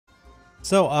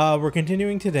So, we're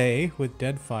continuing today with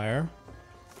Deadfire.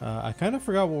 I kind of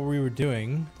forgot what we were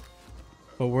doing,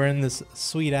 but we're in this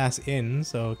sweet-ass inn,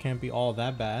 so it can't be all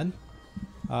that bad.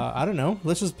 I don't know.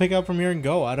 Let's just pick up from here and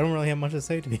go. I don't really have much to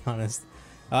say, to be honest.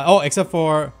 Oh, except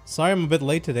for, sorry I'm a bit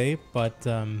late today, but,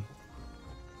 you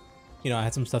know, I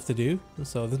had some stuff to do,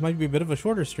 so this might be a bit of a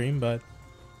shorter stream, but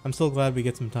I'm still glad we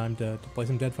get some time to play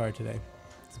some Deadfire today.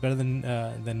 It's better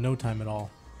than no time at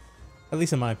all. At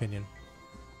least in my opinion.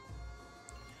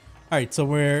 Alright, so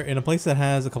we're in a place that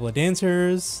has a couple of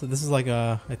dancers. So this is like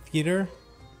a theater.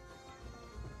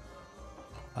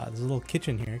 There's a little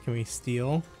kitchen here. Can we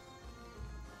steal?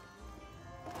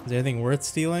 Is there anything worth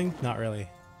stealing? Not really.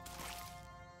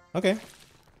 Okay.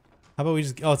 How about we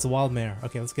just... Oh, it's a wild mare.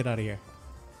 Okay, let's get out of here.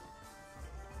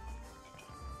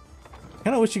 I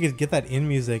kind of wish you could get that in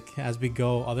music as we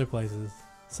go other places.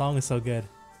 The song is so good.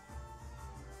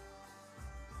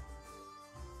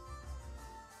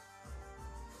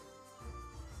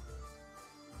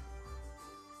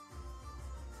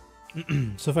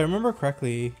 So if I remember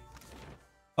correctly,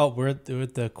 oh, we're at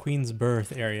the Queen's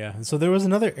Birth area. So there was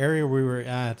another area we were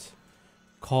at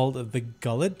called the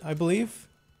Gullet, I believe.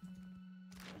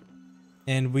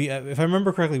 And we, if I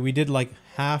remember correctly, we did like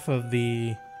half of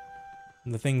the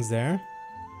things there.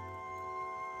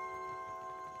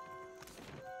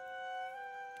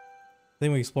 I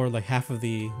think we explored like half of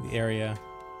the area.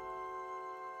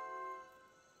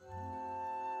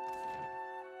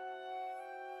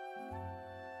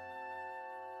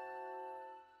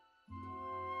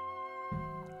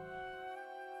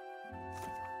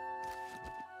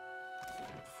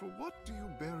 For what do you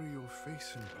bury your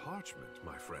face in parchment,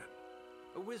 my friend?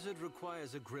 A wizard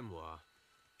requires a grimoire.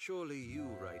 Surely you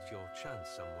write your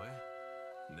chants somewhere.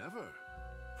 Never.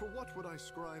 For what would I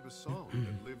scribe a song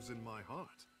that lives in my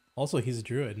heart? Also, he's a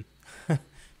druid. I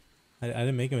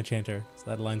didn't make him a chanter, so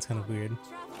that line's kind of weird.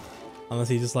 Unless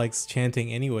he just likes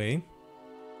chanting anyway.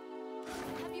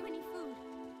 Have you any food?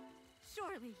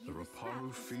 Surely The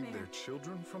Raparu feed their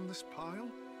children from this pile?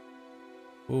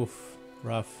 Oof,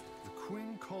 rough. The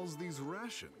Queen calls these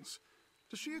rations.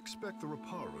 Does she expect the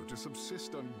Raparu to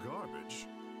subsist on garbage?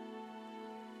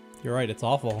 You're right, it's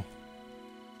awful.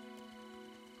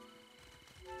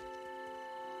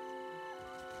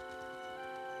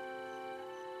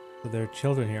 So there are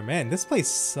children here. Man, this place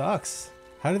sucks.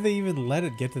 How did they even let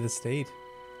it get to this state?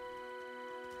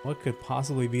 What could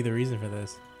possibly be the reason for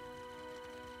this?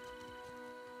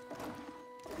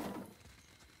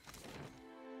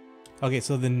 Okay,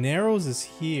 so the Narrows is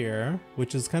here,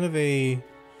 which is kind of an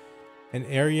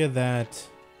area that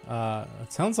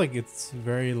it sounds like it's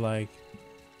very like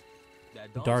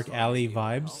dark alley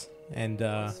vibes, and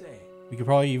we could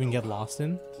probably even get lost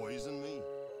in. Poison me?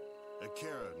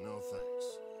 Akira, no thanks.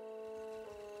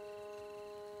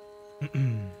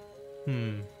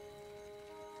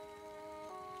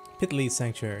 Pitli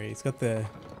Sanctuary. It's got the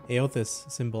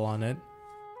Aothis symbol on it.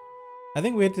 I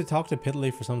think we had to talk to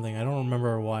Pitli for something. I don't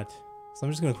remember what. So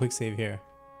I'm just going to quick save here.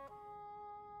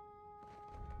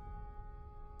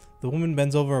 The woman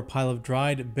bends over a pile of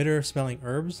dried, bitter-smelling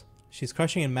herbs. She's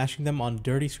crushing and mashing them on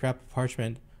dirty scrap of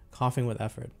parchment, coughing with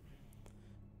effort.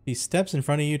 She steps in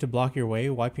front of you to block your way,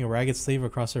 wiping a ragged sleeve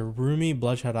across her rheumy,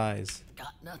 bloodshot eyes.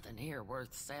 Got nothing here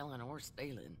worth selling or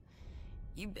stealing.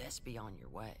 You best be on your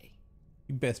way.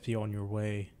 You best be on your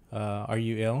way. Are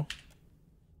you ill?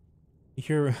 You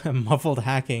hear a muffled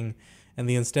hacking and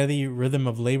the unsteady rhythm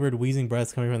of labored, wheezing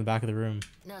breaths coming from the back of the room.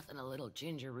 Nothing a little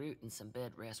ginger root and some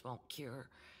bed rest won't cure.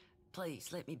 Please,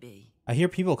 let me be. I hear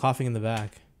people coughing in the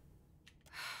back.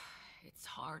 It's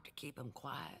hard to keep them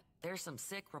quiet. There's some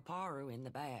sick Raparu in the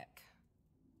back.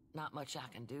 Not much I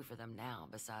can do for them now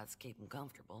besides keep them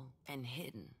comfortable and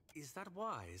hidden. Is that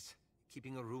wise?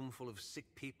 Keeping a room full of sick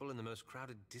people in the most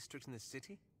crowded district in the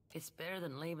city? It's better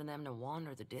than leaving them to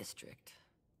wander the district.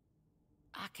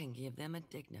 I can give them a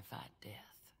dignified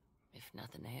death, if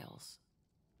nothing else.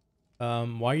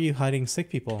 Why are you hiding sick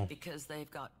people? Because they've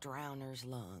got Drowner's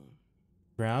lung.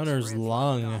 Drowner's Spreads like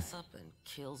lung. gossip and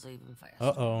kills even faster.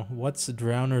 Uh-oh, what's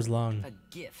Drowner's lung? A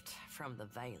gift from the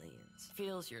Valians.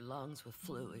 Fills your lungs with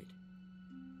fluid.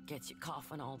 Gets you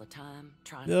coughing all the time,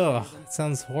 trying to Ugh, clear them. that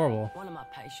sounds horrible. One of my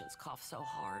patients coughed so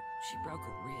hard, she broke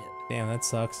a rib. Damn, that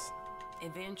sucks.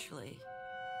 Eventually,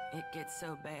 it gets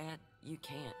so bad, you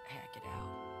can't hack it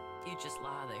out. You just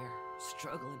lie there,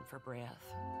 struggling for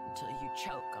breath, until you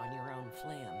choke on your own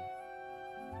phlegm.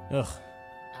 Ugh.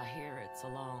 I hear it's a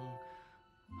long,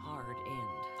 hard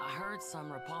end. I heard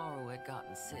some Raparu had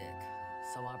gotten sick,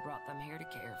 so I brought them here to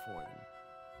care for them.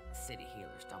 City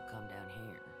healers don't come down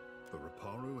here. The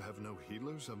Raparu have no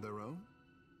healers of their own?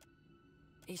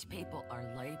 These people are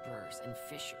laborers and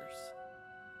fishers.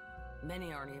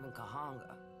 Many aren't even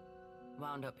Kahanga.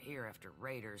 Wound up here after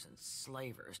raiders and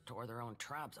slavers tore their own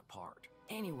tribes apart.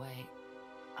 Anyway,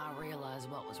 I realized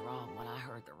what was wrong when I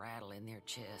heard the rattle in their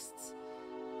chests.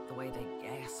 The way they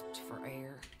gasped for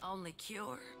air. Only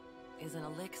cure is an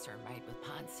elixir made with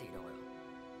pine seed oil.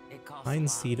 It costs Pine a lot,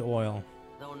 seed oil.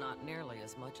 though not nearly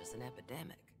as much as an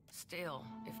epidemic. Still,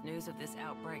 if news of this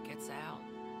outbreak gets out,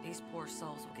 these poor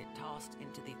souls will get tossed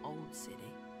into the old city.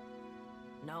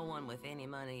 No one with any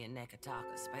money in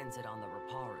Nekataka spends it on the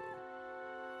Raparu.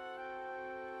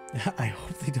 I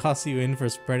hope they toss you in for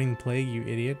spreading plague, you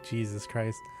idiot. Jesus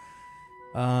Christ.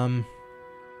 I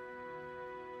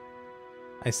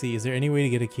see. Is there any way to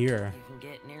get a cure? You can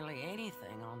get nearly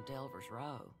anything on Delver's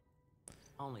Row.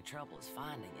 Only trouble is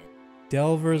finding it.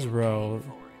 Delver's and Row. paying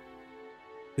for it.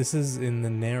 This is in the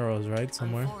Narrows, right?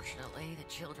 Somewhere? Unfortunately, the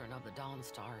children of the Dawn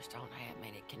Stars don't have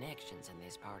many connections in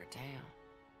this part of town.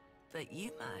 But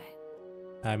you might.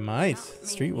 I might. Not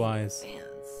meaning Streetwise. any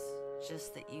offense,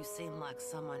 just that you seem like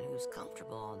someone who's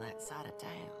comfortable on that side of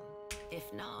town.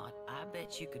 If not, I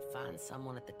bet you could find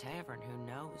someone at the tavern who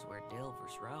knows where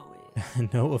Delver's Row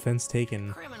is. No offense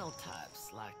taken. Criminal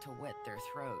types like to wet their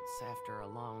throats after a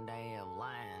long day of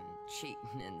lying,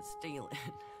 cheating, and stealing.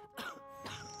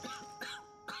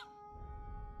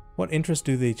 What interest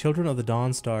do the children of the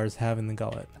Dawn Stars have in the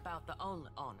gullet? About the only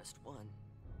honest one.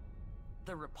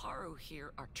 The Raparu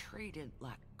here are treated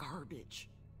like garbage.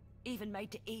 Even made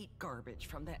to eat garbage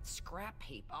from that scrap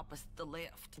heap opposite the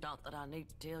lift. Not that I need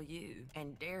to tell you.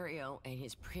 And Dario and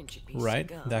his Principe Right,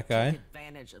 scum that guy. took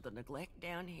advantage of the neglect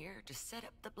down here to set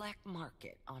up the black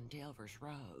market on Delver's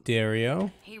Road.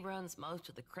 Dario? He runs most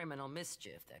of the criminal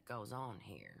mischief that goes on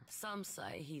here. Some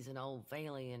say he's an old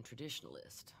Valian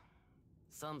traditionalist.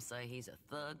 Some say he's a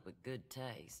thug with good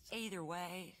taste. Either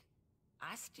way,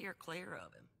 I steer clear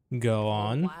of him. Go For a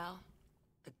on. while,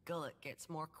 the gullet gets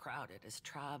more crowded as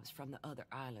tribes from the other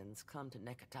islands come to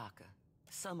Nekataka.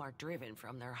 Some are driven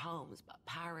from their homes by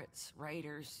pirates,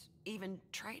 raiders, even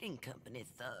trading company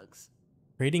thugs.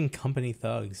 Trading company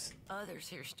thugs. Others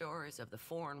hear stories of the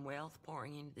foreign wealth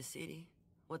pouring into the city.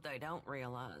 What they don't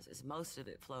realize is most of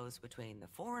it flows between the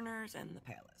foreigners and the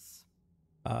palace.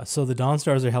 So the Dawn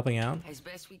Stars are helping out? As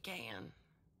best we can.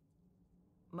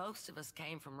 Most of us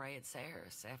came from Raid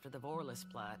Saris after the Vorless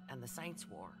Plot and the Saints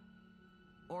War.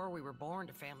 Or we were born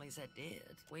to families that did.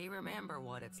 We remember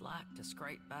what it's like to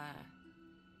scrape by.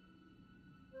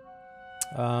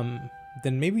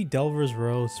 Then maybe Delver's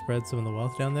Row spread some of the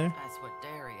wealth down there? That's what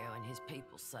Dario and his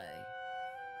people say.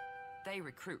 They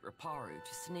recruit Raparu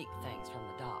to sneak things from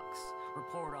the docks,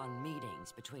 report on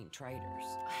meetings between traders.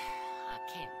 I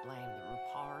can't blame the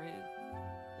Raparu.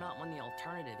 Not when the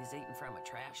alternative is eating from a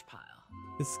trash pile.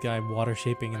 This guy water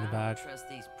shaping in the I back. don't trust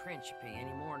these Principe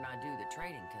any more than I do the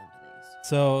trading companies.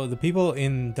 So the people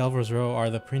in Delver's Row are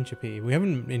the Principe. We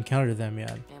haven't encountered them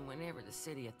yet. And whenever the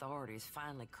city authorities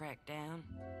finally crack down,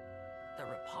 the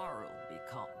Raparu will be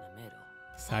caught in the middle.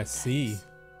 Some I see. days,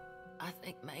 I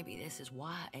think maybe this is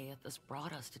why Aethys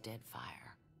brought us to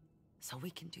Deadfire. So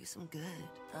we can do some good.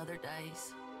 Other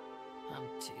days, I'm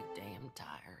too damn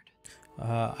tired.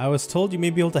 I was told you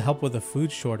may be able to help with a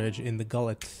food shortage in the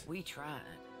gullet. We tried,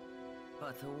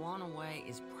 but the one away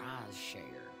is prize share.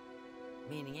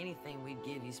 Meaning anything we'd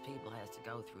give these people has to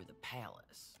go through the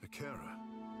palace. Akera,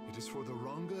 it is for the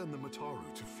Ranga and the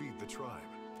Mataru to feed the tribe.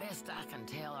 Best I can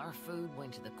tell, our food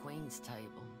went to the queen's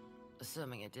table.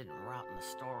 Assuming it didn't rot in the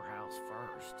storehouse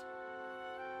first.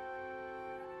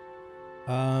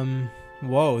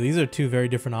 Whoa, these are two very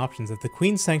different options. If the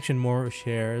Queen sanctioned more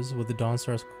shares, would the Dawn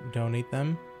Stars donate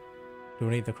them?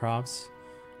 Donate the crops?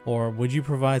 Or would you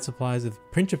provide supplies if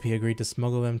Principe agreed to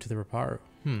smuggle them to the Raparu?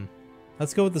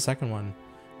 Let's go with the second one.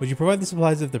 Would you provide the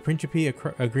supplies if the Principe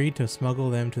agreed to smuggle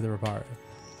them to the Raparu?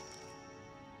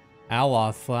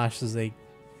 Aloth flashes a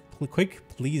quick,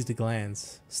 pleased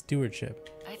glance. Stewardship.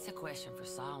 That's a question for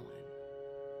Samhain.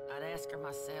 I'd ask her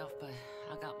myself, but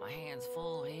I got my hands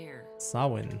full here.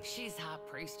 Samhain. She's high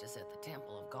priestess at the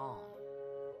Temple of Gone.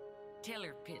 Tell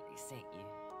her Pitney sent you.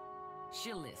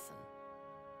 She'll listen.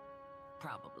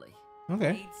 Probably.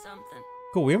 Okay. Need something?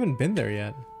 Cool, we haven't been there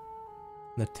yet.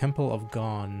 The Temple of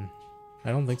Gone.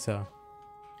 I don't think so.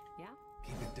 Yeah?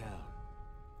 Keep it down.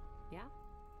 Yeah?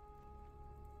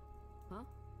 Huh?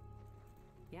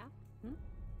 Yeah?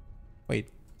 Wait.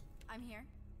 I'm here.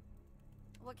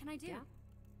 What can I do? Yeah?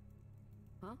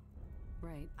 Huh?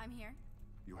 Right. I'm here.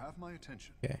 You have my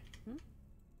attention. Okay.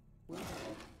 Will do.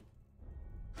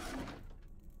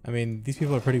 I mean, these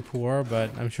people are pretty poor, but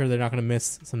I'm sure they're not going to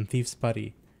miss some thief's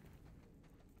putty.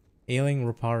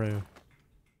 Ailing Raparu.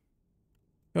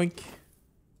 Yoink.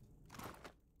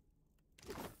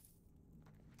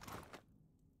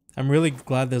 I'm really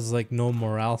glad there's like no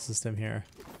morale system here.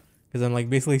 Because I'm like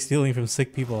basically stealing from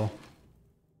sick people.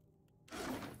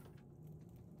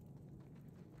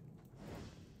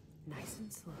 Nice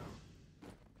and slow.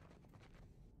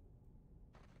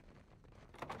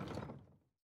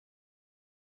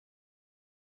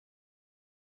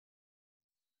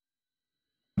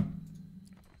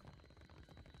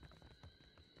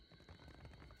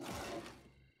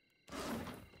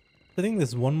 I think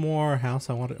there's one more house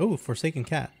I wanted. Oh, Forsaken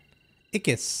Cat.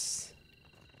 Ickis.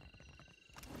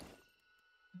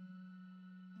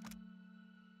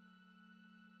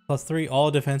 +3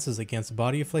 all defenses against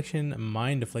body affliction,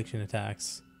 mind affliction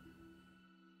attacks.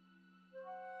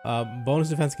 Bonus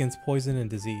defense against poison and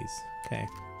disease. Okay.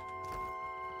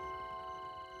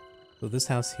 So this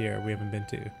house here we haven't been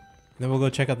to. And then we'll go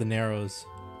check out the Narrows.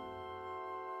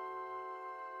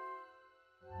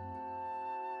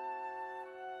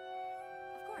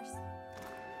 Of course.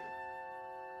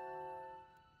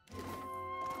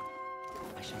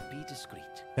 I shall be discreet.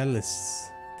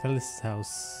 Tellis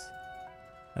house.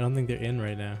 I don't think they're in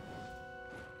right now.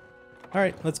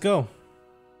 Alright, let's go.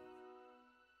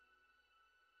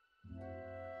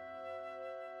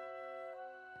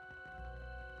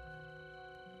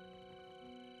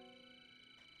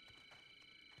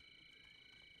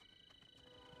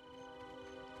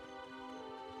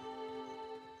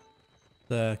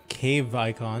 The cave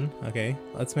icon. Okay,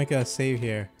 let's make a save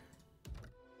here.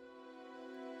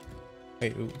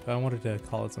 Wait, I wanted to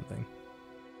call it something.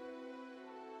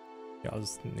 Yeah, I'll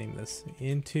just name this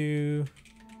Into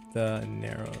the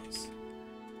Narrows.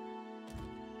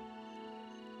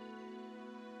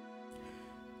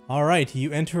 Alright,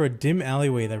 you enter a dim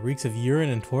alleyway that reeks of urine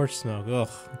and torch smoke.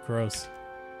 Ugh, gross.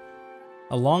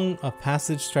 Along a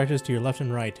passage stretches to your left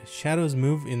and right. Shadows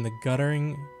move in the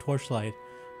guttering torchlight,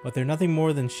 but they're nothing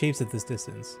more than shapes at this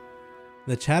distance.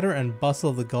 The chatter and bustle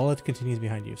of the gullet continues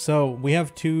behind you. So we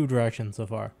have two directions so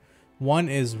far. One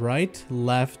is right,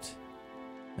 left,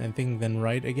 I think then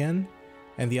right again.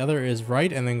 And the other is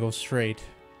right and then go straight.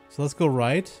 So let's go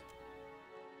right.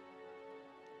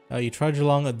 You trudge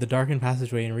along the darkened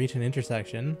passageway and reach an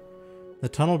intersection. The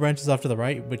tunnel branches off to the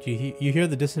right, but you hear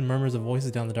the distant murmurs of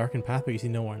voices down the darkened path, but you see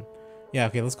no one. Yeah,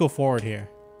 okay, let's go forward here.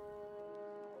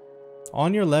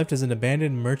 On your left is an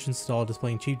abandoned merchant stall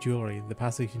displaying cheap jewelry. The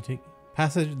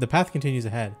path continues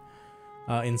ahead.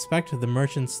 Inspect the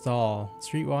merchant stall,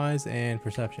 streetwise and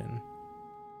perception.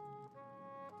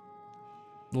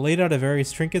 Laid out of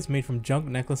various trinkets made from junk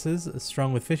necklaces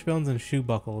strung with fish bones and shoe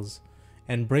buckles,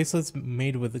 and bracelets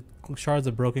made with shards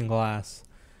of broken glass.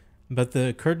 But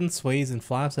the curtain sways and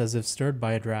flaps as if stirred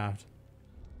by a draft.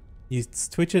 You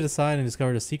twitch it aside and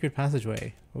discover a secret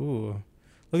passageway. Ooh.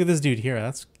 Look at this dude here.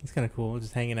 He's kind of cool,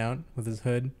 just hanging out with his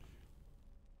hood.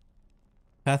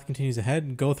 Path continues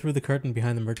ahead. Go through the curtain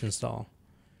behind the merchant stall.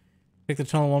 Check the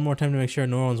tunnel one more time to make sure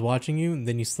no one's watching you.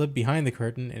 Then you slip behind the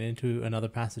curtain and into another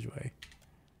passageway.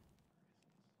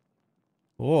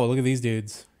 Whoa, look at these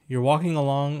dudes. You're walking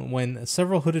along when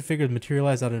several hooded figures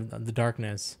materialize out of the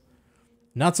darkness.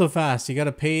 Not so fast. You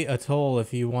gotta pay a toll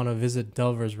if you want to visit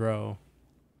Delver's Row.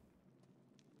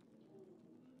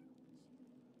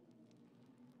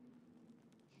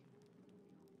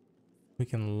 We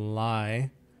can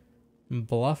lie.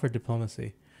 Bluff or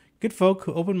diplomacy. Good folk,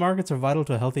 open markets are vital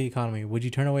to a healthy economy. Would you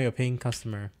turn away a paying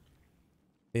customer?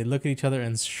 They look at each other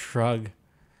and shrug.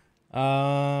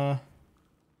 Last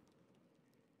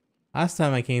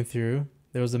time I came through,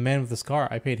 there was a man with a scar.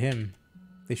 I paid him.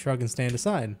 They shrug and stand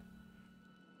aside.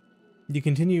 You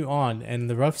continue on, and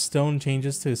the rough stone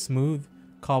changes to smooth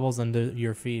cobbles under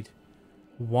your feet.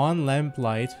 One lamp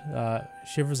light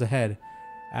shivers ahead,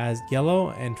 as yellow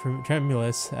and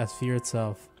tremulous as fear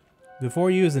itself.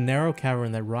 Before you is a narrow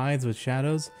cavern that rides with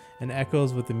shadows and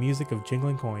echoes with the music of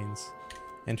jingling coins.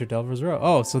 Enter Delver's Row.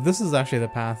 Oh, so this is actually the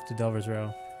path to Delver's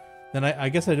Row. Then I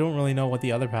guess I don't really know what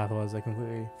the other path was. I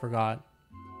completely forgot.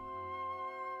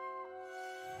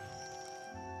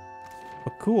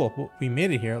 But cool, we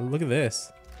made it here. Look at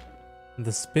this.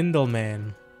 The Spindle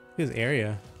Man. Look at this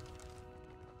area.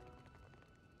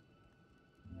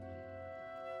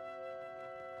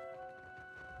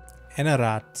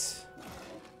 Enarat.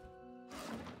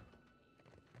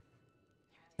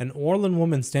 An Orlan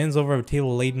woman stands over a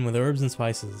table laden with herbs and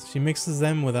spices. She mixes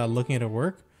them without looking at her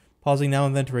work, pausing now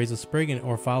and then to raise a sprig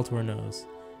or file to her nose.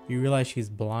 You realize she's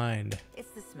blind. It's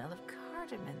the smell of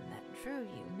cardamom that drew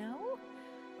you, no?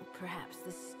 Or perhaps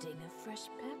the sting of fresh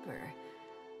pepper.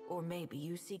 Or maybe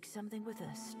you seek something with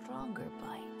a stronger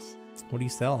bite. What do you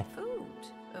sell? Food,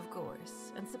 of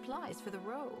course, and supplies for the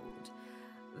road.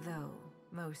 Though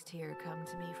most here come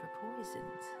to me for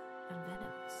poisons and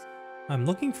venoms. I'm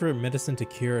looking for medicine to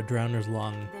cure a drowner's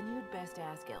lung. Then you'd best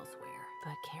ask elsewhere.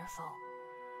 But careful.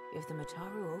 If the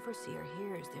Mataru overseer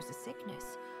hears there's a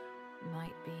sickness,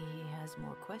 might be he has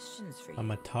more questions for you. A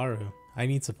Mataru. I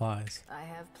need supplies. I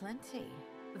have plenty.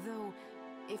 Though,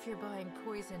 if you're buying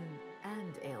poison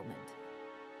and ailment,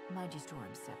 mind you store them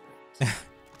separate.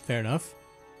 Fair enough.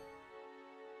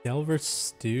 Delver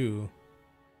stew.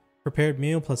 Prepared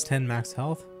meal plus 10 max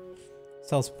health.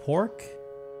 Sells pork.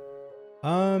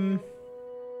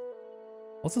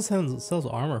 Also sells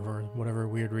armor for whatever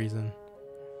weird reason.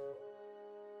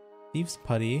 Thieves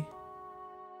putty.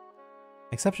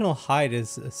 Exceptional hide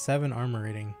is a 7 armor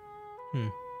rating.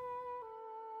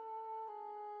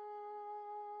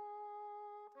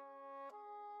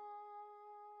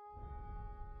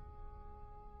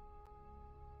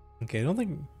 Okay, I don't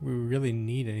think we really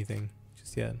need anything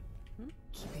just yet.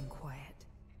 Keeping quiet.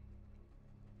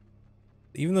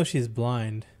 Even though she's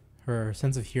blind, her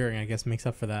sense of hearing, I guess, makes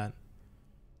up for that.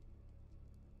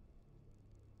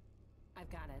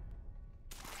 I've got it.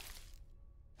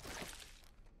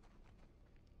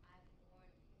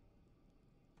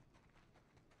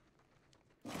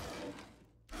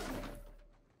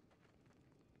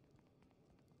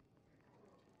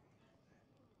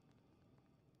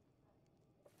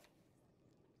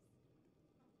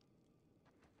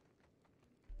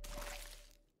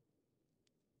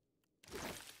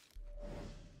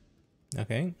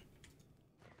 Okay.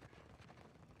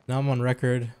 Now I'm on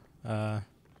record for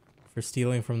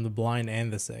stealing from the blind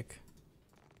and the sick.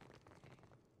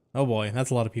 Oh boy,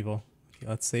 that's a lot of people. Okay,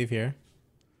 let's save here.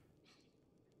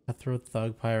 Cutthroat,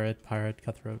 thug, pirate,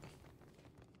 cutthroat.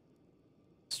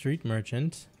 Street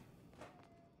merchant.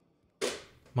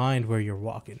 Mind where you're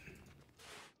walking.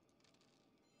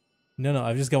 No,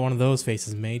 I've just got one of those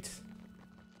faces, mate.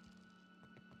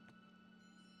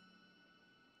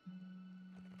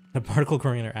 A particle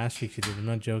growing in her ass cheek, she did. I'm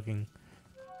not joking.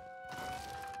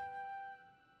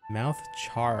 Mouth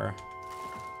char.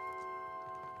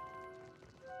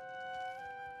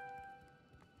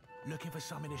 Looking for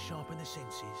something to sharpen the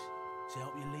senses, to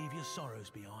help you leave your sorrows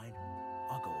behind?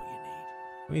 I got what you need.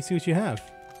 Let me see what you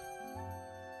have.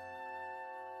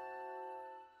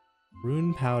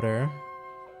 Rune powder.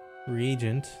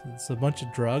 Reagent. It's a bunch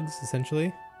of drugs,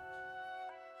 essentially.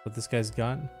 What this guy's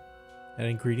got. And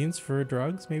ingredients for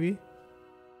drugs, maybe?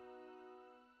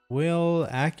 Will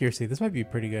accuracy. This might be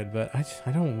pretty good, but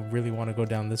I don't really want to go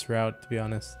down this route, to be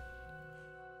honest.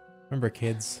 Remember,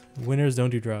 kids. Winners don't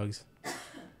do drugs.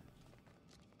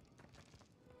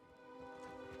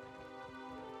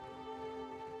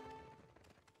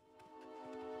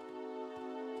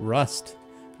 Rust.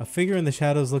 A figure in the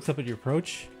shadows looks up at your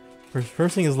approach,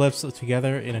 pursing his lips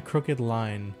together in a crooked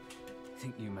line.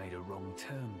 Think you made a wrong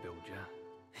turn, Bilger.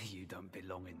 You don't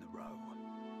belong in the row.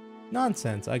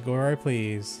 Nonsense. I go where I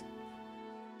please.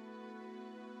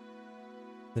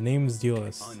 The name's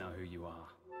Duelist. I know who you are.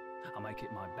 I make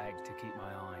it my bag to keep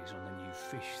my eyes on the new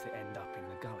fish that end up in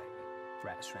the gullet.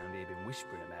 Rats round here been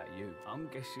whispering about you. I'm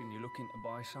guessing you're looking to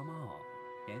buy some art,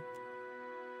 yeah?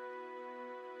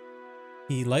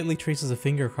 He lightly traces a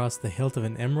finger across the hilt of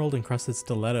an emerald-encrusted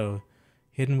stiletto,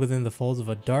 hidden within the folds of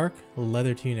a dark,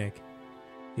 leather tunic.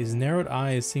 His narrowed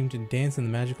eyes seem to dance in the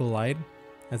magical light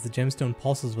as the gemstone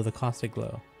pulses with a caustic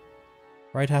glow.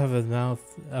 Right half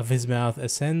of his mouth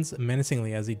ascends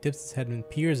menacingly as he dips his head and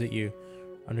peers at you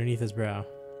underneath his brow.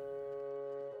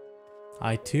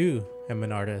 I too am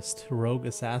an artist, rogue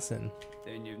assassin.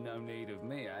 Then you've no need of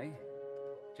me, eh?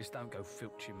 Just don't go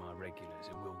filching my regulars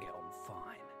and we'll get on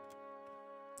fine.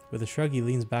 With a shrug, he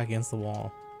leans back against the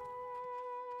wall.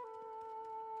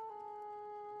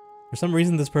 For some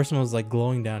reason, this person was like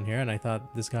glowing down here, and I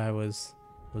thought this guy was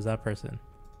that person.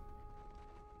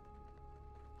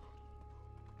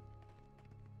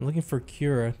 I'm looking for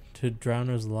cure to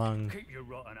Drowner's lung. Keep your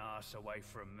rotten ass away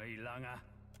from me, Lunger.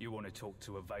 You want to talk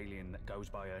to a Valian that goes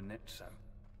by Ernepso.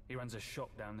 He runs a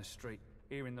shop down the street,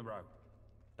 here in the row.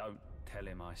 Don't tell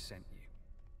him I sent you.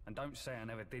 And don't say I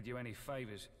never did you any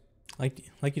favors. Like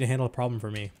you to handle a problem for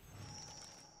me.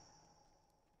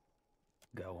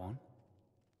 Go on.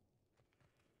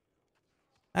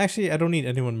 Actually, I don't need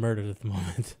anyone murdered at the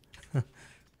moment.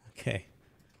 Okay.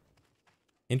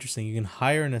 Interesting. You can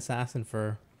hire an assassin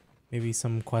for maybe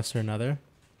some quest or another.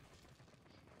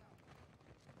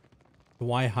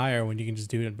 Why hire when you can just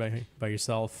do it by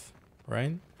yourself,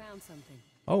 right? Found something.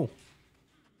 Oh.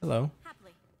 Hello.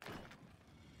 Happily.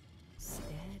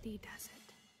 Steady does it.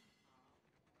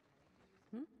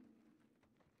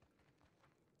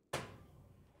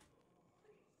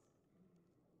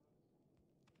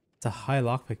 It's a high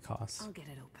lockpick cost. I'll get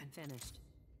it open. Finished.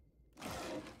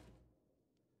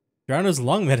 Grano's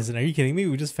lung medicine. Are you kidding me?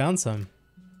 We just found some.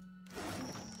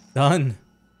 Done.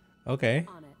 Okay.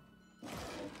 On it.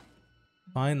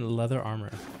 Fine leather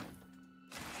armor.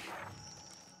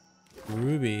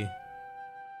 Ruby.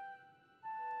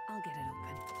 I'll get it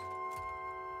open.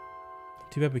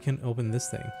 Too bad we can't open this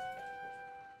thing.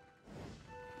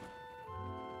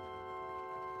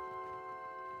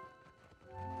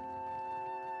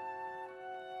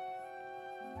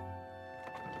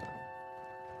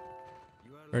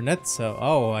 Ernetzo.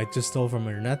 Oh, I just stole from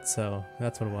Ernetzo.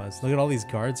 That's what it was. Look at all these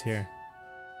guards here.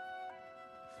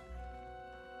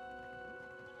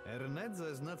 Ernetzo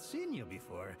has not seen you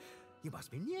before. You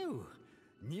must be new.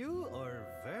 New or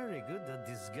very good at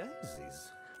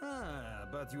disguises. Ah,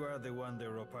 but you are the one the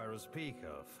Roparo speak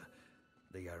of.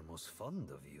 They are most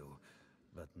fond of you,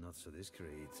 but not so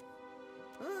discreet.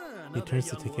 Ah, He turns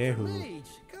to Takehu.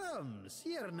 mage. Come,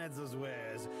 see Ernetzo's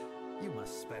wares. You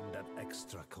must spend that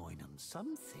extra coin on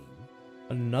something.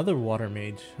 Another water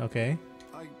mage. Okay.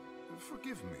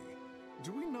 Forgive me.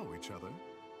 Do we know each other?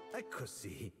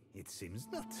 Così, it seems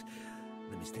not.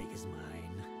 The mistake is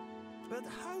mine. But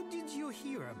how did you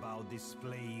hear about this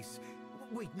place?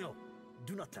 Wait, no.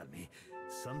 Do not tell me.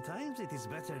 Sometimes it is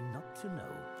better not to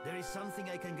know. There is something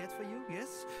I can get for you,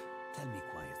 yes? Tell me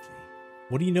quietly.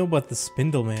 What do you know about the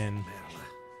Spindle Man? Merla,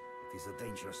 it is a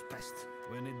dangerous pest.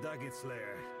 When it dug its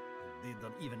lair, it did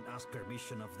not even ask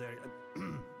permission of their...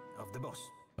 of the boss.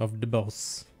 Of the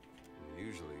boss.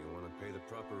 Usually you want to pay the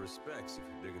proper respects if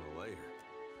you're digging a lair.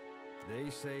 They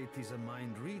say it is a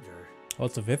mind reader. Oh,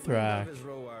 it's a Vithrak.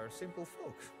 Row are simple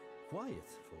folk, quiet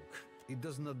folk. It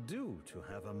does not do to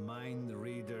have a mind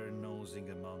reader nosing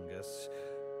among us.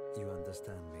 You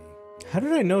understand me? How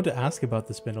did I know to ask about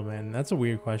the Spindle Man? That's a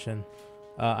weird question.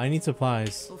 I need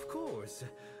supplies. Of course.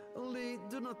 Only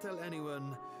do not tell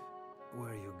anyone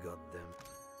where you got them.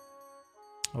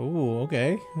 Oh,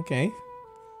 okay. Okay.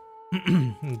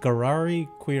 Garari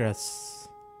Quiras.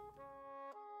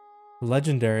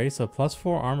 Legendary, so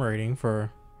 +4 armor rating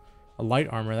for a light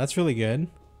armor. That's really good.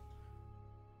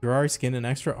 Garari skin, an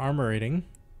extra armor rating.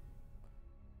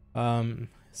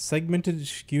 Segmented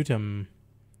scutum.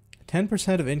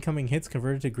 10% of incoming hits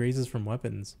converted to grazes from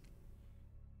weapons.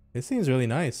 This thing is really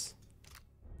nice.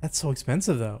 That's so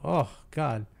expensive though. Oh,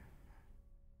 God.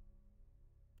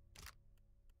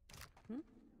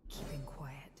 Keeping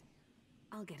quiet.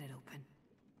 I'll get it open.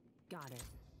 Got it.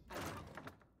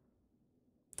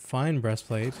 Fine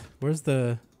breastplate. Where's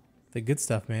the good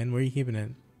stuff, man? Where are you keeping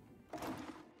it?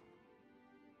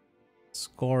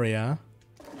 Scoria.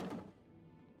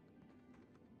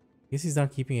 Guess he's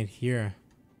not keeping it here.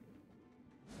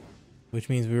 Which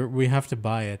means we have to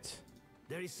buy it.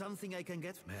 There is something I can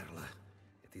get, Merla.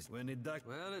 It is when it dug.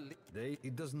 Well,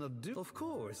 it does not do. Of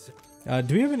course.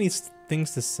 Do we have any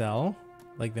things to sell?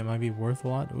 Like that might be worth a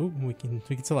lot. Ooh, we can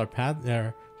sell our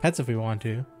pets if we want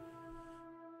to.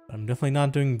 I'm definitely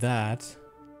not doing that.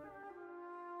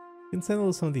 We can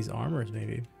sell some of these armors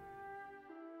maybe.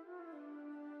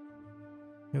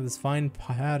 We have this fine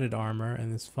padded armor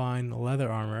and this fine leather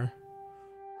armor.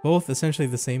 Both essentially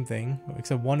the same thing,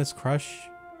 except one is crush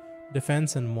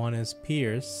defense and one is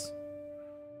pierce.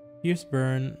 Pierce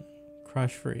burn,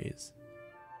 crush freeze.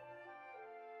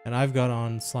 And I've got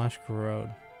on slash corrode.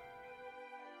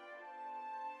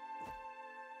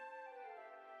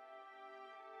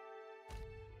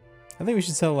 I think we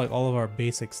should sell like all of our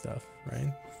basic stuff,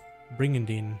 right?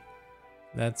 Brigandine.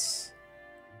 That's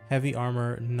heavy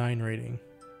armor 9 rating.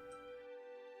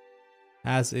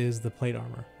 As is the plate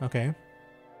armor. Okay.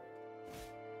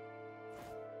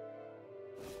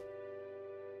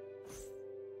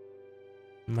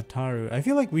 Mataru. I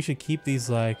feel like we should keep these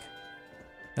like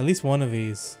at least one of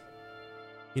these.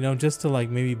 You know, just to like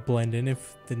maybe blend in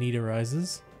if the need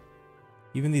arises.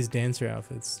 Even these dancer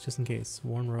outfits, just in case.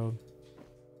 Worn robe.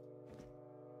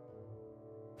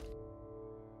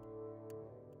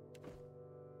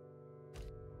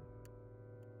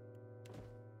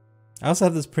 I also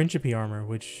have this Principe armor,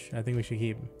 which I think we should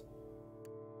keep.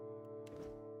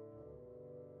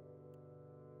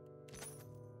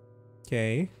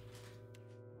 Okay.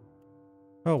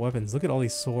 Oh, weapons. Look at all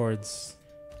these swords.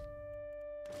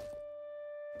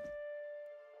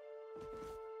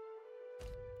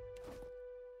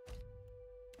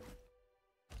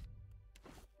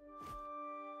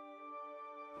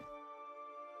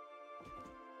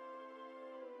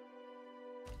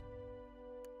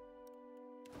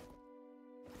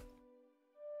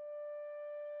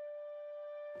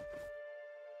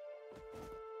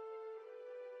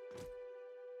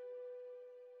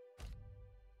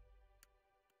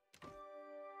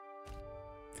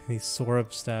 These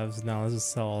Sorab staves. Now let's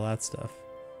just sell all that stuff.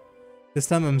 This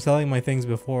time I'm selling my things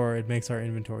before it makes our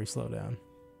inventory slow down.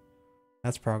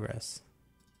 That's progress.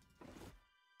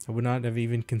 I would not have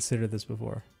even considered this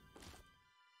before.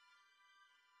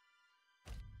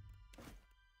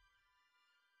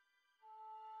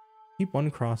 Keep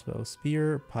one crossbow.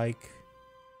 Spear, pike.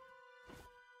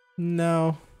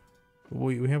 No.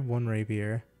 We have one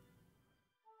rapier.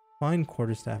 Fine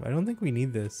quarterstaff. I don't think we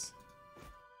need this.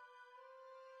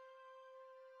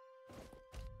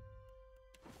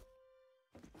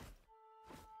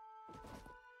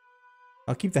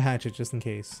 I'll keep the hatchet just in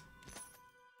case.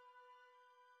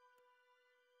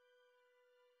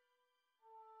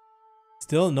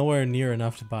 Still nowhere near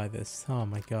enough to buy this. Oh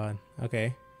my god.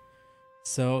 Okay.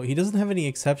 So he doesn't have any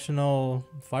exceptional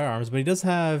firearms, but he does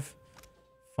have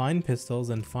fine pistols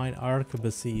and fine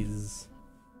arquebuses,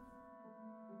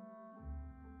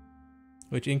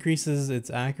 which increases its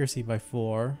accuracy by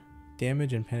 4,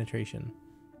 damage and penetration.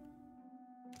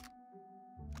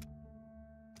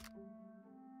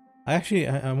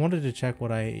 I wanted to check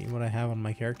what I have on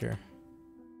my character.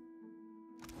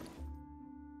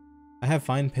 I have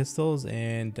fine pistols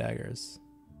and daggers.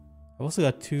 I've also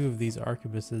got 2 of these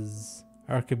arquebusi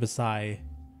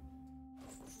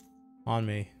on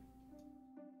me.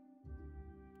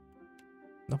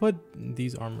 I'll put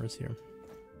these armors here.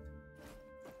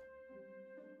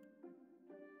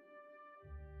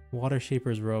 Water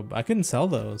Shaper's robe. I couldn't sell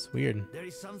those. Weird. There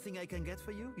is something I can get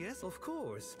for you? Yes, of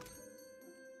course.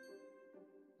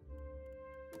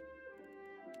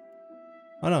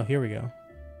 Oh no, here we go.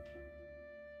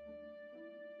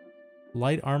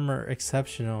 Light armor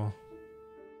exceptional.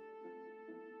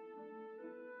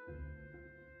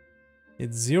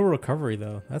 It's 0 recovery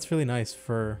though. That's really nice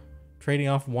for trading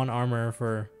off 1 armor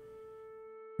for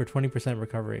 20%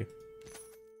 recovery.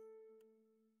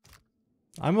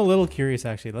 I'm a little curious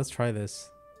actually. Let's try this.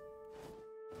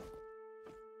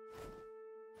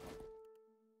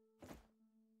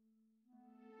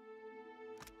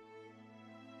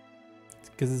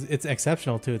 Because it's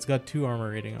exceptional too. It's got 2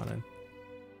 armor rating on it.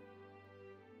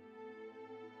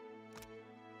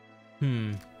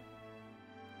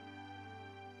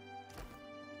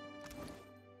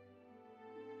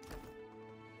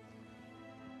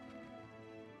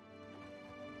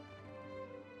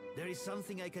 There is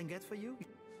something I can get for you?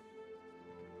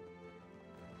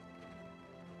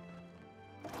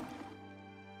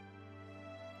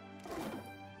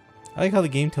 I like how the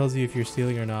game tells you if you're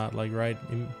stealing or not, like right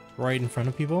in front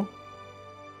of people.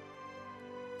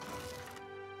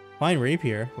 Fine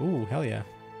rapier. Ooh, hell yeah.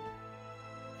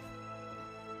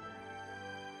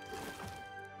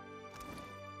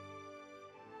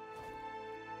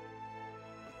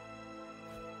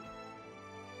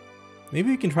 Maybe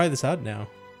we can try this out now.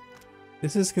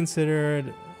 This is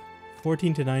considered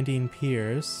 14 to 19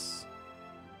 pierce.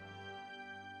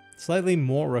 Slightly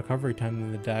more recovery time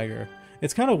than the dagger.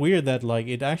 It's kind of weird that like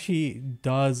it actually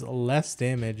does less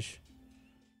damage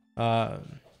less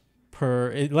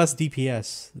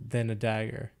DPS than a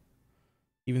dagger,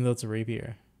 even though it's a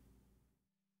rapier.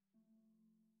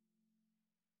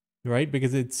 Right?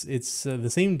 Because it's the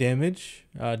same damage,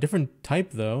 different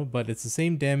type though, but it's the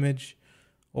same damage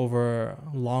over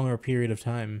a longer period of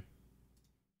time.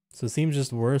 So it seems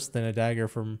just worse than a dagger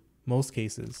for most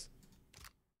cases.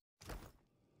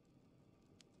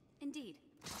 Indeed.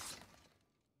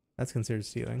 That's considered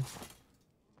stealing.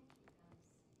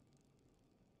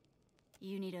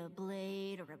 You need a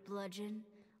blade or a bludgeon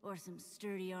or some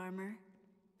sturdy armor.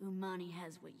 Umani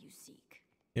has what you seek.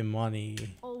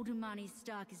 Imani. Old Umani's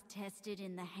stock is tested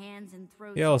in the hands and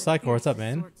throats. Yo, of the Psycho, what's up,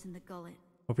 man? sorts in the gullet.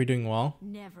 Hope you're doing well.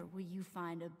 Never will you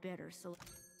find a better solution.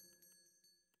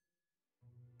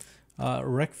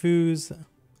 Rekfu's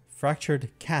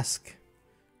fractured cask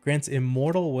grants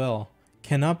immortal will,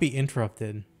 cannot be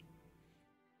interrupted.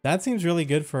 That seems really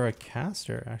good for a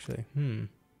caster, actually.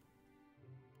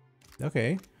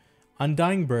 Okay.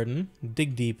 Undying Burden,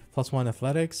 dig deep, +1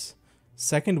 athletics,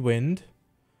 second wind,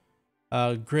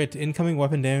 grit, incoming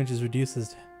weapon damage is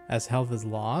reduced as health is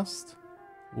lost.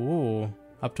 Ooh,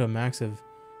 up to a max of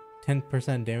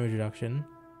 10% damage reduction.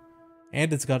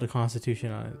 And it's got a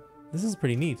constitution on it. This is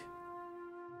pretty neat.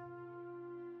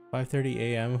 5:30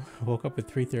 a.m. Woke up at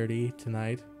 3:30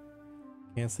 tonight.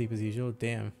 Can't sleep as usual.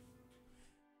 Damn.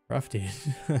 Rough, dude.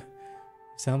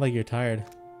 Sound like you're tired.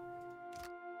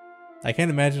 I can't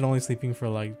imagine only sleeping for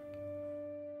like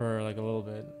a little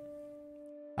bit.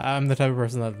 I'm the type of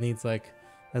person that needs like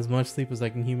as much sleep as I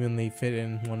can humanly fit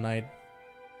in one night.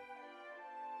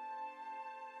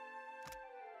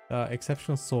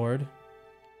 Exceptional sword.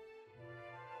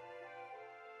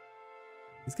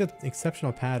 He's got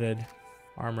exceptional padded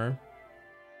armor.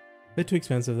 Bit too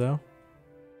expensive though.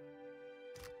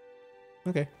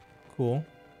 Okay, cool.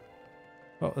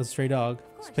 Oh, a stray dog.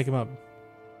 Let's pick him up.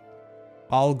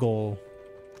 Algol.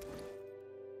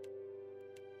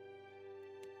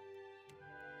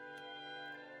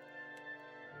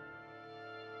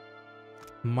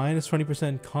 Minus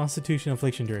 20% constitution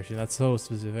affliction duration. That's so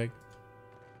specific.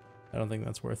 I don't think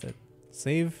that's worth it.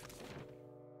 Save.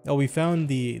 Oh, we found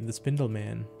the spindle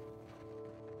man.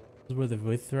 This is where the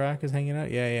Vithrak is hanging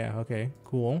out? Yeah, okay.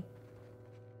 Cool.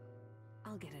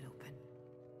 I'll get it open.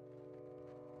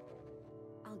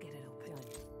 I'll get it open.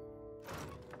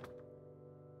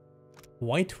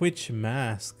 White Witch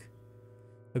Mask.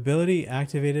 Ability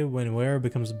activated when wearer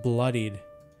becomes bloodied.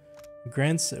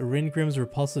 Grants Ringrim's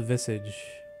repulsive visage.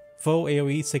 Foe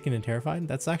AoE sickened and terrified.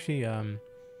 That's actually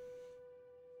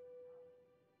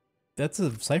that's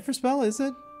a cipher spell, is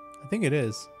it? I think it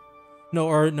is. No,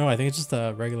 I think it's just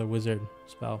a regular wizard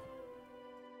spell.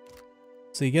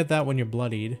 So you get that when you're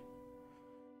bloodied.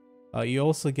 You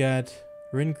also get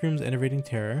Ringrim's enervating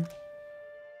terror.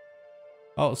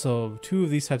 Oh, so 2 of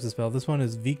these types of spells. This one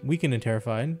is weakened and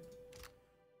terrified.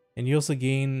 And you also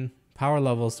gain power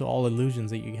levels to all illusions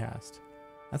that you cast.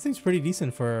 That seems pretty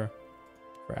decent for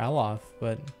Aloth,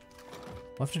 but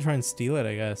we'll have to try and steal it,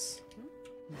 I guess.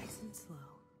 Nice and slow.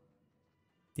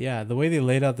 Yeah, the way they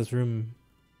laid out this room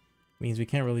means we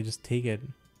can't really just take it.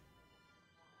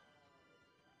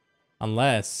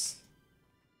 Unless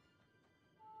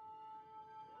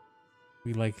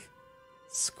we like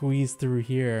squeeze through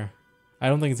here. I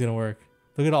don't think it's gonna work.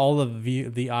 Look at all of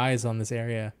the eyes on this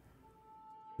area.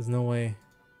 There's no way.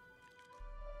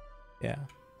 Yeah.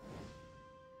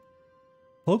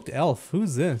 Cloaked elf.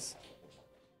 Who's this?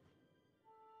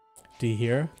 Do you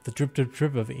hear? The drip drip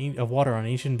drip of water on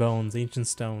ancient bones, ancient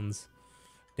stones.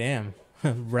 Damn.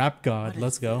 Rap god.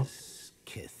 Let's go.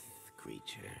 Kith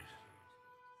creature.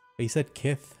 He said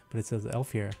kith, but it says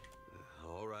elf here.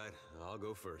 All right, I'll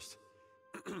go first.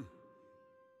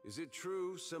 Is it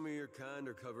true some of your kind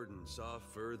are covered in soft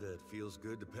fur that feels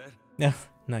good to pet? Yeah,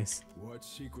 nice. What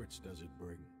secrets does it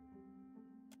bring?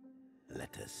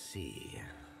 Let us see.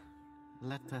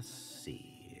 Let us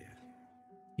see.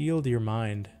 Healed your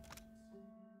mind.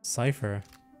 Cipher.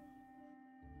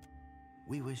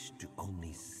 We wish to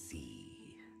only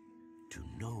see, to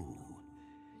know,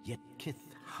 yet Kith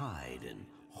hide and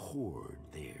hoard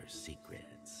their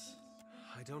secrets.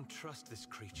 I don't trust this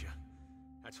creature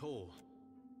at all.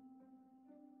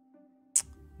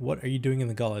 What are you doing in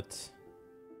the gullet?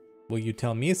 Will you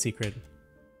tell me a secret?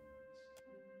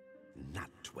 Not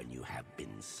when you have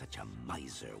been such a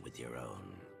miser with your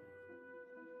own.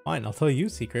 Fine, I'll tell you a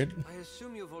secret. I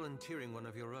assume you're volunteering one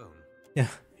of your own. Yeah.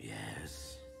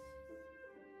 Yes.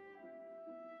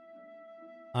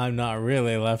 I'm not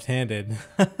really left-handed.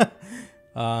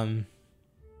 I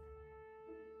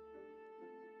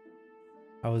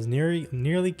was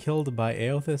nearly killed by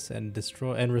Aothis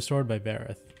and restored by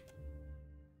Bareth.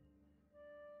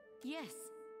 Yes.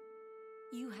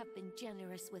 You have been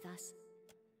generous with us.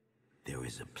 There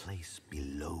is a place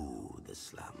below the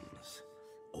slums,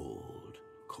 old,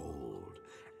 cold,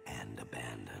 and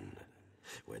abandoned,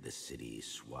 where the city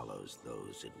swallows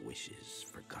those it wishes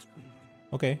forgotten.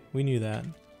 Okay, we knew that.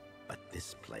 But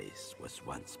this place was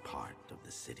once part of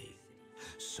the city.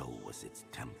 So was its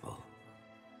temple,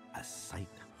 a site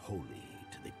holy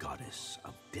to the goddess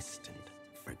of distant,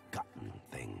 forgotten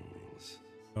things.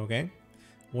 Okay.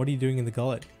 What are you doing in the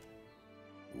gullet?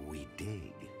 We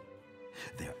dig.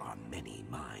 There are many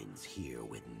mines here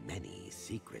with many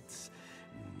secrets,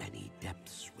 many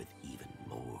depths with even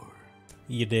more.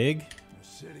 You dig? A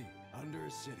city under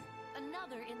a city.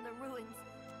 Another in the ruins.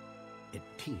 It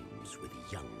teems with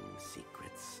young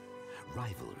secrets,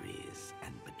 rivalries,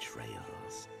 and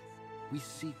betrayals. We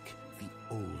seek the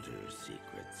older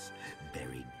secrets,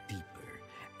 buried deeper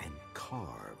and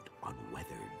carved on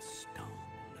weathered stone.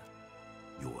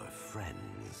 Your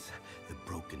friends, the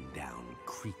broken down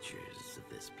creatures of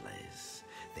this place,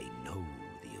 they know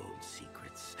the old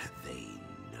secrets. They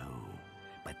know,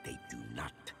 but they do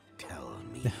not tell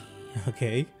me.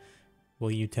 Okay.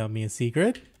 Will you tell me a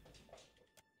secret?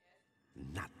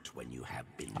 Not when you have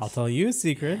been... I'll tell you a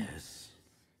secret. Yes.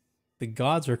 The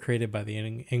gods were created by the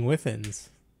Ingwithans.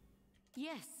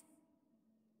 Yes.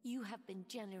 You have been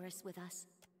generous with us.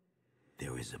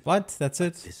 There is a... What? That's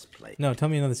it? This place. No, tell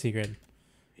me another secret.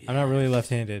 Yes. I'm not really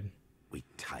left-handed. We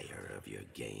tire of your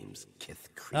games, Kith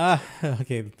creature. Ah,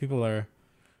 okay. People are...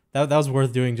 That was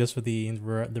worth doing just for the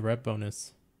rep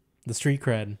bonus. The street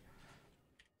cred.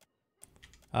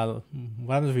 What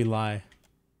happens if we lie?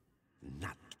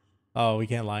 Not. Oh, we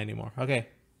can't lie anymore. Okay.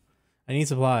 I need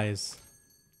supplies.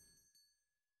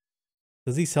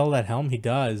 Does he sell that helm? He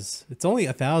does. It's only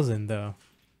 1,000 though.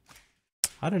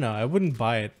 I don't know. I wouldn't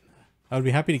buy it. I would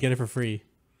be happy to get it for free,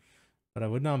 but I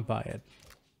would not buy it.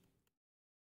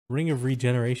 Ring of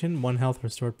Regeneration, 1 health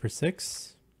restored per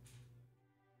 6.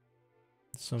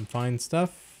 Some fine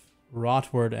stuff.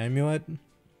 Rotward Amulet.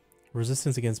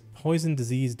 Resistance against poison,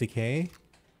 disease, decay.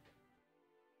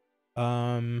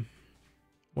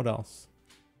 What else?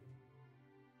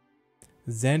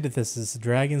 Xanthithus'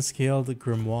 Dragon Scaled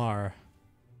Grimoire.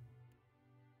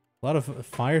 A lot of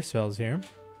fire spells here.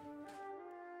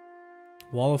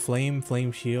 Wall of Flame,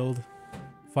 Flame Shield,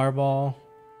 Fireball.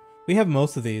 We have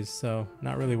most of these, so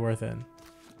not really worth it.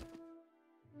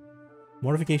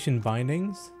 Mortification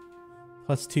Bindings.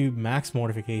 +2 max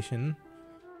mortification.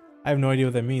 I have no idea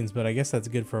what that means, but I guess that's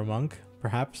good for a monk,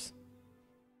 perhaps.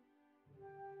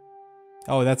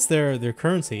 Oh, that's their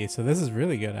currency, so this is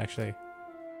really good, actually.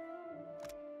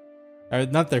 Or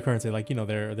not their currency, like, you know,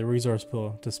 their resource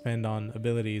pool to spend on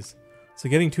abilities. So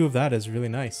getting 2 of that is really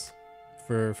nice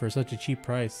for such a cheap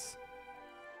price.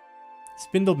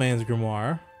 Spindleman's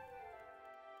Grimoire.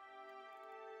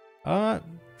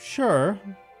 Sure.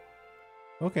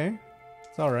 Okay.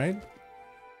 It's alright.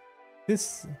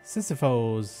 This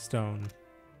Sisyphos Stone.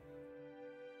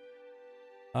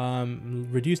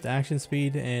 Reduced action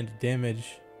speed and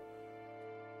damage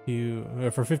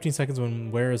for 15 seconds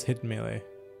when wearers hit melee.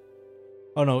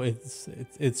 Oh no,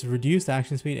 it's reduced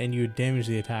action speed and you damage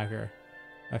the attacker.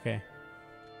 Okay.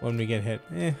 When we get hit.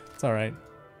 It's alright.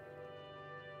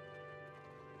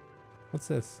 What's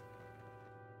this?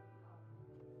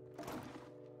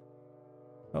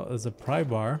 Oh, there's a pry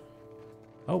bar.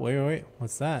 Oh, wait.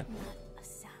 What's that? Not a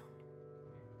sound.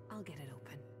 I'll get it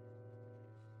open.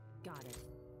 Got it.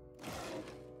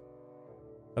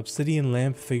 Obsidian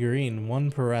lamp figurine.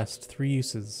 1 per rest. 3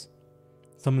 uses.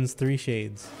 Summons 3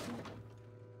 shades.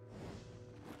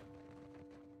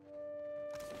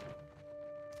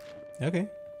 Okay.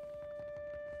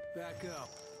 Back up.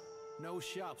 No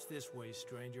shops this way,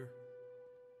 stranger.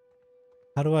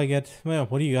 How do I get... Well,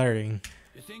 what are you guarding?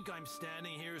 You think I'm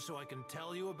standing here so I can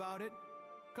tell you about it?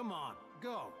 Come on,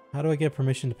 go. How do I get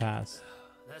permission to pass?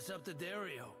 That's up to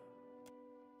Dario.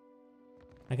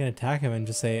 I can attack him and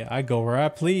just say, I go where I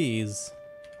please.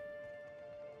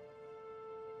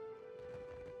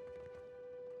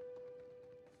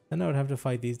 Then I would have to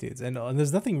fight these dudes. And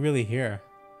there's nothing really here.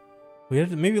 We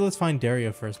have to, maybe let's find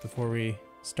Dario first before we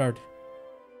start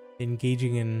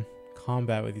engaging in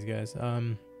combat with these guys.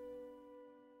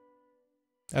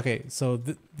 Okay, so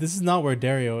this is not where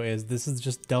Dario is. This is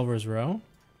just Delver's Row.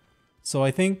 So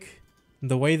I think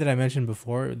the way that I mentioned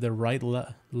before, the right,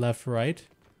 left, right,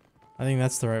 I think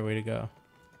that's the right way to go.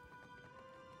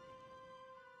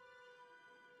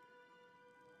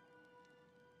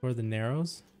 Or the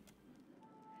Narrows.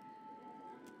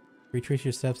 Retrace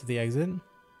your steps at the exit.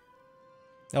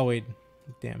 Oh wait,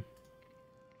 damn.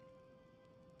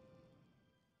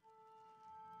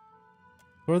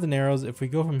 For the Narrows, if we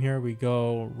go from here, we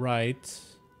go right.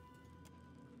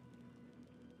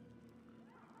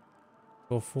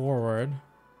 Go forward.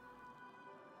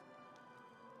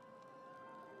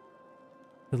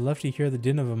 To the left you hear the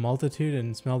din of a multitude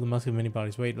and smell the musk of many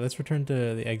bodies. Wait, let's return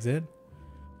to the exit.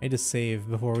 I need to save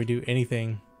before we do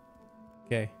anything.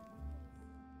 Okay.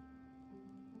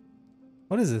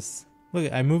 What is this?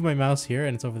 Look, I move my mouse here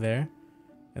and it's over there.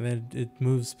 And then it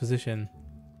moves position.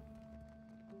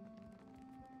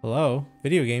 Hello?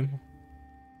 Video game?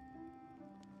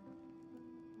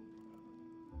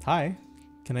 Hi?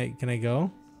 Can I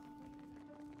go?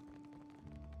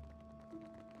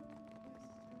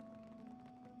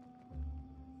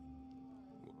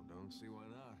 Well, don't see why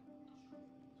not.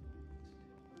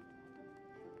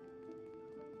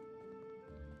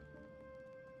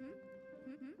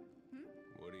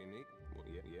 What do you need? Well,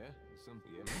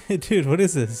 yeah. Dude, what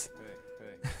is this?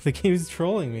 Hey. The game's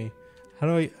trolling me. How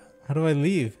do I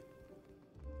leave?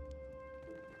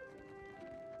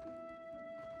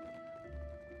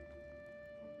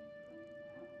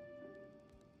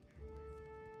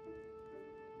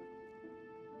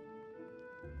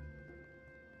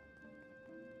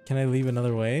 Can I leave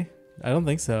another way? I don't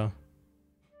think so.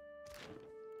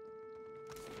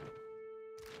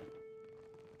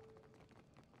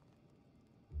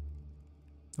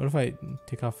 What if I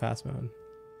take off fast mode?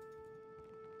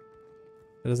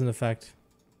 It doesn't affect.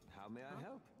 How may I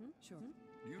help? Sure.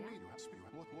 You need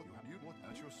what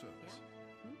at your service.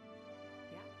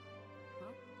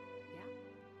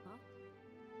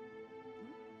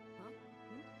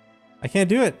 I can't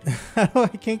do it. I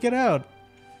can't get out.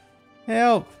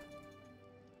 Help.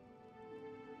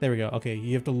 There we go. Okay,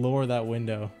 you have to lower that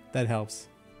window. That helps.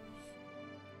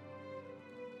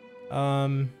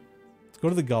 Let's go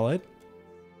to the gullet.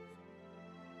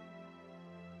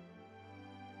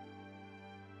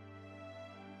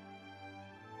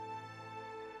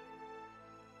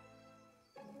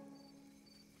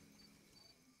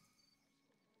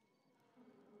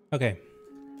 Okay.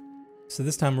 So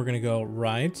this time we're going to go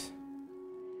right,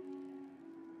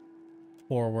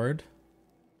 forward,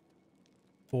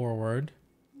 forward,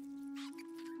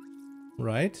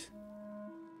 right,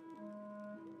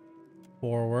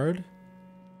 forward.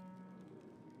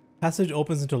 Passage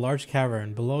opens into a large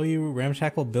cavern. Below you,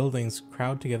 ramshackle buildings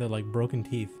crowd together like broken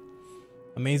teeth.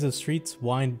 A maze of streets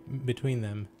wind between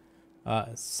them,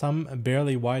 some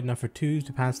barely wide enough for two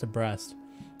to pass abreast.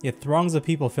 Yet throngs of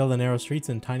people fill the narrow streets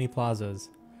and tiny plazas,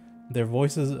 their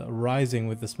voices rising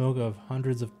with the smoke of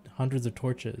hundreds of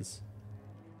torches.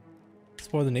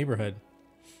 Explore the neighborhood.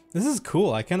 This is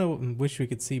cool. I kind of wish we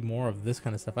could see more of this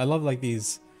kind of stuff. I love like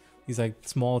these like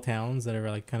small towns that are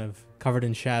like kind of covered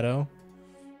in shadow.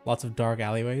 Lots of dark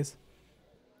alleyways.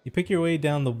 You pick your way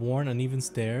down the worn, uneven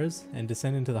stairs and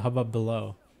descend into the hubbub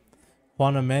below.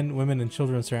 Juana men, women, and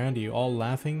children surround you, all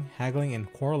laughing, haggling,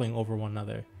 and quarreling over one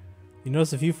another. You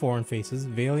notice a few foreign faces,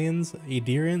 Valians,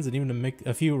 Adirians, and even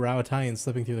a few Rowatanians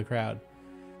slipping through the crowd.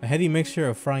 A heady mixture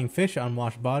of frying fish,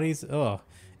 unwashed bodies,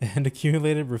 and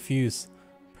accumulated refuse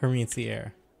permeates the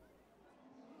air.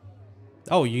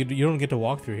 Oh, you don't get to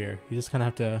walk through here. You just kind of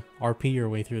have to RP your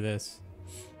way through this.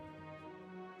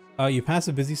 You pass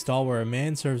a busy stall where a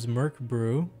man serves murk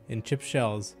brew in chipped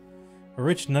shells. A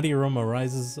rich, nutty aroma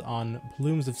rises on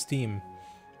plumes of steam.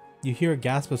 You hear a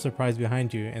gasp of surprise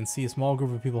behind you and see a small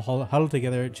group of people huddled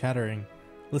together chattering.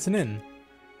 Listen in.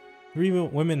 3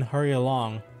 women hurry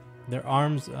along, their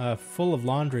arms full of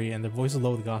laundry and their voices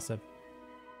low with gossip.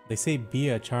 They say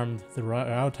Bia charmed the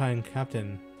Rautain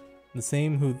captain, the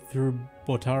same who threw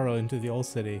Botaro into the old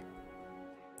city.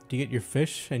 Do you get your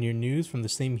fish and your news from the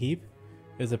same heap?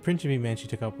 It was a Principe man she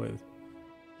took up with.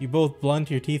 You both blunt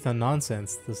your teeth on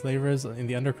nonsense. The slavers in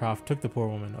the Undercroft took the poor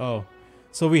woman. Oh,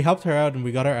 so we helped her out and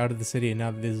we got her out of the city, and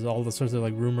now there's all the sorts of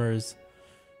like rumors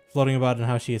floating about on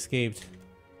how she escaped.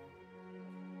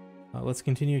 Let's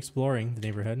continue exploring the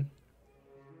neighborhood.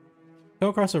 Come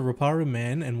across a Ruparu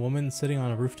man and woman sitting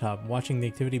on a rooftop, watching the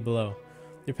activity below.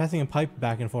 They're passing a pipe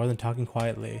back and forth and talking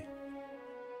quietly.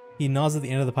 He nods at the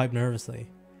end of the pipe nervously.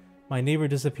 My neighbor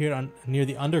disappeared near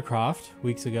the Undercroft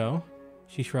weeks ago.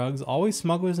 She shrugs. Always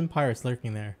smugglers and pirates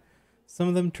lurking there. Some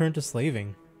of them turned to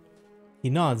slaving. He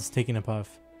nods, taking a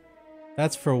puff.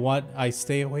 That's for what I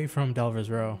stay away from Delver's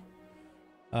Row.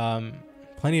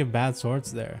 Plenty of bad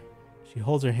sorts there. She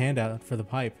holds her hand out for the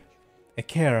pipe.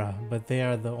 Ekera, but they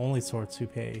are the only sorts who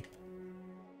pay.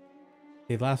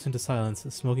 They lapse into silence,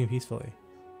 smoking peacefully.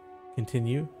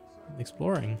 Continue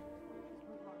exploring.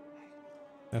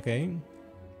 Okay.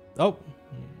 Oh,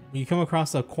 you come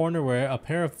across a corner where a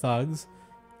pair of thugs,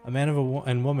 a man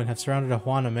and woman, have surrounded a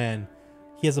Juana man.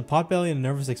 He has a potbelly and a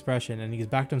nervous expression, and he's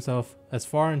backed himself as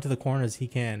far into the corner as he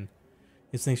can.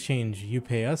 It's an exchange. You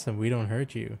pay us, and we don't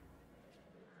hurt you.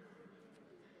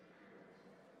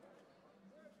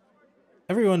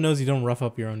 Everyone knows you don't rough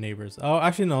up your own neighbors. Oh,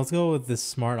 actually no, let's go with this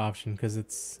smart option because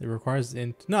it requires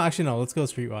no, actually no, let's go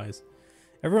streetwise.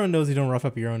 Everyone knows you don't rough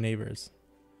up your own neighbors.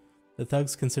 The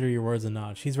thugs consider your words a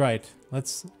nod. She's right.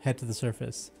 Let's head to the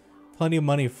surface. Plenty of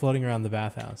money floating around the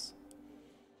bathhouse.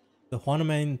 The Juana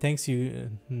man thanks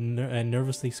you and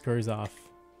nervously scurries off.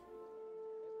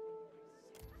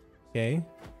 Okay.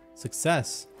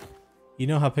 Success. You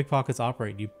know how pickpockets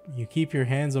operate. You keep your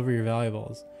hands over your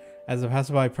valuables. As a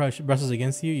passerby brushes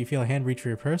against you, you feel a hand reach for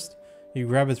your purse. You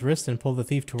grab its wrist and pull the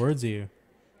thief towards you.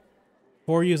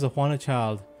 Before you is a Juana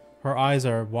child. Her eyes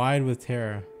are wide with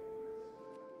terror.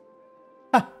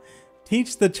 Ha!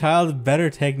 Teach the child better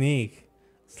technique.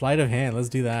 Sleight of hand, let's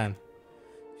do that.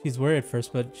 She's wary at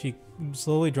first, but she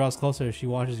slowly draws closer as she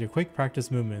watches your quick practice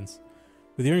movements.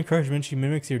 With your encouragement, she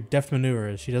mimics your deft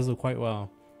maneuvers. She does it quite well.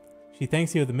 She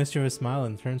thanks you with a mischievous smile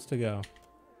and turns to go.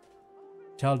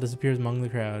 The child disappears among the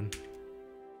crowd.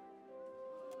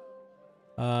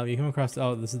 You come across...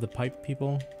 Oh, this is the pipe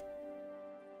people.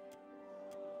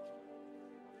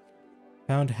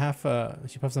 Found half...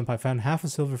 she puffs on pipe. Found half a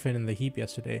silver fin in the heap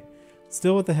yesterday.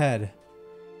 Still with the head.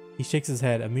 He shakes his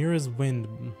head. Amira's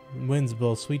winds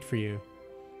blow sweet for you.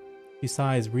 She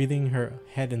sighs, breathing her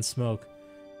head in smoke.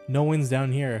 No winds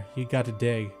down here. You got to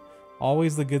dig.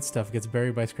 Always the good stuff gets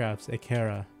buried by scraps.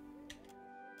 Ekera.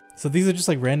 So these are just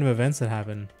like random events that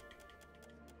happen.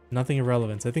 Nothing of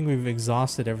relevance. I think we've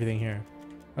exhausted everything here.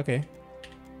 Okay.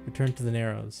 Return to the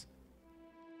Narrows.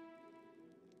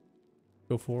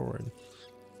 Go forward.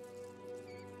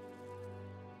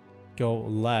 Go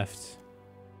left.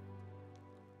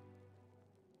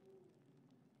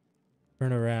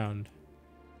 Turn around.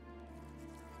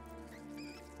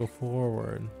 Go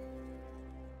forward.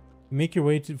 Make your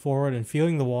way forward and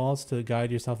feeling the walls to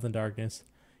guide yourself in the darkness.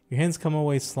 Your hands come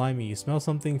away slimy. You smell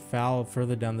something foul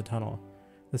further down the tunnel.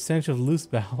 The stench of loose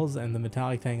bowels and the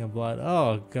metallic tang of blood.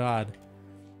 Oh, God.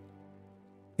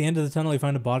 At the end of the tunnel, you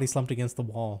find a body slumped against the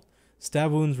wall.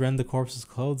 Stab wounds rend the corpse's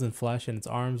clothes and flesh, and its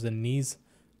arms and knees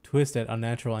twist at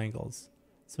unnatural angles.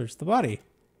 Search the body.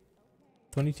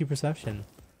 22 perception.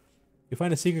 You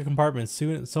find a secret compartment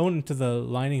sewn into the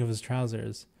lining of his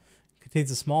trousers. It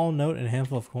contains a small note and a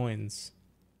handful of coins.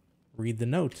 Read the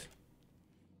note.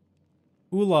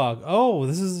 Ulog. Oh,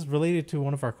 this is related to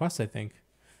one of our quests, I think.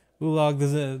 Ulog,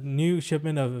 there's a new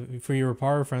shipment for your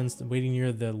Reparo friends waiting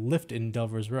near the lift in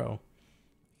Delver's Row.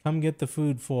 Come get the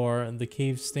food for the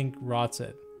cave stink rots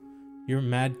it. Your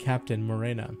mad captain,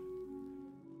 Morena.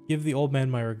 Give the old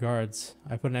man my regards.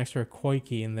 I put an extra koi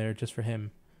key in there just for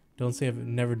him. Don't say I've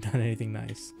never done anything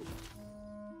nice.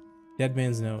 Dead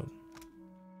man's note.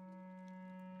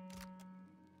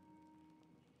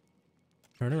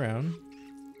 Turn around.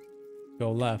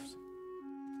 Go left.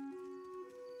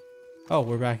 Oh,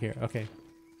 we're back here. Okay.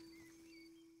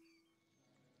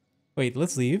 Wait,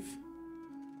 let's leave.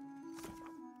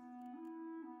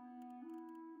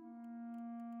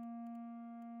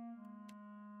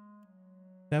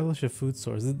 Establish a food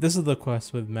source. This is the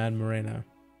quest with Mad Morena.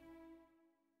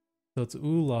 So it's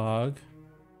Ulog,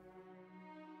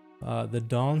 the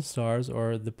Dawn Stars,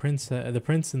 or the prince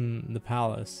in the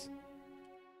palace.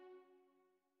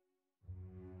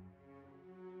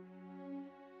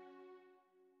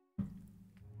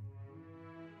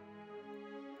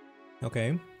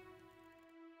 Okay.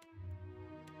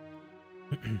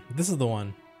 This is the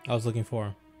one I was looking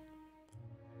for.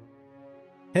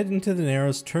 Head into the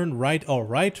narrows, turn right. Oh,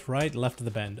 right, left of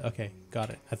the bend. Okay, got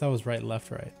it. I thought it was right,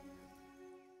 left, right.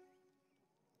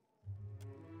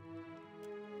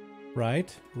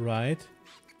 Right.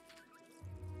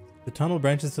 The tunnel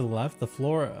branches to the left. The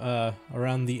floor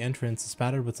around the entrance is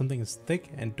spattered with something as thick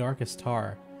and dark as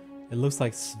tar. It looks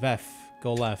like Svef.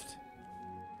 Go left.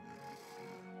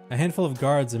 A handful of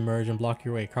guards emerge and block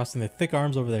your way, crossing their thick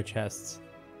arms over their chests.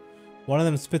 One of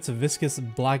them spits a viscous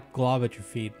black glob at your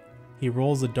feet. He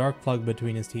rolls a dark plug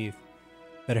between his teeth.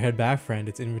 Better head back, friend.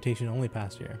 It's invitation only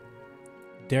past here.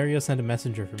 Dario sent a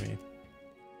messenger for me.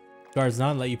 Guards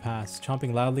not let you pass,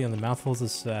 chomping loudly on the mouthfuls of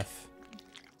Svef.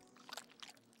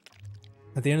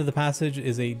 At the end of the passage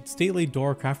is a stately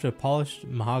door crafted of polished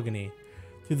mahogany.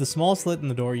 Through the small slit in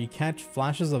the door, you catch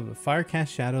flashes of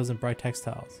fire-cast shadows and bright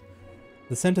textiles.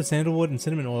 The scent of sandalwood and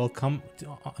cinnamon oil come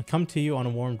to you on a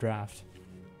warm draft.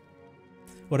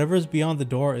 Whatever is beyond the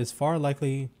door is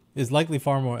likely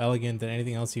far more elegant than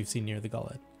anything else you've seen near the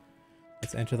gullet.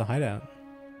 Let's enter the hideout.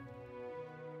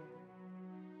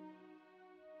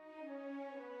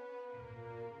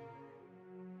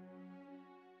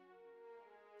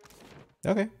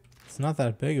 Okay, it's not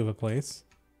that big of a place.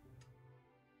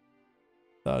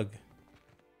 Thug.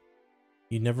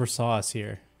 You never saw us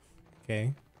here.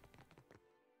 Okay.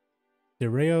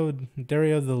 Dario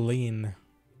the Lean.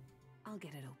 I'll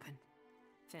get it open.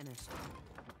 Finished.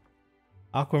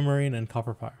 Aquamarine and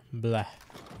copper power. Blah.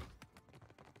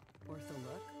 Worth a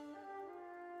look?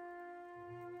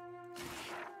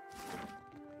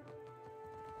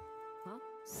 Huh?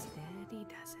 Steady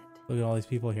does it. Look at all these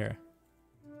people here.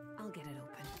 I'll get it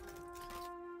open.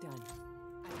 Done.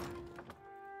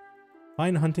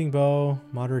 Fine hunting bow,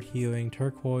 moderate healing,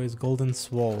 turquoise, golden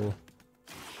swole.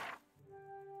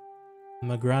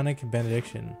 Magranic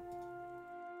benediction.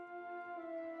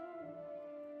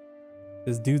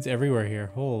 There's dudes everywhere here.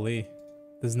 Holy.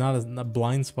 There's not a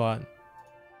blind spot.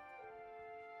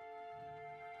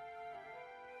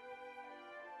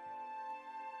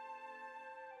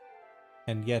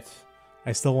 And yet,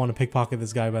 I still want to pickpocket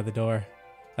this guy by the door.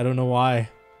 I don't know why.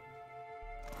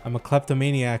 I'm a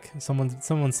kleptomaniac.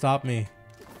 Someone stop me.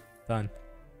 Done.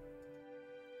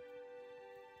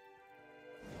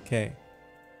 Okay.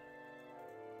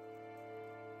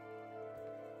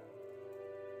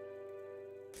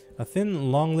 A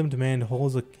thin, long-limbed man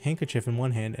holds a handkerchief in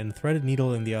one hand and a threaded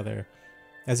needle in the other.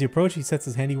 As you approach, he sets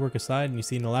his handiwork aside and you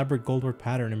see an elaborate goldwork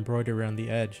pattern embroidered around the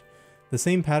edge. The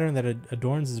same pattern that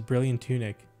adorns his brilliant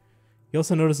tunic. You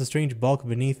also notice a strange bulk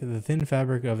beneath the thin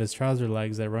fabric of his trouser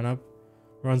legs that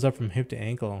runs up from hip to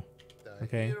ankle.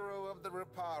 Okay. The hero of the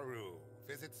Reparo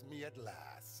visits me at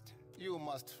last. You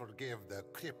must forgive the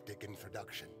cryptic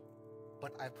introduction,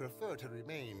 but I prefer to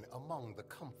remain among the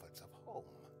comforts of home.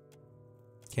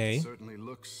 Okay. Certainly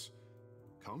looks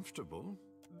comfortable.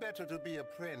 Better to be a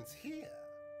prince here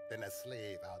than a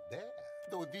slave out there,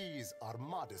 though these are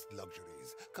modest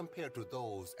luxuries compared to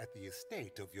those at the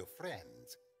estate of your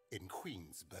friends in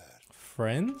Queensburg.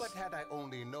 Friends? But had I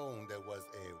only known there was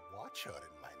a watcher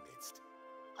in my midst,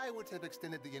 I would have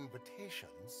extended the invitation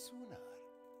sooner.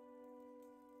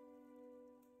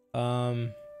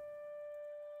 Thank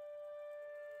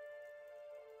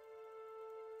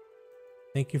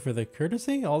you for the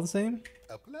courtesy, all the same.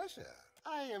 A pleasure.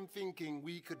 I am thinking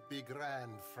we could be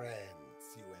grand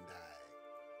friends, you and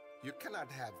I. You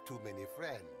cannot have too many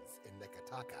friends in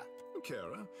Nekataka.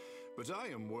 Kara, but I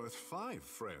am worth 5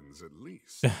 friends at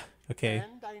least. Okay.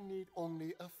 And I need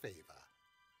only a favor.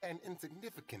 An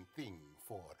insignificant thing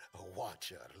for a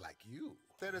watcher like you.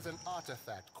 There is an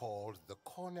artifact called the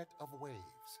Cornet of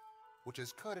Waves, which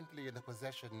is currently in the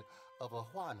possession of a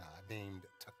Juana named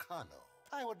Takano.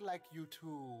 I would like you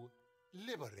to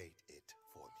liberate it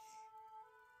for me.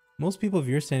 Most people of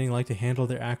your standing like to handle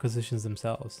their acquisitions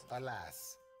themselves.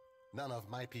 Alas, none of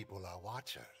my people are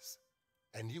watchers,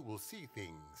 and you will see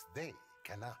things they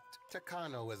cannot.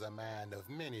 Takano is a man of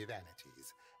many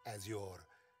vanities, as your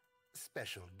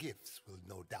special gifts will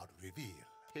no doubt reveal.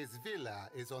 His villa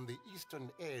is on the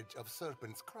eastern edge of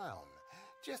Serpent's Crown,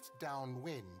 just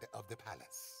downwind of the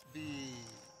palace. The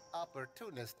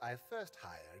opportunist I first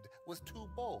hired was too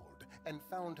bold and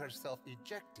found herself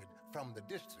ejected from the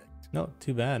district. No,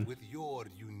 too bad. With your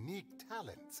unique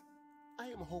talents, I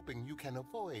am hoping you can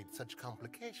avoid such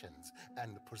complications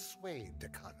and persuade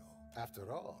Takano.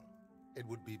 After all, it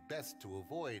would be best to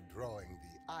avoid drawing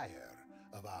the ire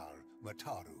of our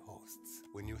Mataru hosts.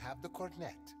 When you have the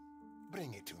cornet,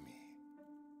 bring it to me.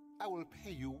 I will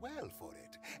pay you well for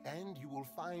it, and you will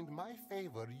find my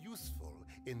favor useful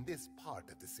in this part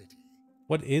of the city.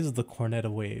 What is the Cornet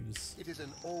of Waves? It is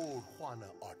an old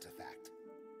Juana artifact,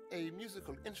 a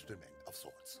musical instrument of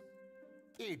sorts.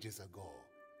 Ages ago,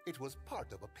 it was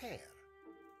part of a pair,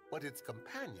 but its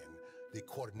companion, the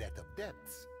Cornet of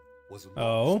Depths, was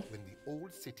lost when the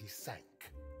old city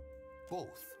sank.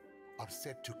 Both are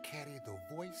said to carry the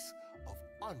voice of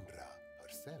Andra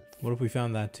herself. What if we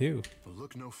found that too?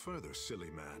 Look no further,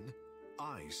 silly man.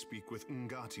 I speak with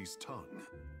Ngati's tongue.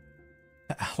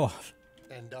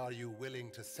 And are you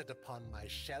willing to sit upon my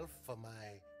shelf for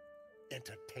my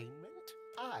entertainment?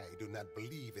 I do not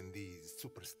believe in these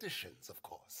superstitions, of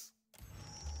course.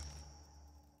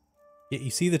 Yet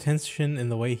you see the tension in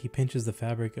the way he pinches the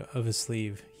fabric of his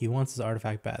sleeve. He wants his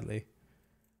artifact badly.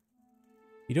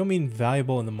 You don't mean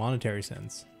valuable in the monetary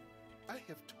sense. I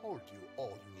have told you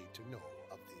all you need to know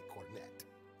of the cornet.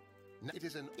 It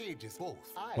is an ages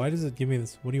both. Why does it give me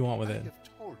this? What do you want with it? I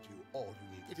have told you all you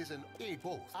need. It is an age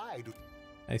both. I do.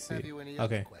 I see. Have you any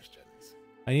other Okay. questions?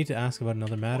 I need to ask about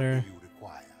another matter. What do you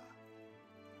require?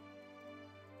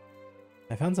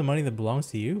 I found some money that belongs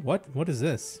to you. What is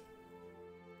this?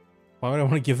 Why would I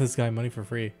want to give this guy money for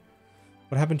free?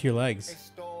 What happened to your A legs?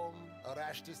 storm, a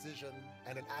rash decision,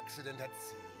 and an accident at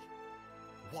sea.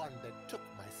 One that took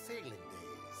my sailing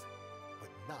days, but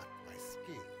not my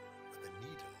skill with a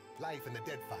needle. Life in the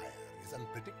Deadfire is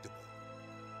unpredictable.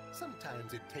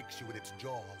 Sometimes it takes you in its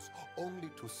jaws, only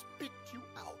to spit you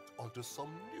out onto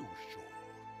some new shore.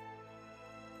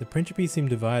 The Principe seem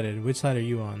divided. Which side are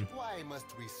you on? Why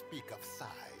must we speak of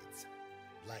sides?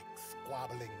 Like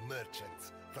squabbling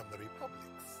merchants from the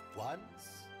republics.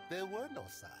 Once, there were no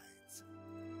sides.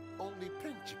 Only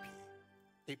Principe,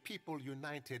 a people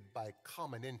united by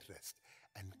common interest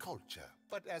and culture.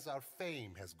 But as our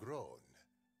fame has grown,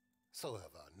 so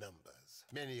have our numbers.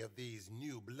 Many of these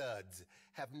new bloods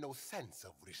have no sense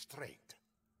of restraint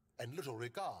and little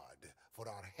regard for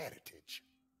our heritage.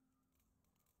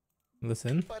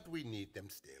 Listen. But we need them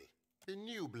still. The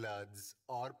new bloods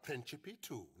are Principe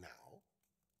too now,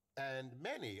 and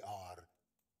many are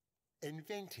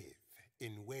inventive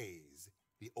in ways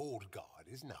the old guard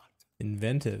is not.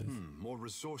 Inventive. More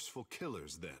resourceful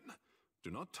killers then. Do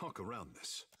not talk around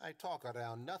this. I talk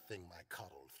around nothing, my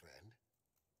cuddled friend.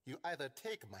 You either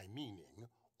take my meaning,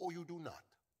 or you do not.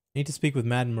 Need to speak with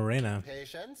Madame Morena.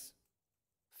 Patience?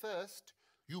 First,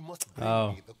 you must bring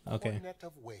me the Cornet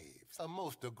of Waves, a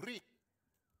most agreed...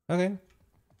 Okay.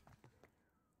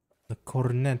 The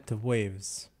Cornet of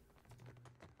Waves.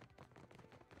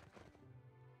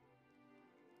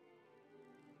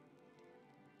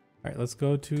 Alright, let's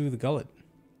go to the gullet.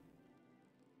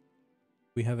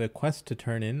 We have a quest to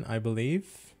turn in, I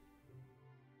believe.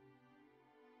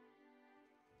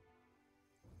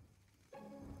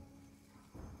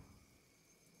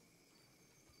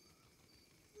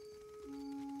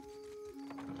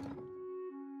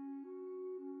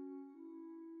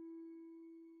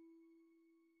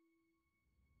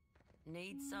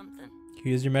 Need something?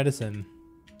 Here's your medicine.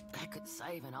 That could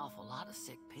save an awful lot of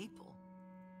sick people.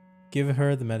 Give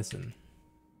her the medicine.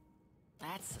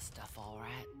 That's the stuff, all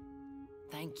right.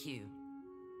 Thank you.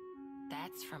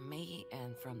 That's from me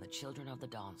and from the children of the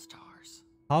Dawnstars.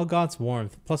 Halgot's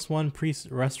Warmth. +1 priest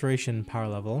restoration power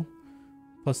level.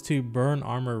 +2 burn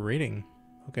armor rating.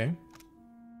 Okay.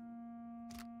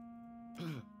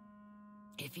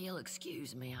 If you'll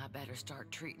excuse me, I better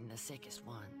start treating the sickest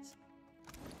ones.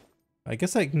 I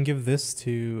guess I can give this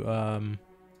to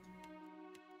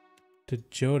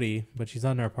Jody, but she's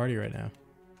not in our party right now.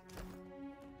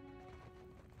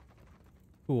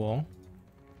 Cool.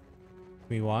 Can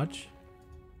we watch?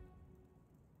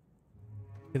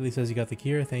 Italy says you got the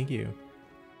cure. Thank you.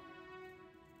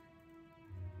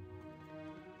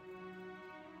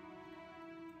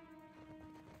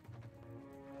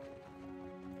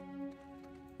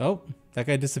 Oh, that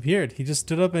guy disappeared. He just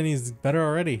stood up and he's better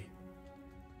already.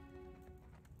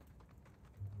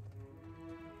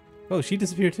 Oh, she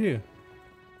disappeared too.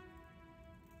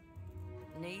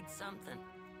 Need something?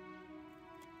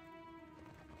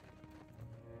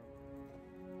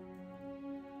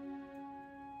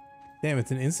 Damn,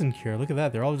 it's an instant cure. Look at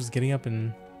that. They're all just getting up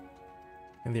and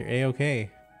they're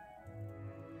A-okay.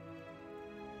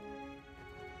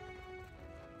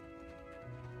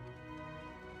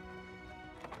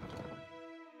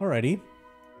 Alrighty.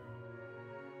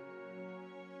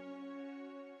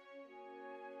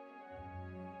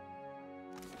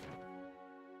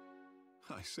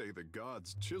 I say the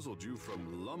gods chiseled you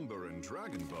from lumber and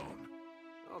dragon bone.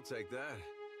 I'll take that,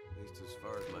 at least as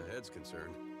far as my head's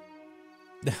concerned.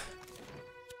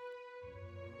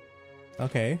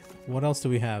 Okay, what else do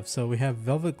we have? So we have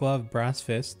Velvet Glove, Brass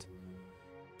Fist.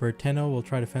 Berteno will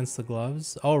try to fence the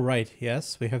gloves. Oh, right,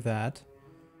 yes, we have that.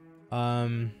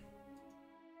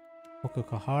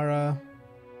 Okakahara.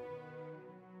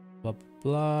 Blah,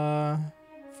 blah.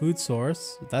 Food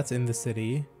source, that's in the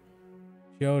city.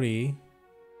 Jody.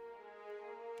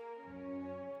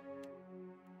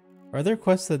 Are there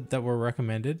quests that were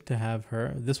recommended to have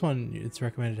her? This one, it's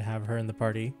recommended to have her in the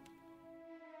party.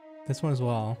 This one as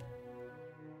well.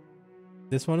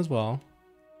 This one as well.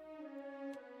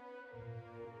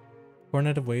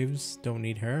 Cornet of Waves, don't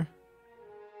need her.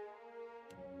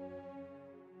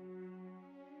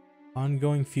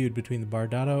 Ongoing feud between the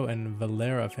Bardado and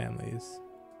Valera families.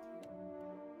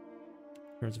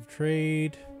 Terms of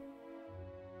trade.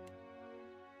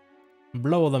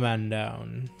 Blow the man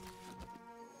down.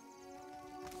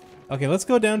 Okay, let's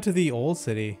go down to the old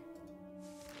city.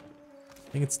 I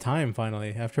think it's time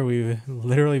finally, after we've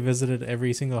literally visited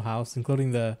every single house,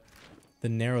 including the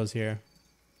Narrows here.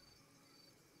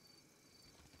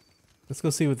 Let's go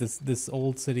see what this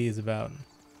old city is about.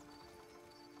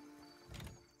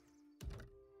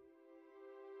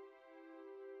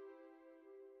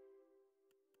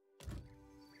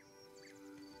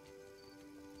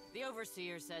 The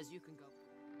overseer says you can go.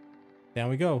 Down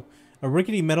we go. A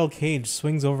rickety metal cage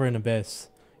swings over an abyss.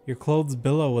 Your clothes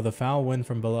billow with a foul wind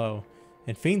from below,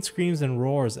 and faint screams and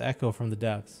roars echo from the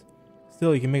depths.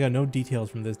 Still, you can make out no details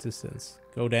from this distance.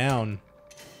 Go down.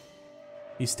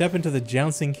 You step into the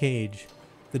jouncing cage.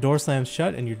 The door slams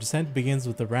shut and your descent begins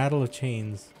with the rattle of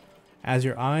chains. As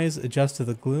your eyes adjust to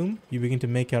the gloom, you begin to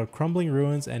make out crumbling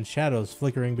ruins and shadows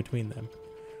flickering between them.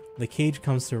 The cage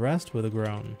comes to rest with a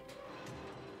groan.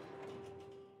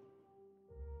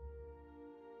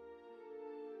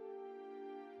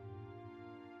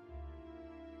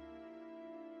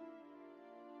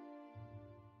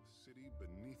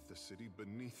 City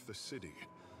beneath the city.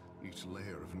 Each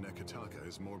layer of Nekataka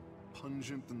is more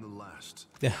pungent than the last.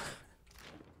 Yeah.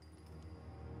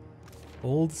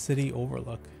 Old City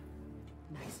Overlook.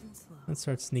 Nice and slow. Let's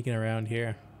start sneaking around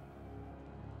here.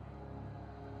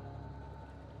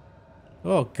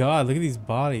 Oh god, look at these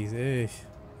bodies. Ew.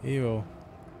 Ew.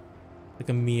 Like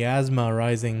a miasma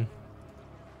rising.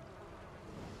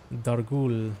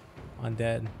 Dargul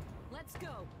undead. Let's go.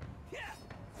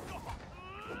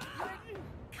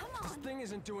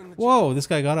 Isn't doing the Whoa, this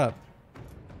guy got up.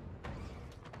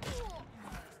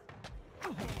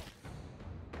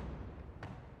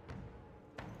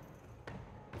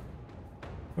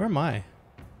 Where am I?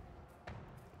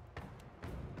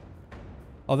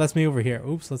 Oh, that's me over here.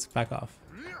 Oops, let's back off.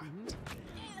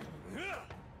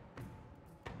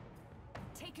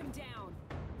 Take him down.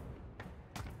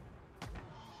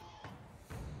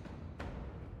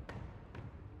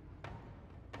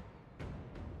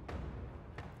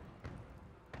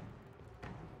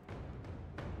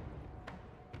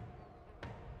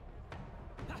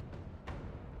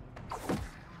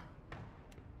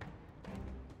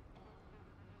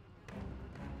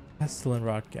 Pestilent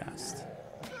Rodcast.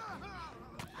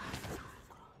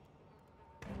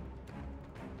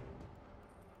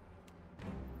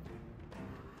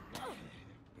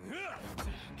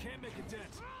 Can't make a dent.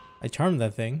 I charmed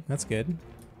that thing. That's good.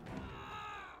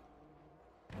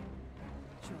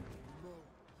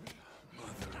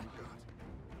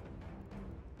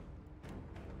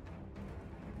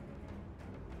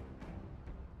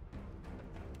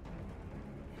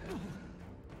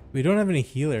 We don't have any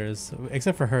healers,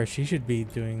 except for her. She should be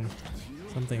doing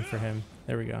something for him.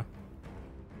 There we go.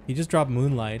 He just dropped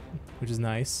Moonlight, which is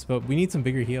nice, but we need some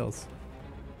bigger heals.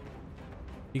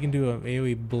 You can do an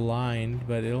AoE blind,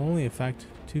 but it'll only affect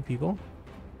 2 people.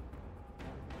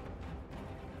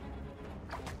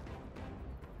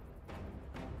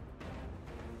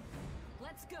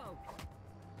 Let's go.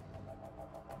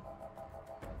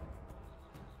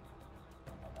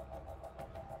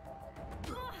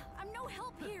 I'm no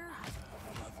help here.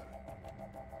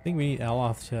 I think we need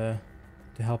Eloth to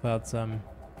help out some.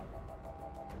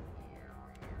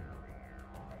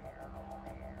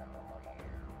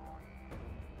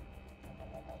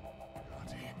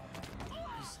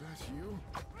 Is that you?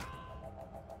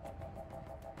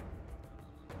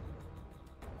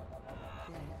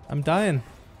 I'm dying.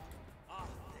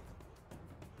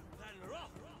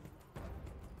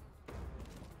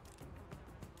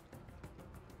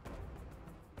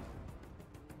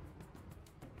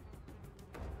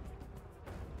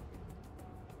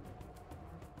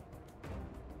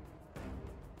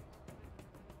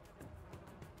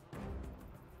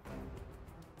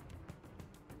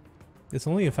 This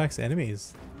only affects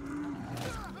enemies.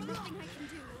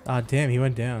 Ah, damn, he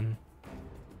went down.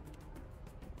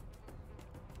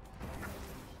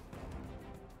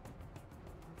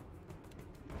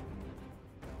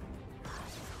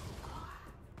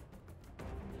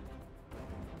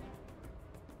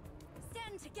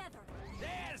 Stand together.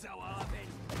 There's how I've been.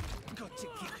 Got to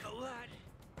keep the lad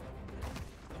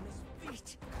on his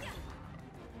feet.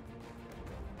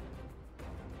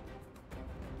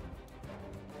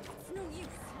 It's no use.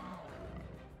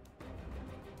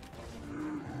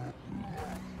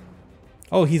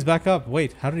 Oh, he's back up.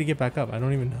 Wait, how did he get back up? I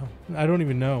don't even know. I don't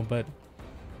even know, but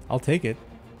I'll take it.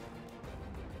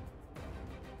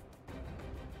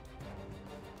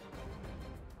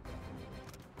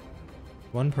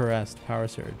 One per rest, power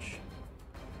surge.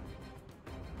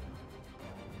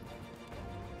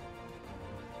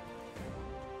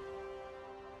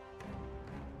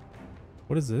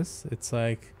 What is this? It's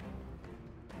like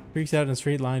freaks out in a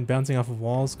straight line, bouncing off of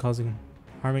walls,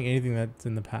 harming anything that's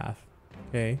in the path.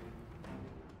 Okay.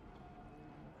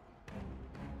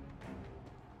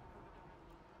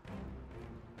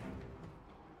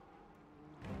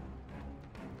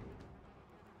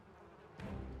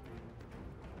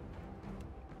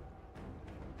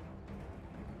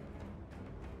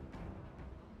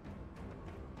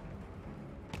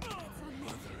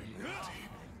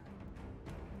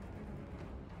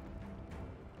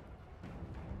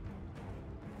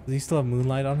 Does he still have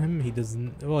Moonlight on him? He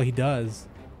doesn't. Well, he does.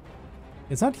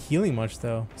 It's not healing much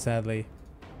though, sadly.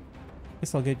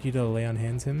 Guess I'll get you to lay on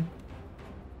hands him.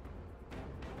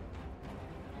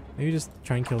 Maybe just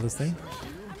try and kill this thing.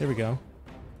 There we go.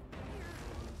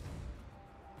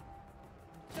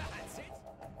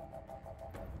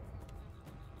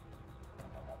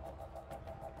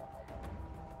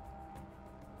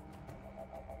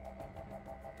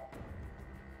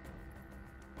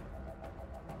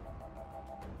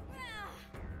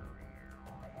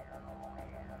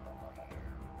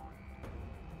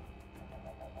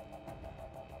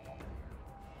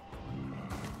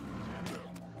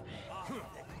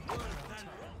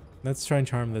 Let's try and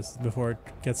charm this before it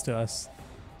gets to us.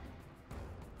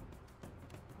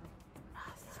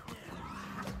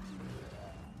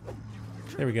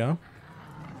 There we go.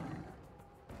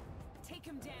 Take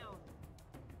him down.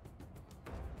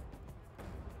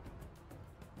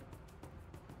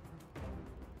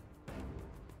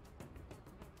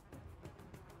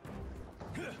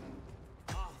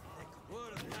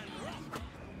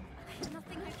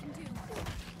 Nothing I can do.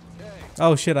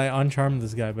 Oh shit, I uncharmed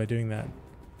this guy by doing that.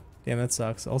 Damn, that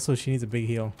sucks. Also, she needs a big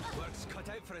heal.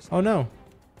 Oh no.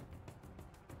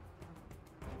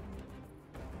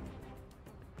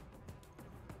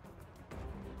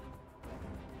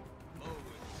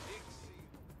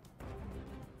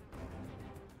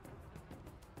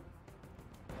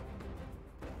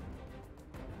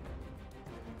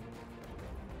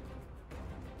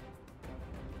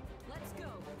 Let's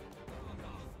go.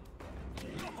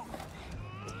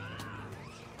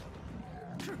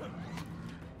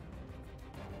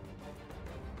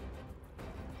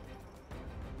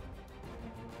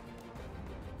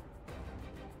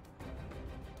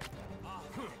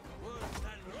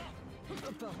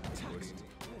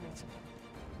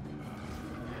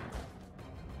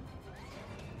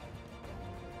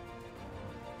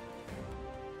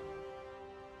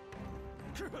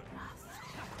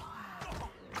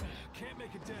 Can't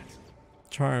make a dent.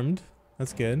 Charmed.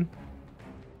 That's good.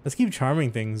 Let's keep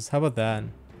charming things. How about that?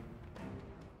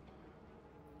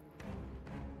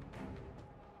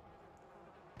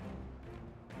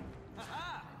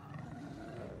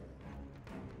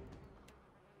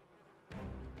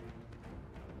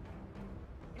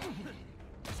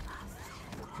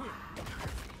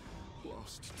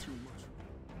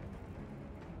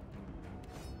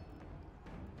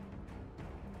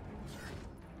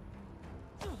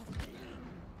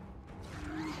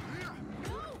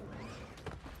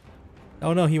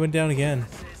 Oh no, he went down again.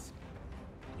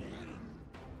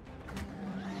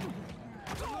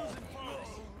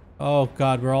 Oh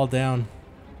god, we're all down.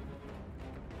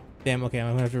 Damn, okay,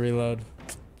 I'm gonna have to reload.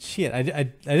 Shit, I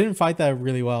didn't fight that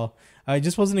really well. I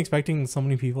just wasn't expecting so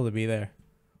many people to be there.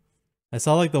 I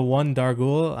saw like the one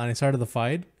Dargul and I started the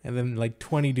fight and then like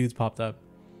 20 dudes popped up.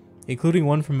 Including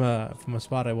one from a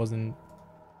spot I wasn't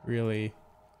really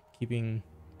keeping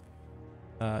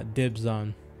dibs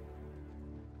on.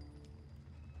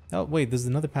 Oh wait, there's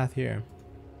another path here.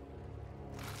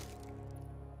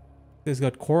 It's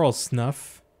got coral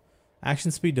snuff,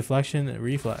 action speed, deflection, and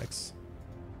reflex.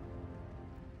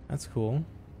 That's cool.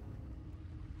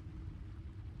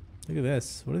 Look at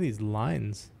this. What are these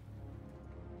lines?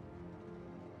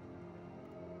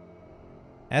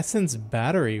 Essence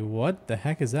battery. What the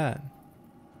heck is that?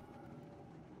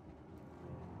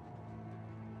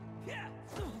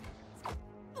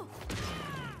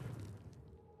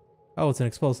 Oh, it's an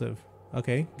explosive.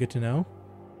 Okay, good to know.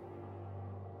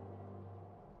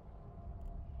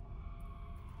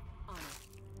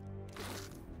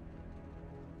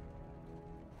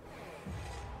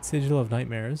 Sigil of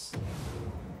Nightmares.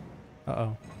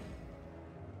 Uh-oh.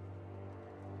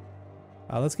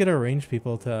 Let's get our ranged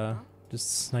people to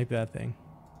just snipe that thing.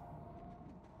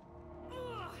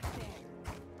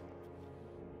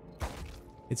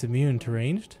 It's immune to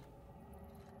ranged?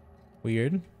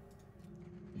 Weird.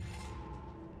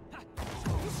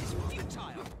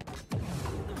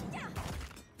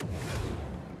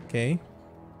 Okay.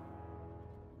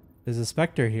 There's a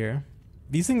specter here.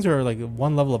 These things are like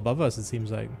one level above us, it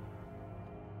seems like.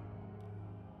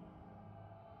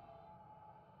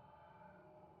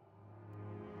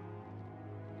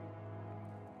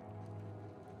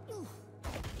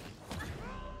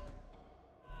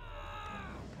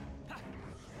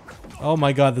 Oh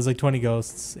my god, there's like 20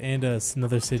 ghosts and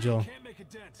another sigil.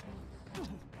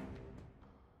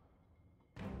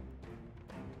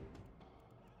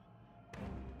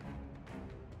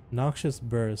 Noxious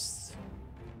bursts.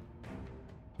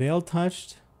 Veil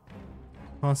touched.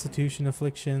 Constitution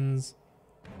afflictions.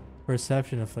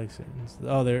 Perception afflictions.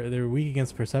 Oh, they're weak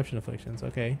against perception afflictions.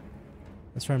 Okay.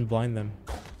 Let's try and blind them.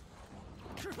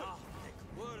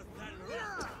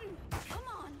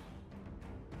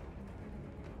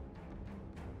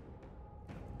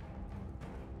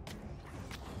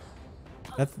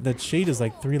 That shade is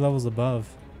like 3 levels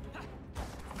above.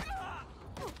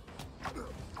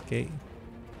 Okay.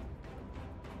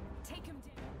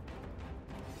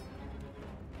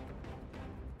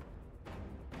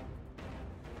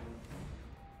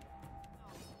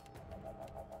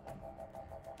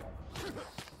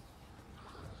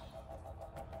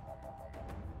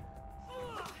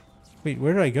 Wait,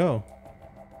 where did I go?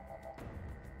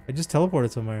 I just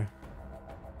teleported somewhere.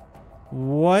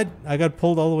 What? I got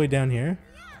pulled all the way down here?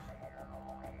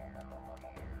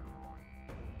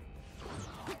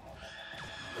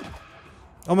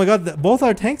 Oh my god, both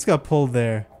our tanks got pulled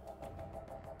there.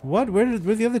 What? Where'd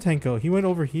the other tank go? He went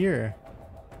over here.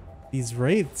 These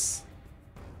wraiths.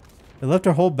 They left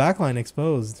our whole backline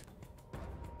exposed.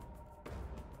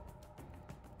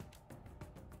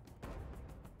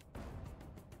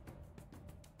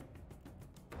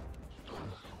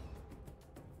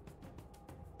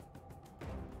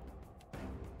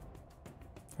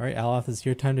 Alright, Aloth, it's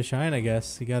your time to shine, I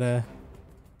guess. You gotta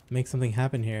make something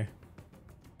happen here.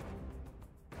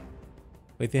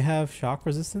 Wait, they have shock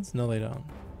resistance? No, they don't.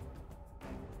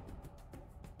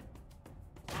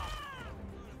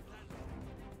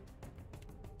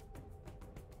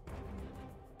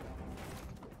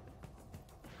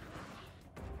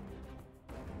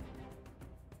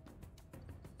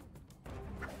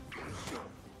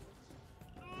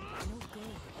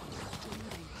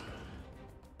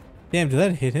 Damn, did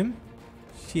that hit him?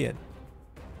 Shit.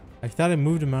 I thought I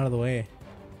moved him out of the way.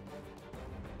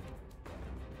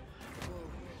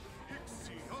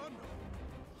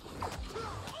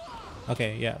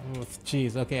 Okay, yeah.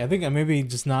 Jeez, okay. I think I'm maybe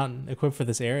just not equipped for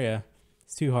this area.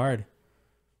 It's too hard.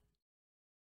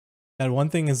 That one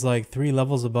thing is like 3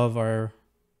 levels above our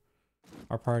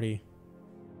party.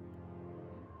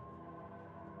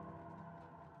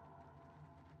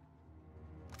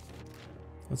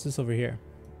 What's this over here?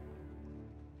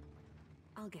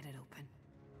 I'll get it open.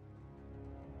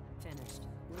 Finished.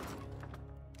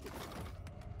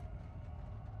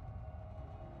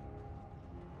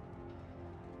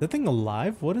 That thing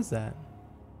alive? What is that?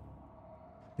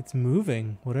 It's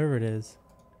moving, whatever it is.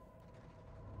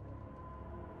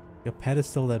 A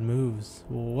pedestal that moves.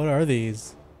 What are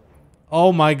these?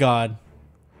 Oh my god.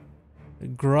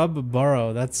 Grub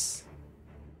burrow. That's...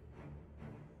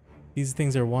 These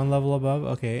things are 1 level above?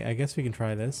 Okay, I guess we can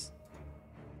try this.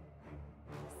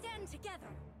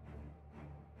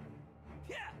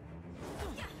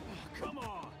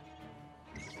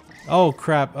 Oh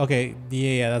crap. Okay.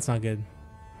 Yeah, that's not good.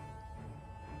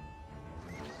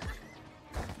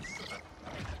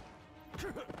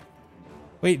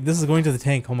 Wait, this is going to the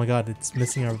tank. Oh my god, it's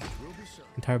missing our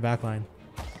entire backline.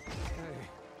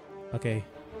 Okay.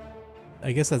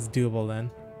 I guess that's doable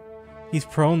then. He's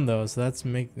prone though, so that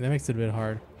makes it a bit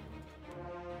hard.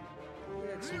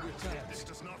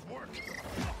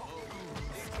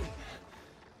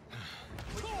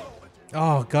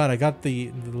 Oh god, I got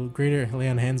the greater lay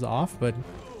on hands off, but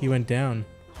he went down.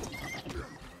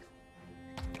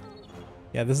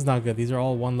 Yeah, this is not good. These are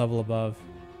all one level above.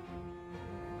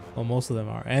 Well, most of them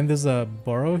are. And there's a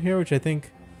burrow here, which I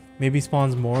think maybe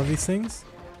spawns more of these things.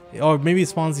 Or maybe it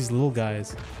spawns these little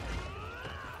guys.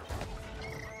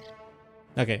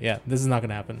 Okay, yeah, this is not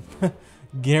gonna happen.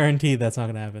 Guaranteed that's not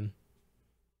gonna happen.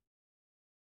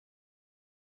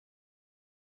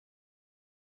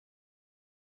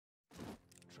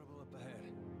 Trouble up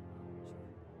ahead.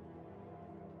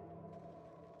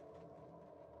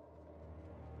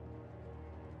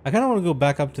 I kind of want to go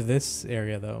back up to this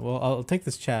area though. Well, I'll take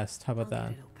this chest. How about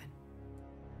that?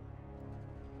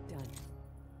 Done.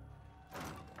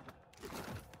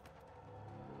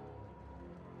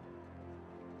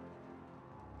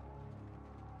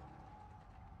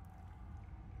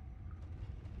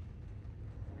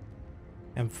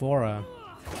 Amphora.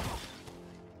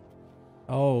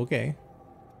 Oh, okay.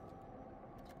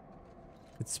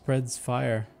 It spreads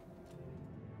fire.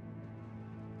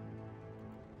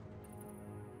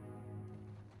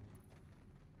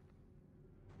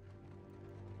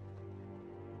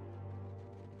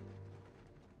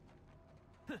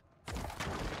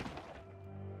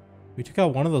 We took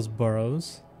out one of those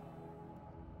burrows.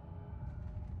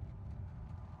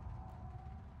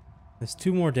 There's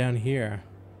two more down here.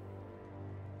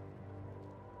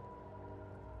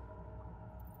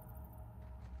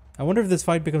 I wonder if this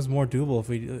fight becomes more doable if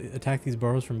we attack these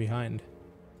burrows from behind.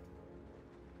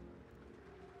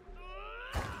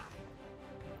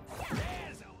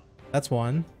 That's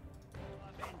one.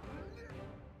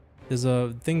 There's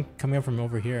a thing coming up from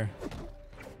over here.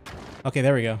 Okay,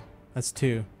 there we go. That's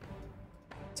two.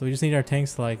 So we just need our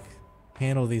tanks to like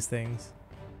handle these things.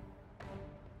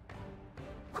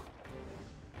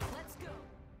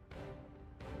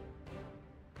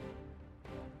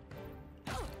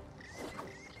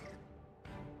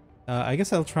 I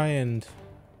guess I'll try and...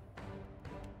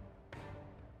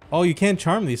 Oh, you can't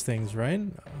charm these things, right?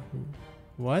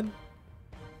 What?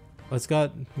 Oh, it's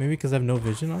got... Maybe because I have no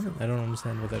vision on it? I don't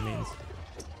understand what that means.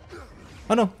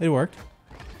 Oh no, it worked.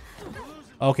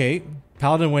 Okay,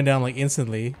 Paladin went down like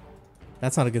instantly.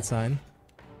 That's not a good sign.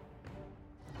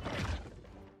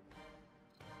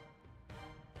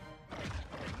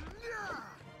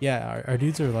 Yeah, our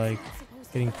dudes are like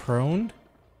getting proned.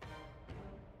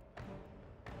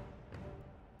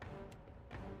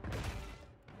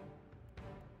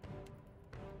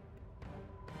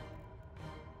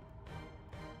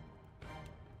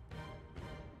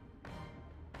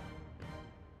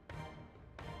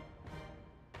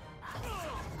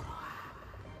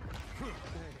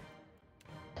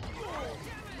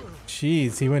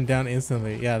 Jeez, he went down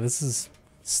instantly. Yeah, this is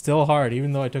still hard,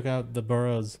 even though I took out the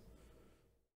burrows.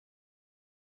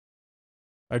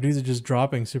 Our dudes are just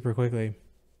dropping super quickly.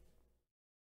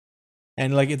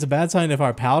 And like, it's a bad sign if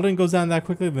our paladin goes down that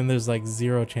quickly, then there's like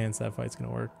 0 chance that fight's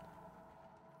gonna work.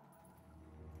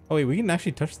 Oh wait, we can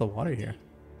actually touch the water here.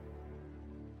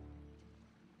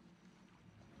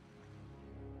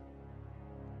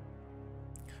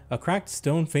 A cracked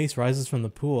stone face rises from the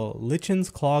pool. Lichens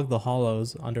clog the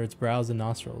hollows under its brows and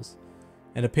nostrils,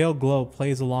 and a pale glow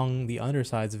plays along the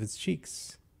undersides of its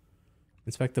cheeks.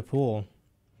 Inspect the pool.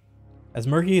 As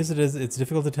murky as it is, it's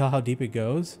difficult to tell how deep it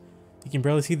goes. You can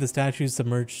barely see the statue's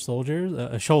submerged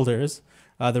shoulders.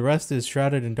 The rest is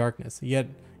shrouded in darkness, yet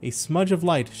a smudge of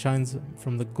light shines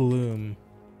from the gloom.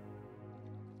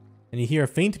 And you hear a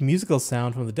faint musical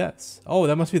sound from the depths. Oh,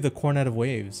 that must be the cornet of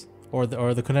waves. Or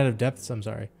the cornet of depths, I'm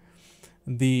sorry.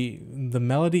 The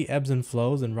melody ebbs and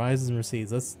flows and rises and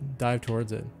recedes. Let's dive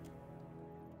towards it.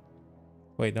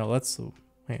 Wait, no,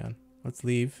 hang on. Let's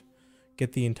leave.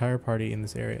 Get the entire party in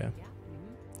this area.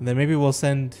 And then maybe we'll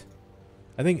send,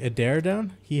 I think, Adair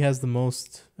down. He has the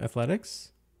most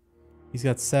athletics. He's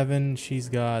got 7, she's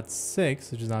got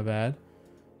 6, which is not bad.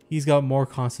 He's got more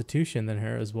constitution than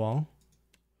her as well.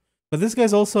 But this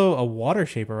guy's also a water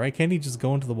shaper, right? Can't he just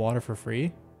go into the water for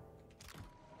free?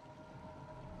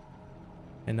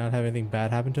 And not have anything bad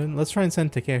happen to him? Let's try and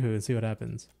send Takehu and see what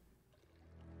happens.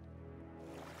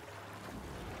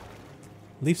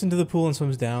 Leaps into the pool and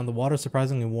swims down. The water is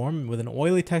surprisingly warm with an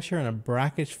oily texture and a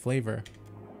brackish flavor.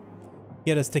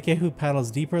 Yet as Takehu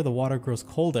paddles deeper, the water grows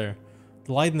colder.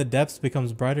 The light in the depths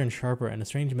becomes brighter and sharper, and a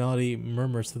strange melody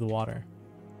murmurs through the water.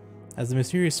 As the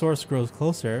mysterious source grows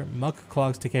closer, muck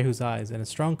clogs Takehu's eyes, and a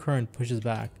strong current pushes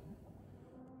back.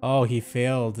 Oh, he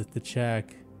failed the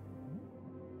check.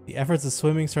 The efforts of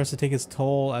swimming starts to take its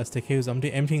toll as Takehu's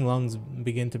emptying lungs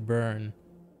begin to burn.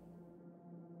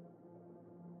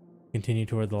 Continue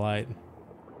toward the light.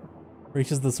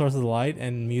 Reaches the source of the light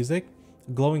and music,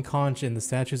 a glowing conch in the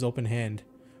statue's open hand.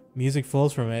 Music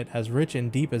flows from it, as rich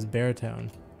and deep as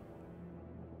baritone.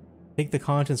 Take the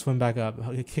conch and swim back up.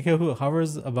 Takehu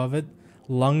hovers above it,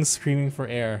 lungs screaming for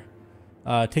air.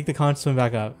 Take the conch, swim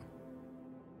back up.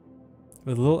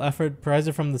 With little effort, pries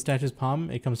it from the statue's palm,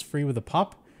 it comes free with a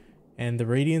pop, and the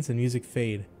radiance and music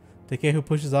fade. Takehu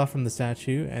pushes off from the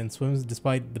statue and swims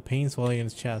despite the pain swelling in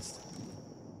his chest.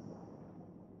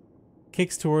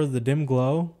 Kicks towards the dim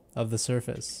glow of the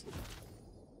surface.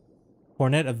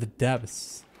 Cornet of the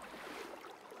depths.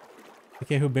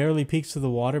 Takehu barely peeks through the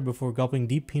water before gulping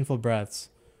deep, painful breaths.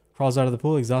 Crawls out of the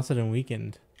pool exhausted and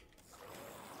weakened.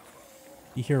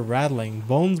 You hear rattling.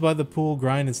 Bones by the pool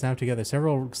grind and snap together.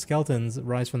 Several skeletons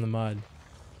rise from the mud.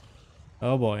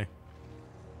 Oh boy.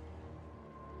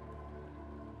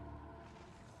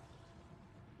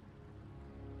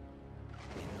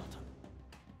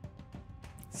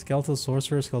 Skeletal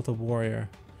sorcerer, skeletal warrior.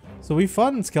 So we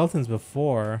fought in skeletons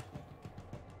before.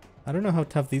 I don't know how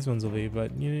tough these ones will be,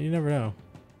 but you never know.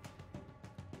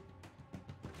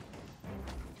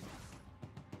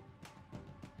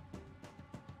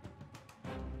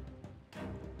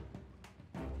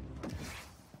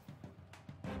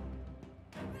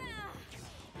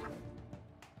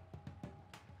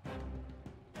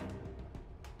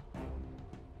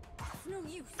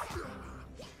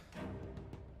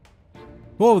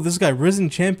 Whoa, this guy, Risen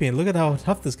Champion. Look at how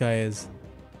tough this guy is.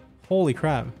 Holy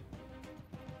crap.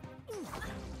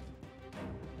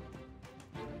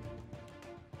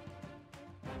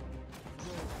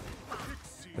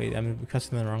 Wait, I'm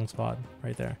pressing the wrong spot.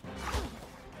 Right there.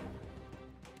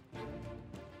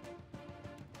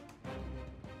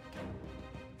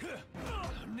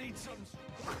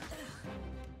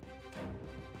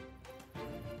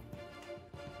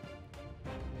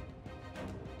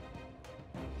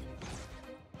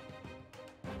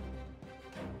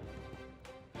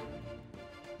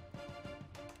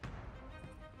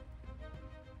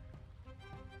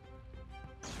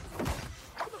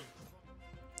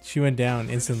 She went down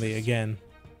instantly again.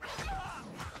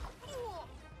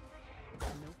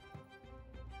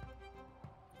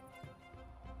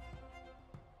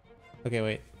 Okay,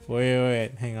 wait,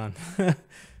 hang on.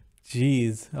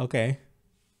 Jeez, okay.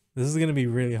 This is gonna be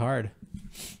really hard.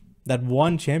 That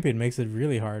one champion makes it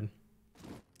really hard.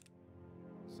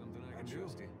 Something I can do.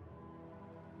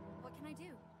 What can I do?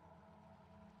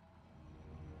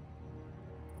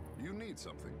 You need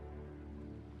something.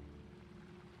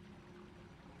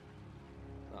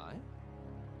 I?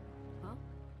 Huh?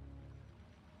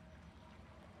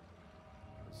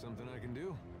 Something I can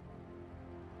do.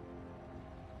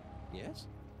 Yes?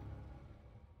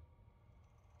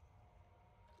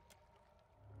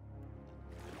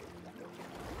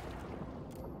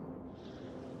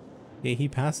 Yeah, he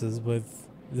passes with...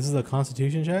 This is a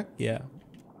constitution check? Yeah.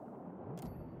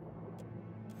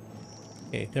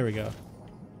 Okay, there we go.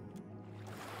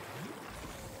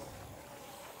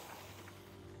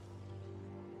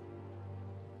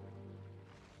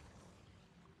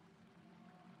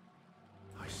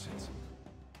 I sense it.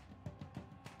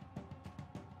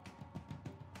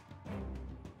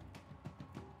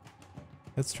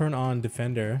 Let's turn on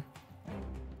Defender.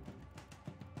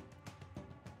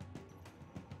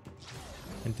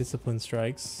 And Discipline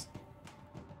Strikes.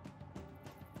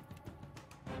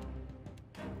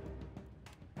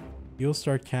 You'll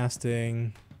start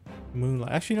casting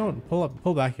Moonlight. Actually, no,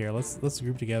 pull back here. Let's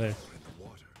group together.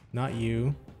 Not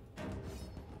you.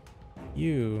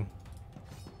 You.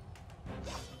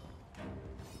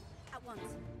 At once.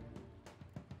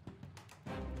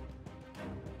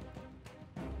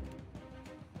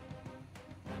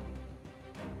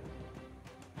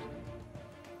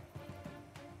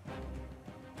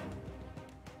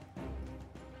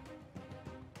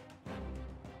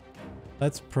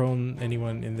 Let's prone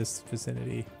anyone in this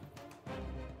vicinity.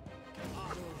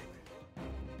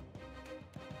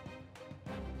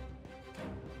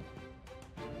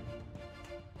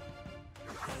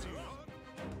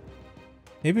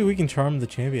 Maybe we can charm the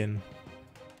champion.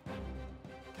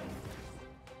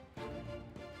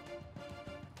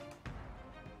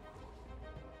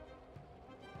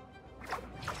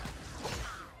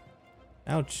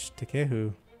 Ouch,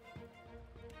 Takehu.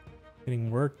 Getting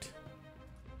worked.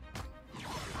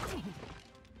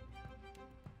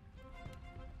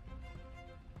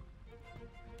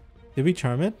 Did we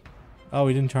charm it? Oh,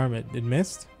 we didn't charm it. It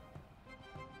missed?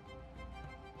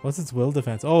 What's its will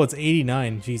defense? Oh, it's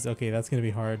 89. Jeez, okay, that's gonna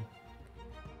be hard.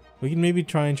 We can maybe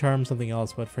try and charm something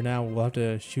else, but for now, we'll have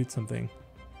to shoot something.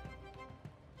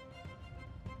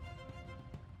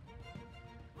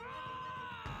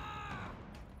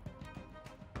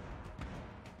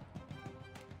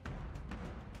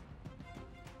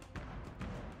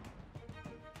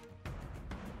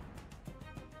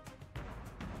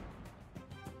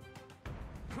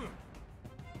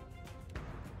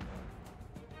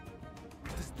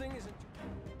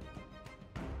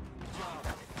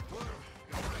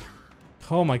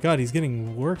 Oh my god, he's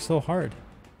getting worked so hard.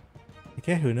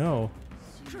 Ikehu, no.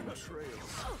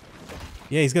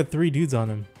 Yeah, he's got 3 dudes on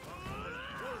him.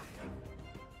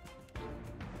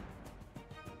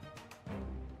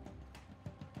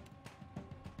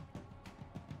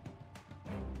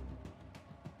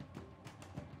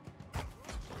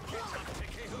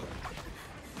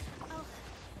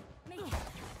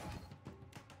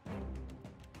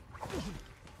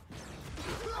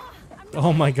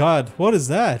 Oh my god, what is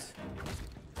that?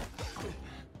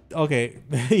 Okay,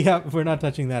 yeah, we're not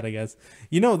touching that, I guess.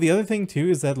 You know, the other thing too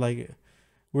is that, like,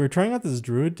 we're trying out this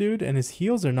druid dude and his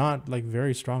heals are not, like,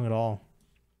 very strong at all.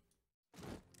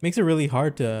 Makes it really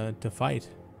hard to fight.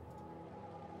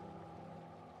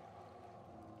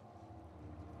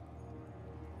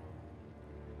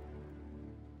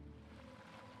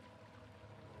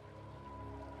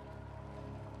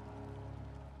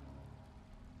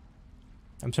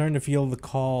 I'm starting to feel the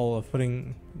call of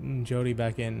putting Jody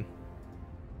back in.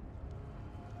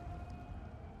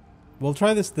 We'll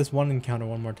try this one encounter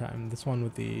one more time. This one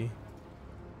with the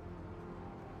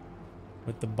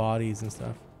bodies and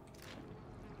stuff.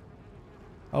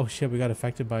 Oh shit, we got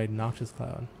affected by Noxious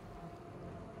Cloud.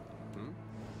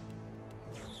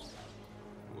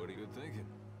 What are you thinking?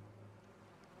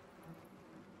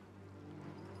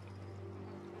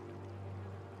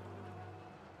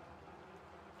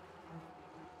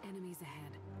 Enemies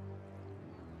ahead.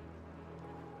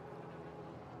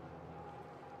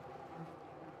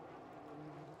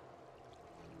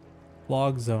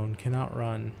 Log zone, cannot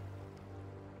run.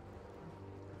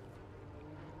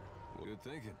 What are you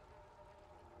thinking?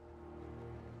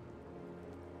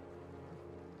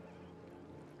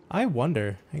 I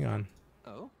wonder. Hang on.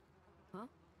 Oh? Huh?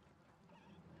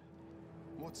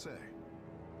 What say?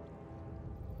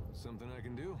 Something I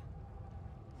can do?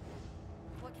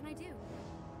 What can I do?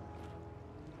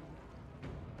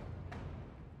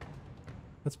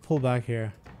 Let's pull back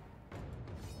here.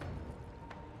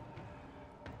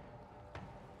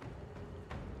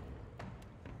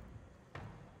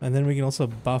 And then we can also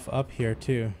buff up here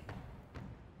too.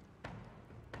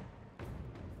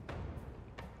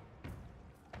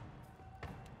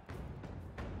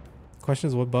 Question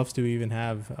is, what buffs do we even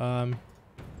have? We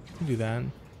can do that.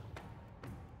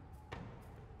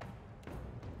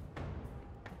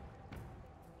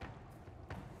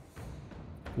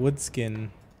 Wood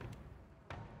skin.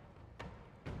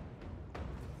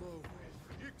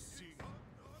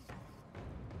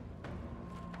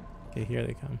 Okay, here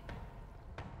they come.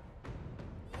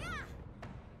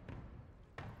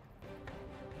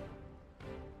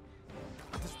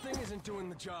 This thing isn't doing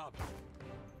the job.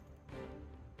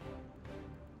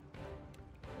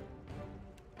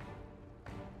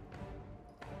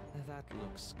 That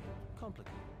looks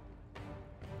complicated.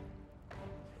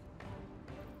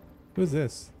 Who's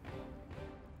this?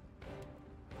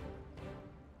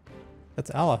 That's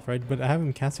Aleph, right? But I have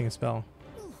him casting a spell.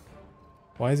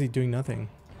 Why is he doing nothing?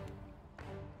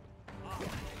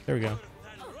 There we go.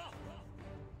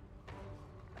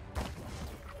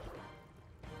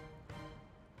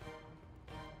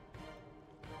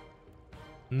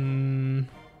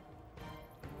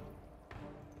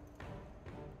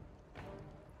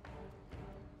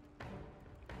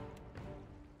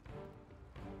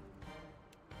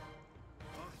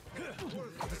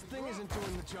 This thing isn't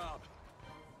doing the job.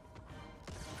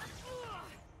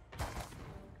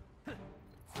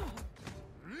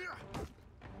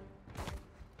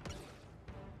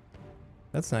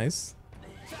 That's nice.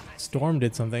 Storm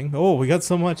did something. Oh, we got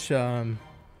so much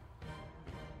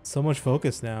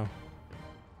focus now.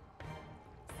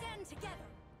 Stand together.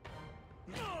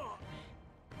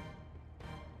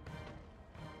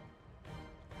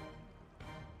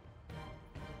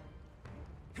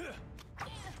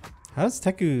 How does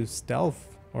Teku stealth?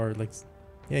 Or like,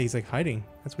 yeah, he's like hiding.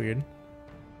 That's weird.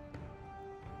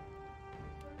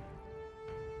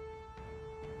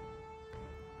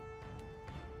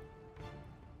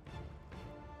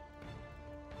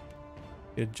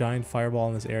 A giant fireball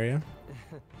in this area.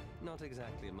 Not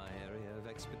exactly my area of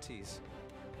expertise.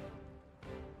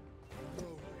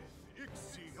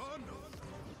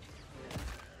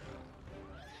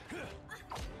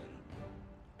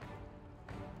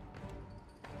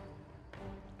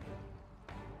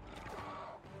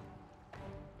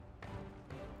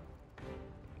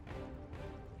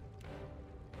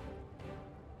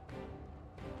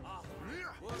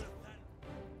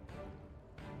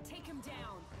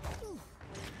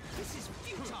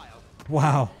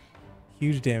 Wow.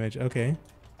 Huge damage. Okay.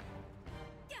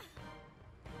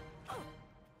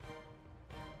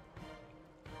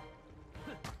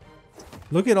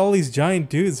 Look at all these giant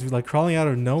dudes like crawling out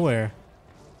of nowhere.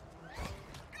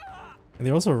 And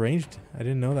they're also ranged. I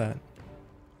didn't know that.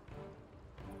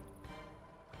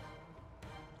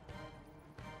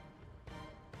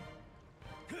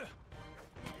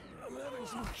 I'm having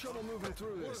some trouble moving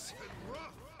through this.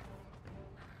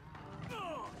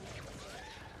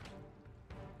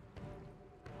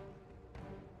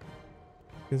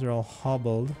 These are all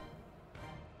hobbled.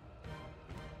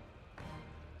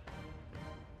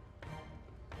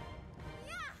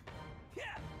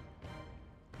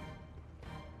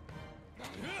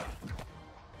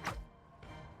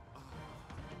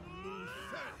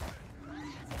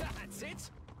 That's it.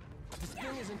 This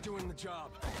thing isn't doing the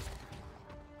job.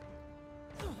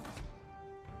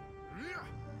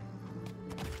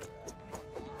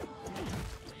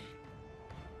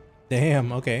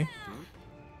 Damn, okay.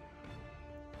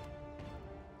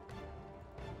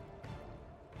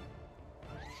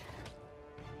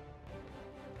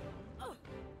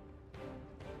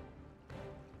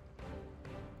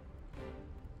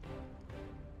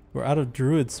 We're out of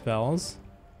druid spells.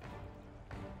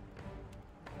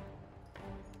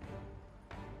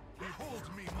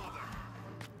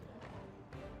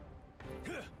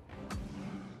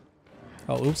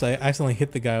 Oh, oops, I accidentally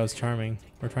hit the guy I was charming.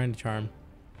 We're trying to charm.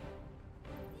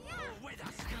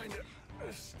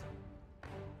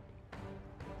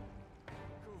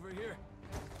 Over here.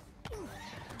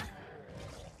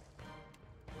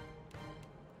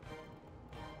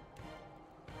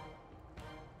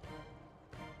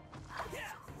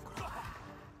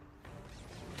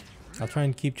 I'll try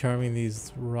and keep charming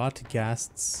these rot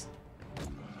ghasts.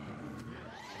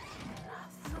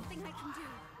 Nothing I can do.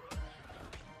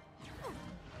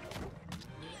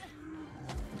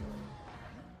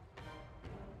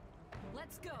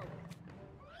 Let's go.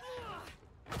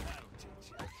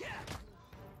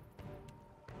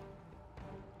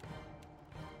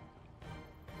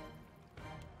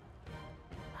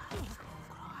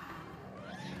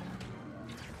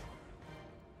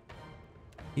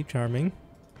 Keep charming.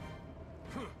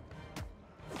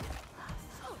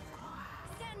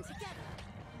 Stand together.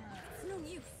 It's no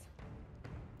use.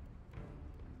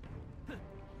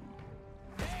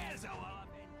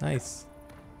 Nice.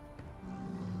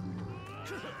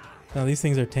 Now these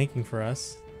things are tanking for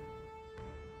us.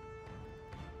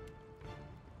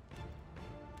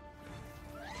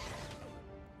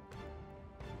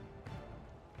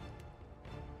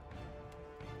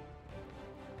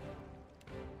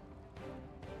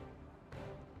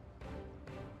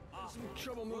 Some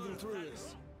trouble moving through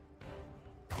this.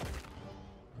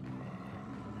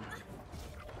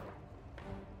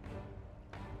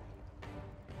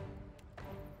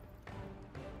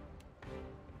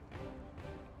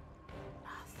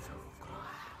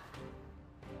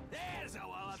 There's a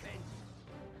walloping.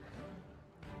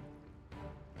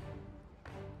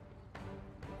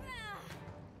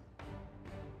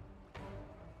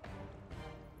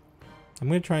 I'm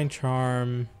gonna try and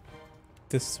charm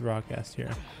this rock ghast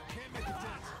here.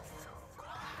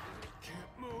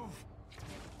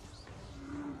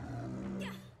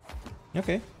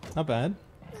 Okay, not bad.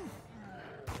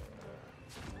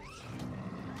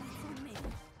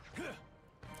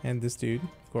 And this dude,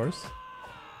 of course.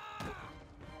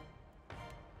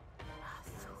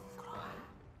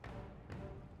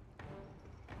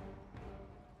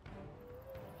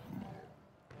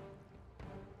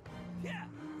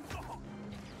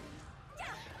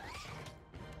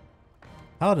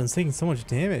 Paladin's taking so much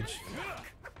damage.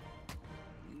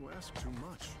 You ask too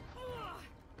much.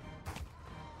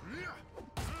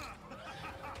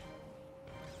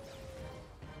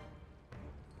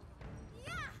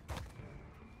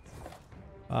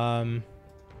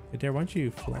 Adair, why don't you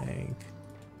flank?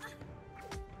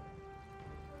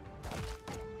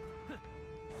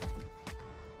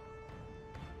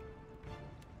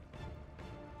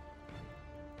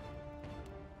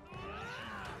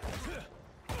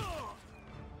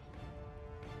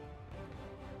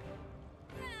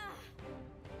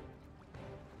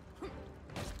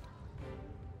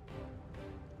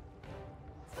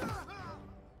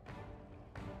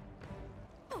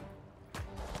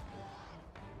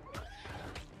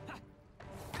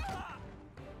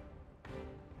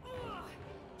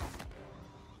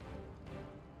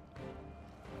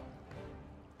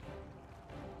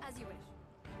 As you wish.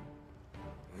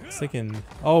 Sticking.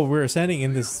 Oh, we're standing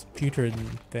in this putrid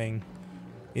thing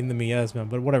in the miasma,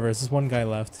 but whatever. There's just one guy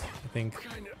left, I think.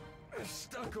 Kinda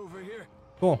stuck over here.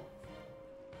 Cool.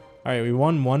 All right, we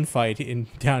won one fight in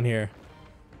down here.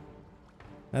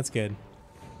 That's good.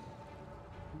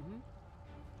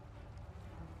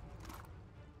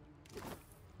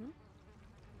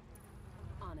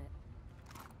 On it.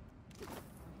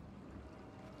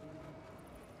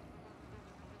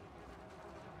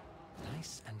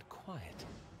 Nice and quiet.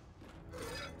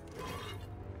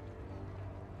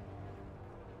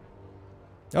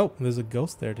 Oh, there's a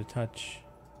ghost there to touch.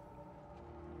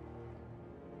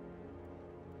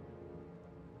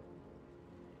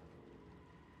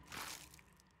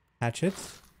 Hatchet.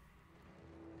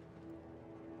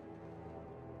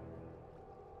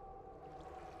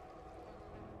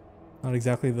 Not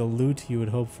exactly the loot you would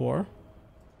hope for.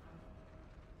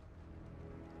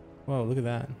 Whoa, look at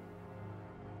that.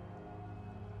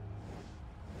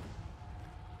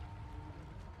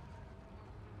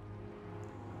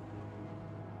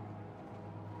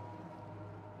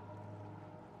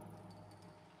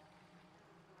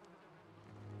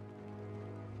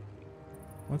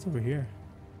 What's over here?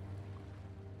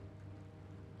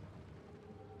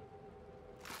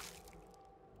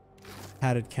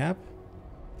 Padded cap.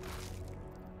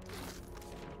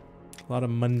 A lot of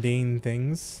mundane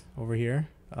things over here.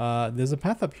 There's a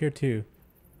path up here too.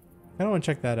 I don't want to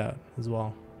check that out as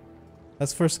well.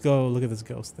 Let's first go look at this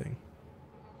ghost thing.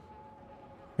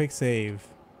 Quick save.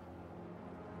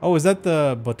 Oh, is that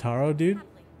the Botaro dude?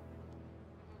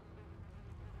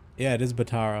 Yeah, it is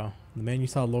Botaro. The man you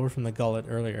saw lower from the gullet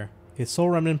earlier. His soul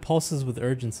remnant pulses with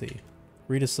urgency.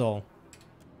 Read his soul.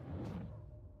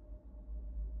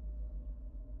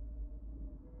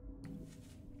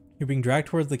 You're being dragged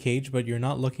towards the cage, but you're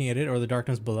not looking at it or the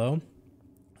darkness below.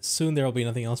 Soon there will be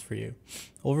nothing else for you.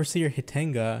 Overseer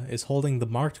Hitenga is holding the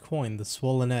marked coin, the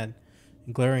swollen end,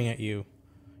 glaring at you.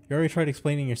 You already tried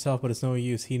explaining yourself, but it's no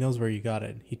use. He knows where you got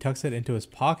it. He tucks it into his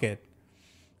pocket.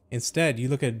 Instead, you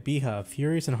look at Biha,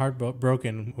 furious and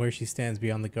heartbroken where she stands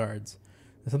beyond the guards.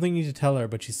 There's something you need to tell her,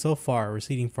 but she's so far,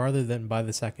 receding farther than by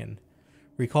the second.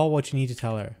 Recall what you need to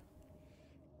tell her.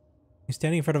 You're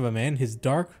standing in front of a man. His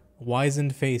dark,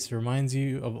 wizened face reminds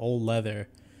you of old leather,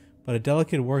 but a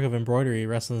delicate work of embroidery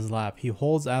rests on his lap. He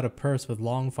holds out a purse with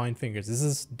long, fine fingers. Is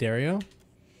this Dario?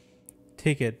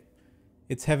 Take it.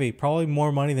 It's heavy, probably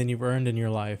more money than you've earned in your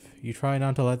life. You try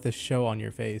not to let this show on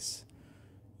your face.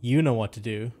 You know what to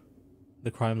do. The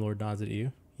crime lord nods at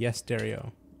you. Yes,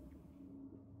 Dario.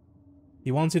 He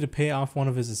wants you to pay off one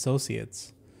of his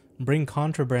associates. Bring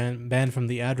contraband from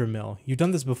the Adra mill. You've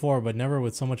done this before, but never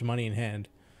with so much money in hand.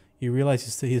 You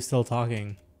realize he's still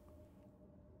talking.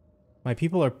 My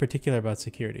people are particular about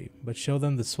security, but show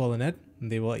them the swollen net,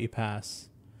 and they will let you pass.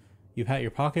 You pat your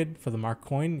pocket for the marked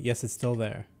coin. Yes, it's still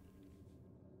there.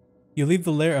 You leave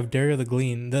the lair of Dario the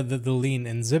Lean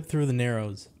and zip through the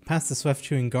narrows, past the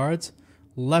swift-chewing guards,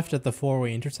 left at the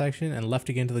four-way intersection, and left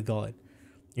again to the gullet.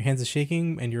 Your hands are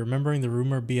shaking, and you're remembering the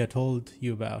rumor Bia told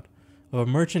you about, of a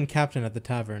merchant captain at the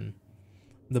tavern.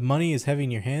 The money is heavy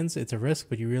in your hands. It's a risk,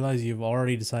 but you realize you've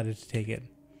already decided to take it.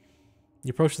 You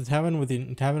approach the tavern with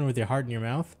your heart in your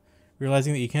mouth,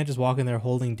 realizing that you can't just walk in there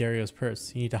holding Dario's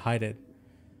purse. You need to hide it.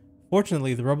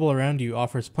 Fortunately, the rubble around you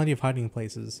offers plenty of hiding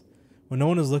places. When no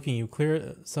one is looking, you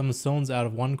clear some stones out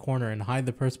of one corner and hide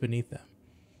the purse beneath them.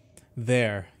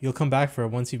 There. You'll come back for it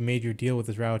once you've made your deal with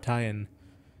this Raotayan.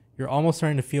 You're almost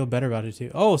starting to feel better about it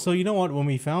too. Oh, so you know what? When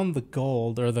we found the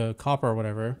gold, or the copper or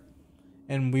whatever,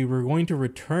 and we were going to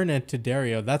return it to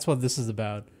Dario, that's what this is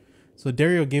about. So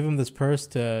Dario gave him this purse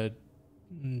to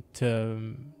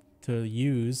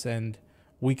use, and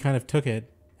we kind of took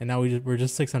it, and now we're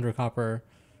just 600 copper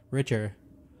richer.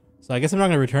 So I guess I'm not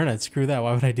going to return it. Screw that.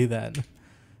 Why would I do that?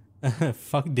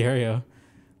 Fuck Dario.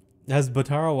 As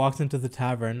Botaro walks into the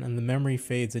tavern and the memory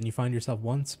fades and you find yourself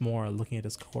once more looking at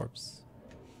his corpse.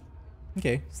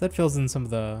 Okay, so that fills in some of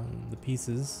the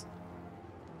pieces.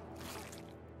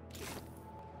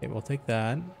 Okay, we'll take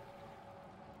that.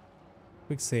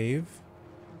 Quick save.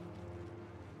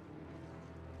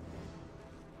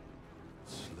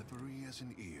 Slippery as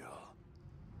an eel.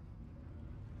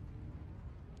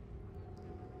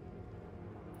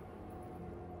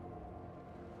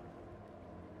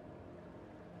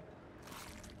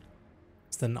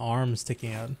 Just an arm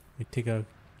sticking out. We take a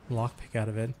lockpick out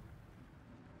of it.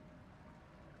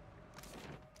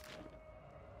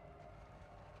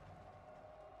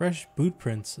 Fresh boot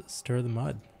prints stir the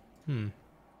mud.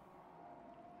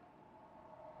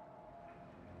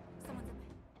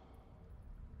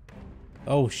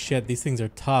 Oh shit, these things are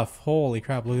tough. Holy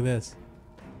crap, look at this.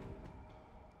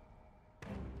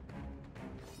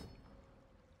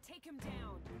 Take him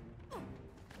down.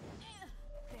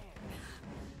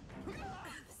 There.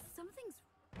 Something's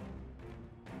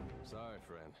Sorry,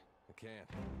 friend. I can't.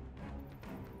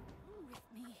 wrong with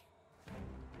me.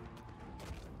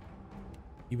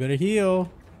 You better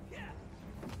heal.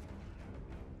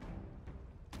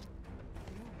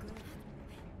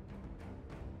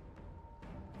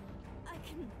 I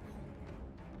can.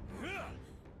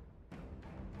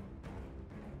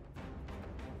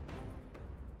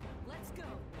 Let's go.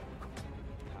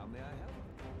 How may I help?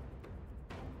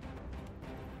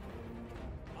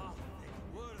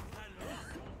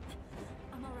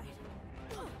 I'm all right.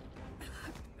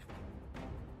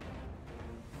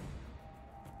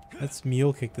 Let's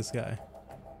mule kick this guy.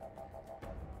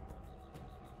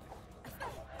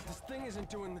 This thing isn't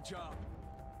doing the job.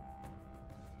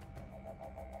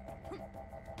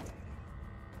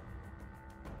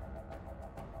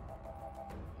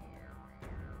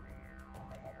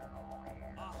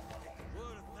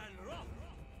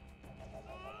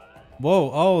 Whoa,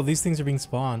 oh, these things are being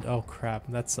spawned. Oh crap,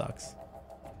 that sucks.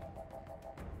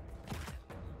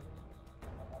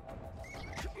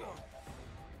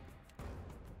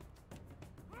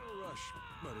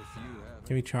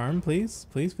 Can we charm, please?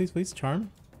 Please, please, please,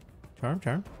 charm. Charm,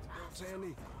 charm.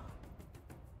 Sandy.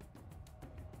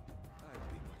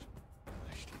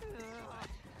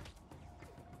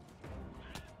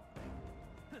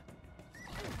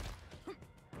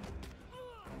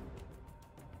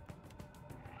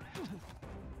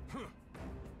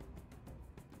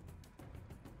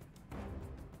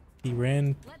 He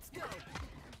ran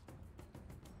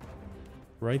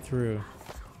right through.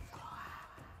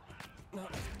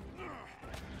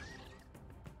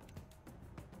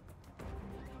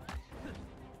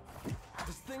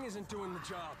 This thing isn't doing the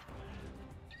job.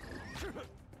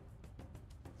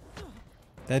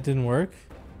 That didn't work?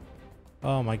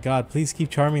 Oh my god, please keep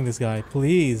charming this guy.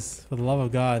 Please, for the love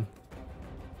of God.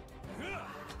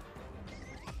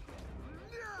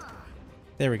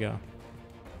 There we go.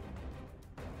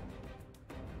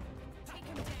 Take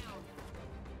him down.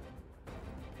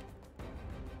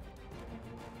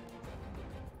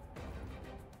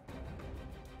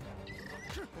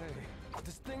 Hey,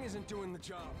 this thing isn't doing the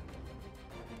job.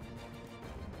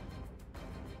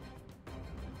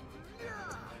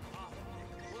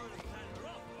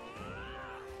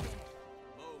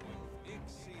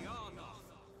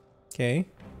 Okay.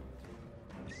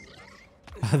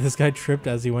 This guy tripped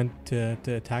as he went to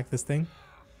attack this thing.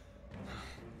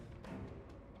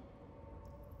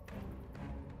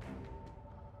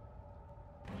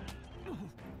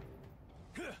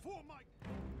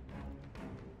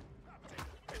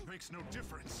 It makes no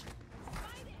difference.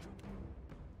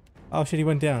 Oh shit, he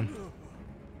went down.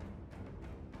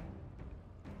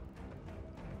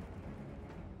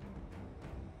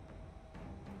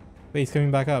 Wait, he's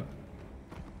coming back up.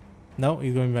 No,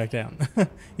 he's going back down.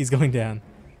 He's going down.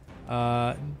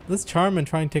 Let's charm and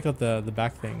try and take out the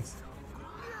back things.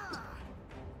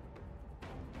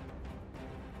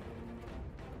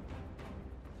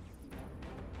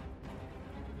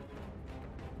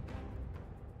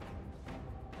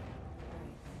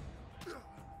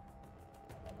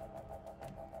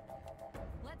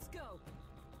 Let's go.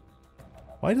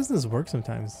 Why doesn't this work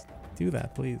sometimes? Do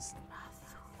that, please.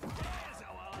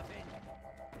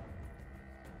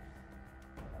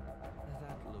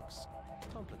 That looks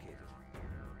complicated.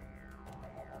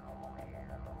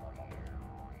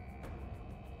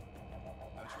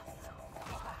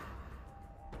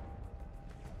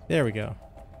 There we go.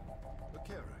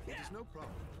 Akira, it is no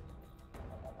problem.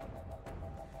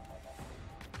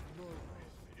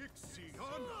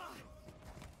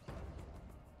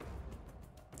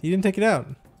 He didn't take it out.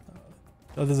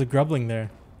 Oh, there's a grubbling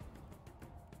there.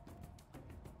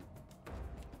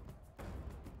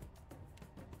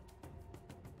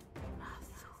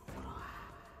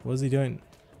 What is he doing?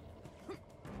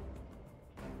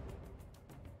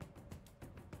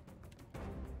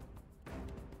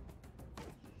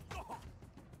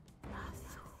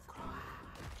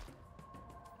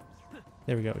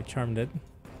 There we go, we charmed it.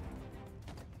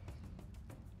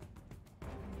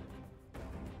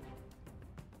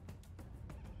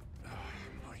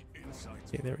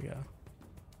 Okay, there we go.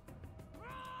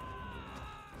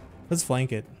 Let's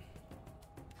flank it.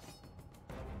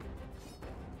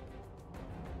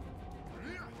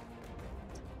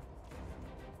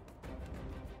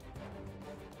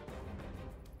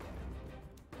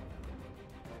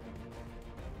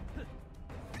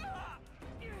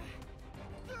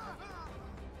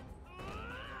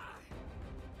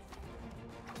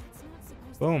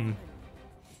 Boom.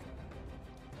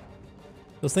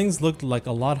 Those things looked like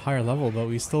a lot higher level, but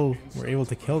we still were able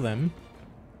to kill them,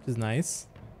 which is nice.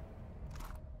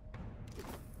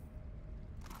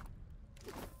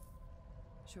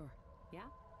 Sure. Yeah?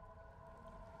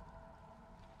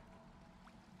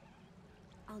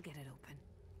 I'll get it open.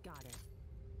 Got it.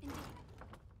 Indeed.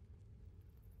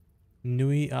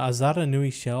 Nui, Azara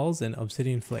Nui shells and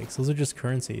obsidian flakes. Those are just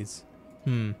currencies.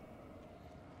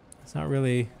 It's not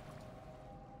really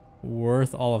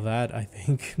worth all of that, I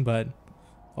think, but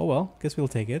oh well, guess we'll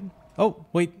take it. Oh,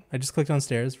 wait, I just clicked on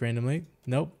stairs randomly.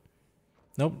 Nope.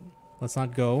 Nope. Let's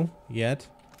not go yet.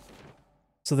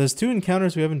 So there's 2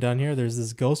 encounters we haven't done here. There's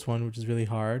this ghost one, which is really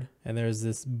hard, and there's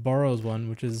this burrows one,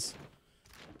 which is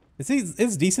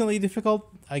it's decently difficult,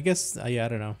 I guess. Yeah, I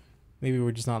don't know. Maybe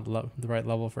we're just not the right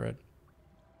level for it.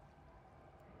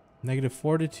 Negative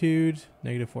fortitude,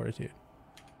 negative fortitude.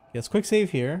 Yes, quick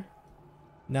save here.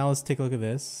 Now let's take a look at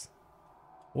this.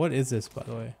 What is this, by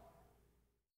the way?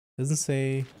 Doesn't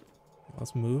say.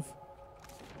 Let's move.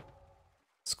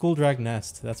 School drag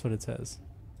nest. That's what it says.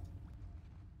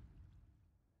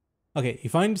 Okay, you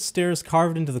find stairs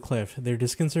carved into the cliff. They're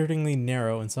disconcertingly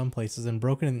narrow in some places and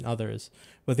broken in others,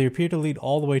 but they appear to lead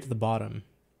all the way to the bottom.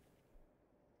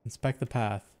 Inspect the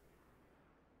path.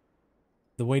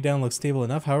 The way down looks stable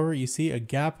enough. However, you see a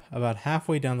gap about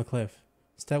halfway down the cliff.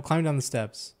 Climb down the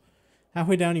steps.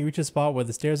 Halfway down, you reach a spot where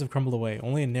the stairs have crumbled away.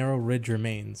 Only a narrow ridge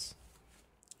remains.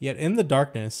 Yet in the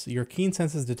darkness, your keen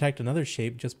senses detect another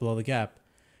shape just below the gap.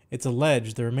 It's a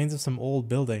ledge, the remains of some old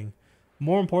building.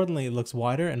 More importantly, it looks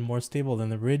wider and more stable than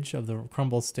the ridge of the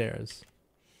crumbled stairs.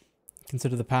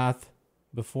 Consider the path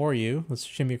before you. Let's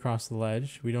shimmy across the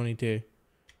ledge. We don't need to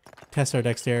test our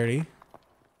dexterity.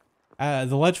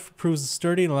 The ledge proves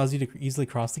sturdy and allows you to easily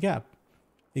cross the gap.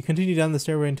 You continue down the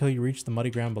stairway until you reach the muddy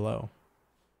ground below.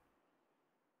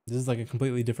 This is like a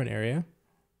completely different area.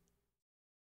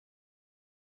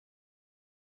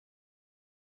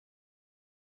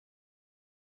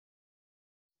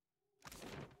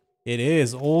 It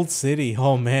is Old City.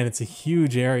 Oh man, it's a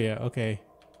huge area. Okay.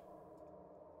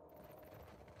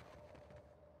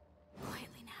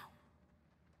 Quietly now.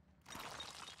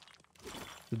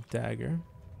 The dagger.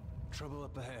 Trouble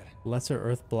up ahead. Lesser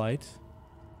Earth Blight.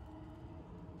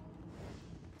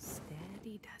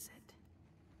 Steady does it.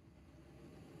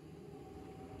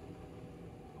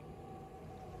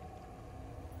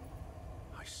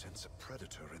 I sense a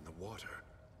predator in the water.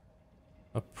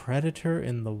 A predator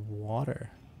in the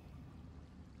water.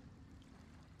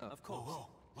 Of course. Whoa,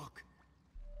 look.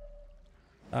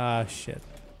 Ah, shit.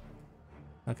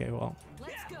 Okay, well.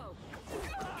 Let's go.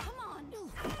 Come on.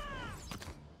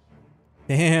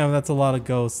 Damn, that's a lot of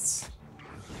ghosts.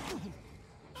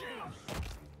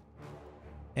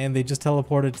 And they just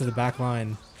teleported to the back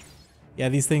line. Yeah,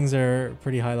 these things are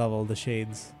pretty high level, the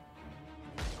shades.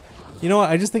 You know what?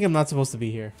 I just think I'm not supposed to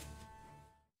be here.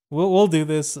 We'll do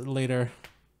this later,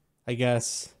 I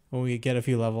guess, when we get a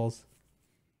few levels.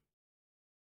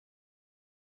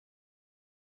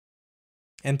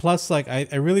 And plus, like,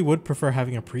 I really would prefer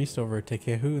having a priest over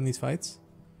Tekehu in these fights.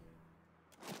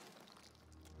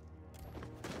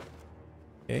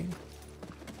 Okay.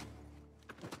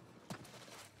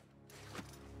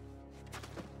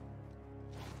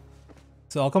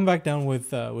 So I'll come back down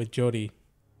with Jody.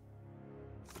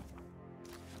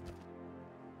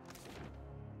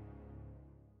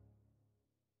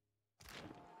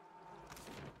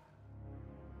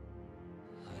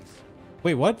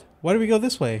 Wait, what? Why do we go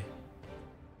this way?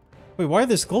 Wait, why are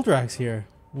there Skulldraks here?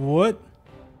 What?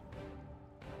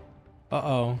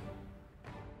 Uh-oh.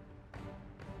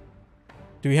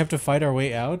 Do we have to fight our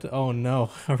way out? Oh no,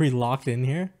 are we locked in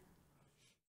here?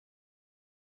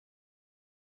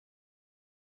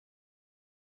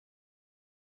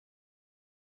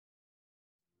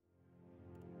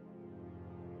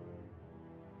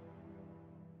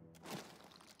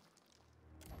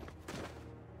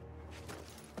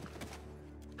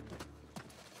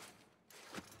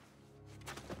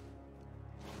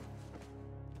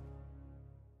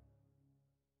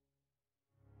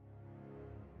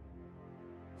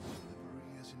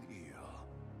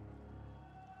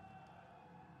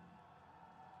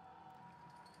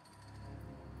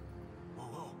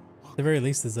 At the very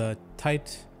least, there's a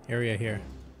tight area here.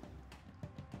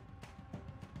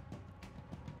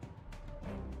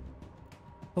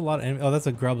 A lot of oh, that's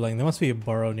a grubling. There must be a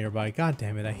burrow nearby. God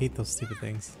damn it, I hate those stupid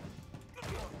things.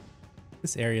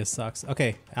 This area sucks.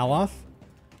 Okay, Aloth,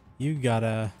 you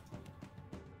gotta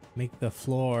make the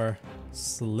floor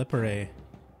slippery,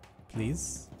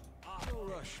 please.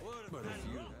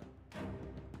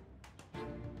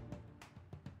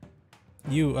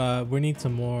 You, we need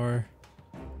some more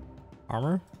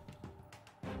armor.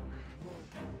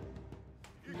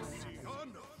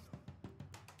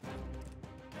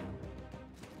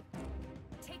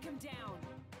 Take him down.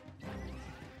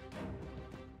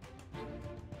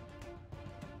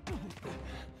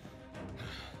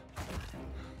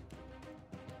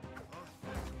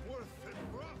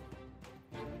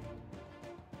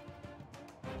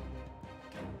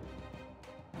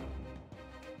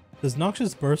 Does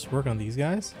Noxious Burst work on these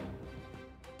guys?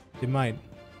 It might.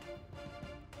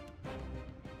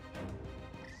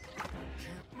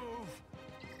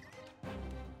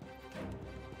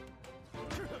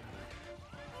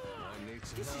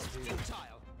 This is futile.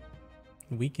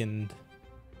 Weakened.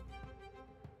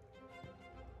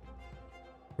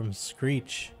 From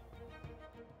Screech.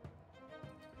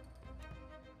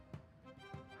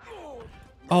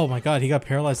 Oh my god, he got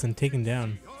paralyzed and taken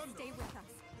down. Stay with us.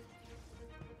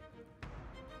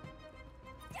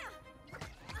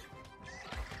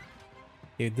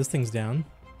 Okay, this thing's down.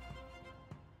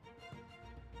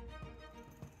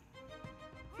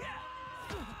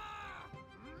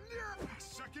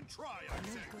 Second try, I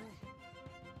say.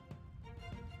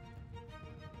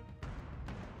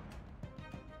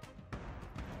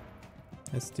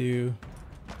 Let's do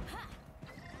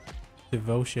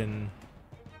Devotion.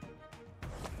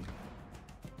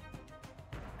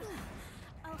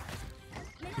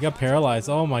 He got paralyzed.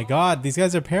 Oh my god, these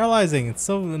guys are paralyzing. It's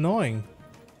so annoying.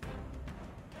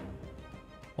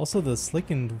 Also, the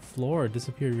slickened floor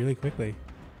disappeared really quickly.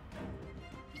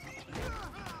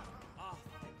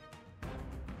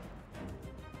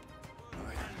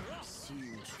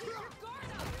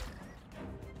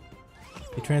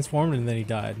 He transformed and then he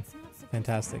died.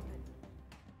 Fantastic.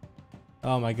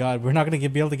 Oh my god, we're not gonna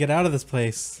be able to get out of this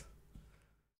place.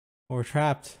 We're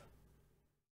trapped.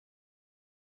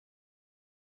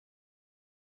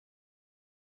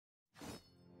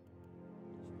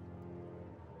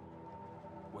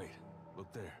 Wait,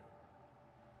 look there.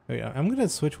 Oh yeah, I'm gonna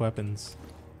switch weapons.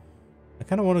 I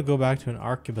kind of want to go back to an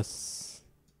arquebus.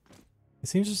 It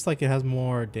seems just like it has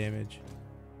more damage.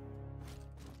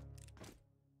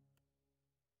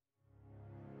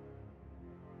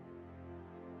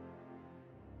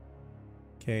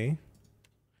 Okay.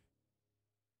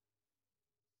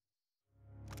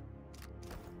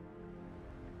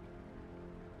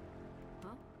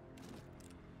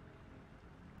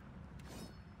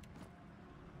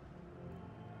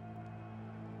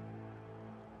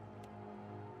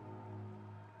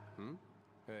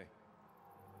 Hey.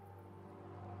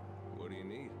 What do you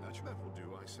need? That will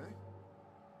do, I say.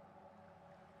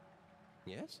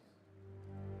 Yes?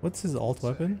 What's his alt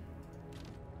weapon?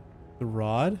 The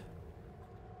rod?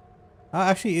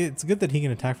 Actually, it's good that he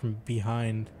can attack from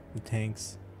behind the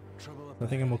tanks. So I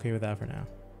think I'm okay with that for now.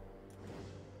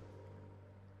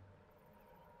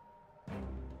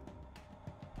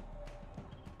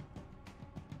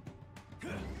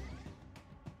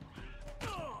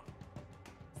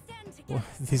 Well,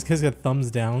 these guys got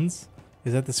thumbs downs.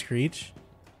 Is that the Screech?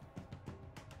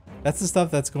 That's the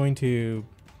stuff that's going to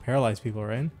paralyze people,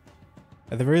 right?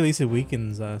 At the very least, it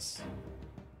weakens us.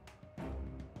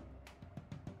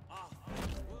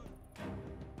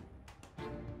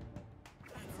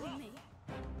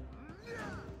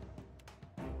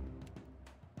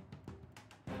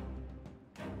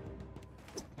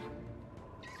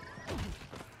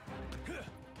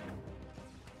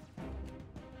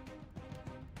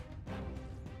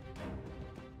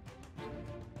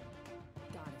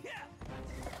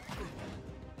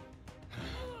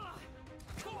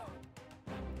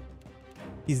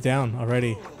 He's down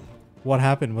already. What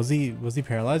happened? Was he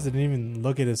paralyzed? I didn't even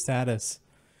look at his status.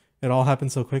 It all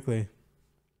happened so quickly.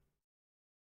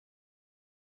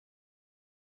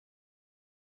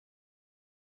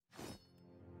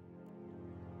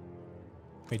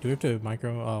 Wait, do we have to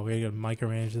oh, we gotta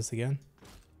micromanage this again?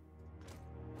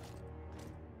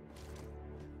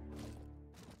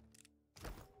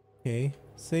 Okay,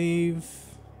 save,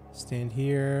 stand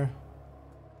here,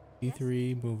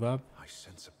 B3, move up. I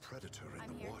sense a predator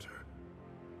in the water.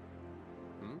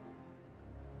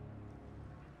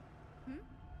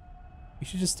 You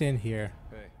should just stand here.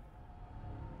 Hey.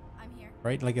 I'm here.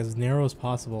 Right? Like as narrow as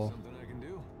possible. Something I can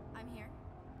do? I'm here.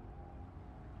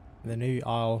 And then maybe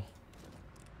I'll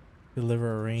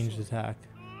deliver a ranged attack.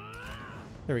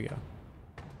 There we go.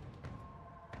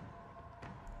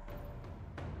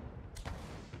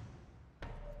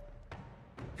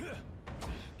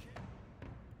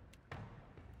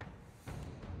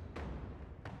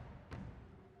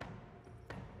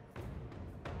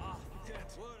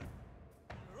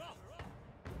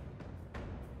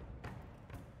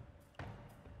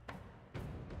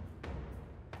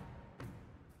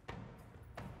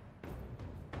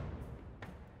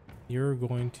 You're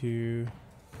going to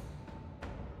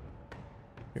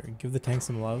here, give the tank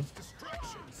some love.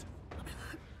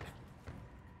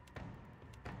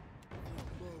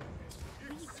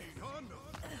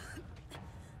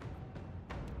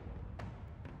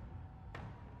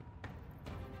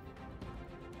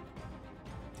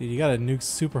 Dude, you gotta nuke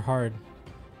super hard.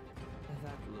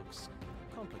 That looks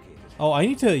complicated. Oh, I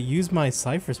need to use my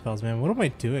cipher spells, man. What am I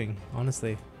doing?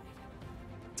 Honestly.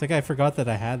 It's like I forgot that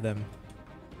I had them.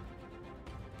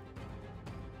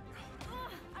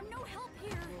 I'm no help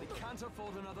here. They can't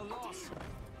afford another loss.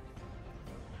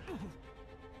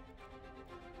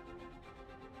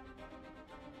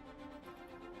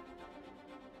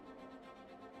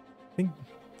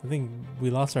 I think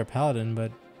we lost our paladin,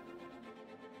 but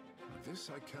This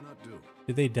I cannot do.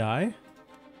 did they die?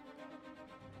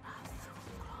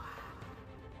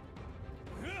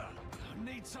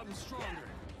 Need something stronger.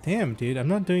 Damn, dude, I'm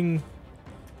not doing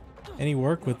any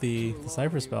work with the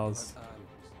cipher spells.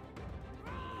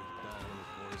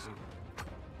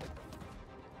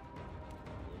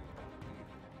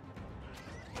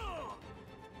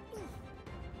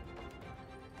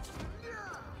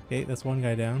 Okay, that's one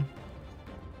guy down.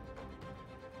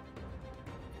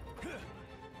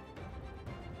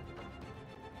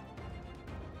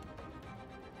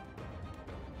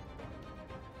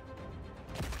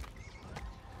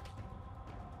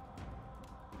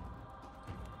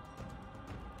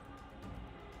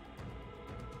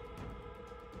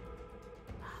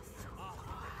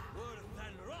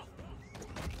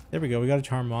 There we go, we got a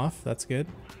charm off. That's good.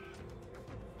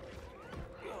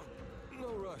 No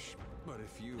rush, but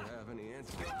if you have any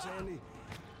antidotes handy,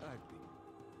 I'd be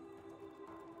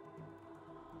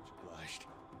much obliged.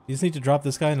 You just need to drop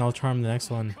this guy and I'll charm the next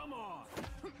one.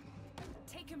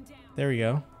 Take him down. There we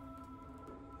go.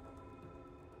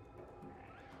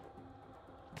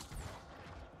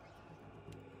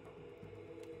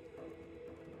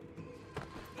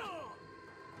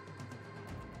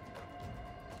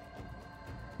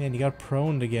 Man, he got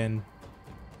proned again.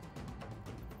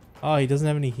 Oh, he doesn't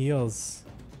have any heals.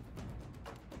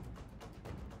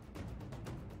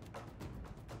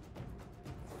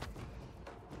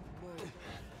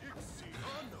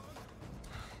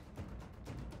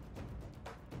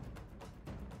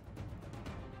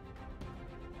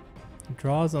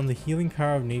 Draws on the healing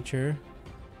power of nature.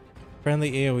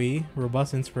 Friendly AoE.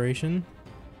 Robust inspiration.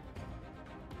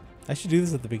 I should do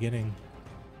this at the beginning.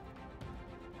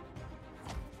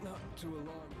 Not too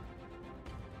alarmed.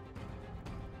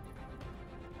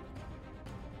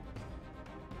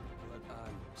 But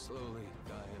I'm slowly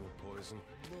dying of poison.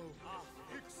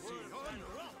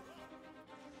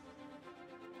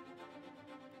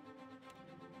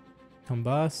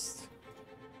 Combust.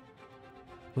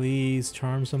 Please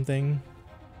charm something.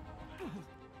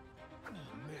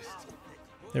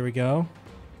 There we go.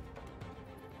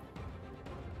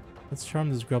 Let's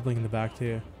charm this grubbling in the back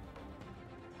too.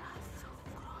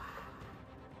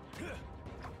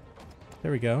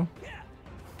 There we go.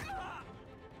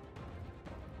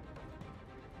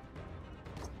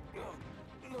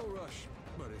 No rush,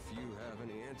 but if you have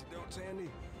any antidotes handy,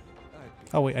 I'd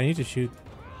be Oh wait, I need to shoot.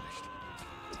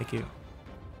 Thank you.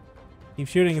 Keep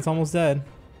shooting, it's almost dead.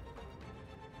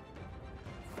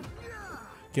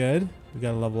 Good. We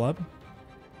gotta level up.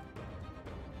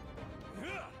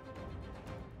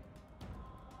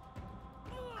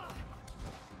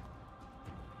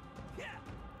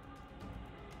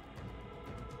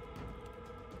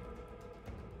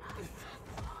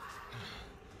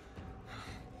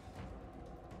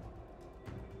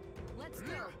 Let's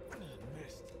go.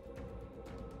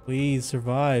 Please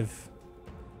survive.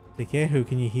 Dekehu,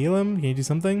 can you heal him? Can you do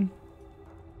something?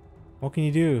 What can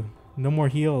you do? No more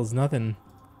heals, nothing.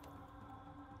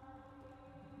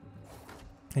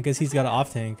 I guess he's got an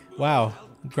off tank. Wow,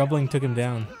 grubbling took him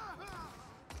down.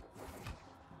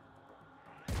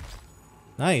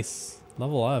 Nice.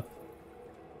 Level up.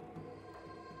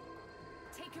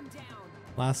 Take him down.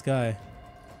 Last guy.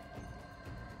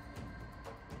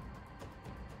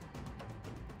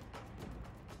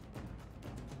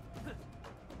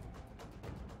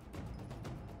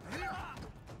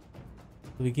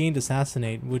 We gained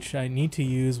Assassinate, which I need to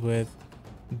use with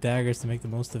daggers to make the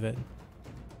most of it.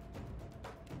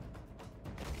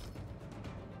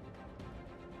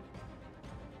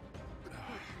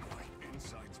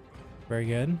 Very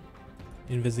good.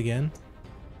 Invis again.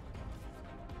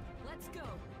 Let's go.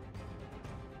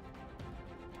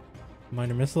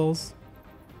 Minor missiles.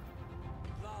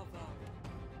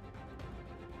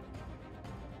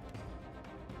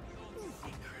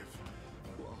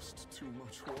 Lost too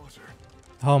much water.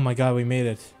 Oh my god, we made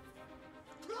it.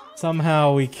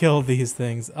 Somehow we killed these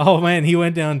things. Oh man, he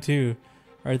went down too.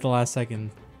 Right at the last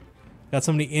second. Got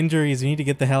so many injuries, we need to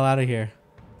get the hell out of here.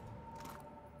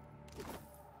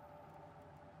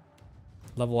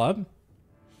 Level up?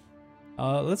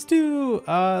 Let's do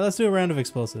a round of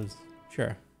explosives.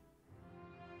 Sure.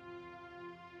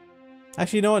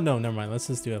 Actually, you know what? No, never mind. Let's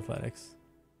just do athletics.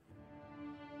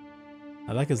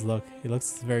 I like his look. He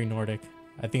looks very Nordic.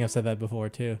 I think I've said that before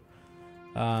too.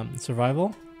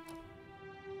 Survival.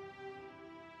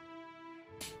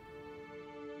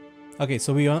 Okay,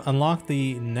 so we unlock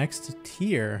the next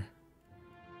tier,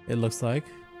 it looks like,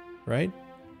 right?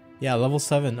 Yeah, level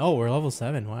 7. Oh, we're level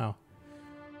 7. Wow.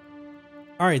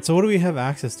 Alright, so what do we have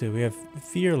access to? We have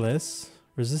Fearless,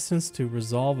 resistance to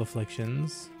resolve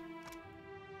afflictions,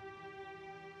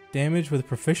 damage with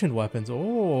proficient weapons.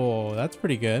 Oh, that's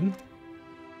pretty good.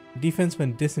 Defense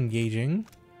when disengaging,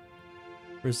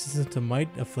 resistance to might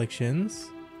afflictions,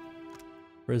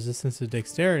 resistance to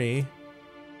dexterity,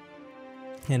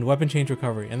 and weapon change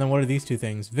recovery. And then what are these two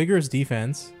things? Vigorous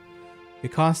defense.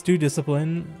 It costs 2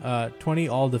 discipline, 20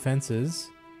 all defenses,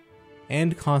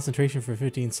 and concentration for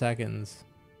 15 seconds.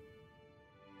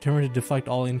 Determined to deflect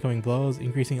all incoming blows,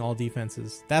 increasing all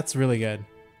defenses. That's really good.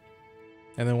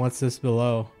 And then what's this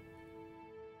below?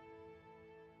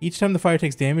 Each time the fire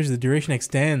takes damage, the duration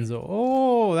extends.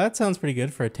 Oh, that sounds pretty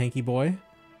good for a tanky boy.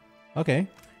 Okay.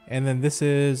 And then this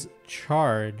is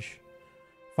Charge.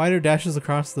 Fighter dashes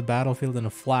across the battlefield in a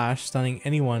flash, stunning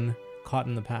anyone caught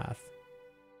in the path.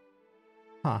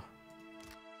 Huh.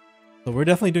 So we're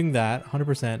definitely doing that,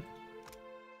 100%.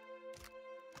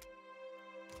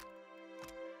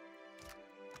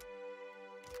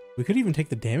 We could even take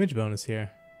the damage bonus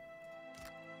here,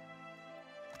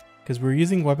 because we're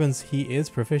using weapons he is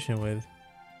proficient with,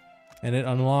 and it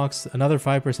unlocks another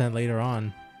 5% later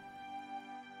on.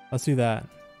 Let's do that.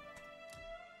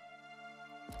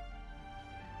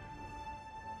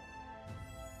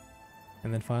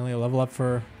 And then finally a level up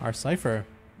for our Cypher,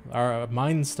 our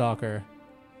Mind Stalker.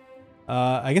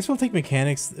 I guess we'll take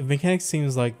Mechanics. Mechanics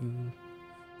seems like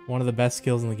one of the best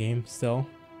skills in the game still.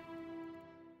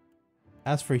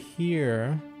 As for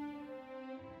here,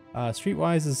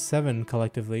 Streetwise is 7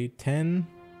 collectively, 10,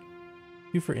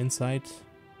 2 for Insight.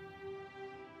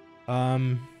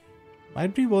 I'd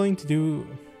be willing to do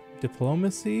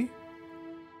Diplomacy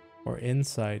or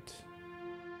Insight.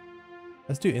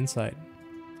 Let's do Insight.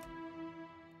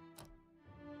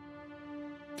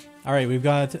 All right, we've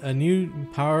got a new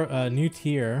new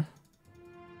tier.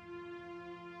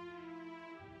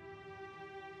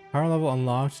 Power level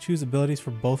unlocked. Choose abilities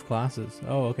for both classes.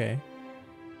 Oh, okay.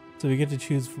 So we get to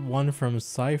choose one from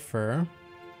Cypher.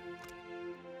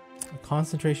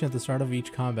 Concentration at the start of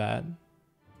each combat.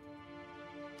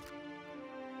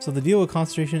 So the deal with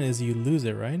concentration is you lose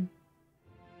it, right?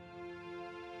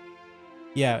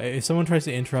 Yeah, if someone tries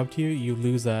to interrupt you, you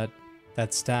lose that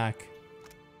stack.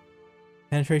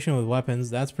 Penetration with weapons,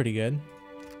 that's pretty good.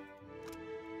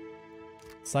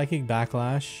 Psychic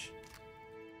Backlash.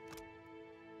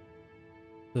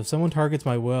 So if someone targets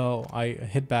my will, I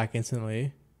hit back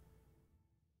instantly.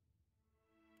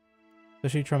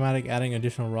 Especially traumatic, adding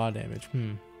additional raw damage.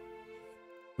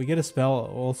 We get a spell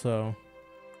also.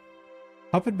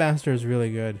 Puppet Master is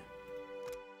really good.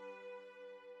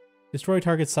 Destroy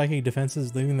target psychic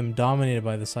defenses, leaving them dominated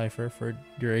by the Cypher for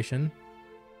duration.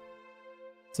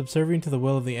 Subservient to the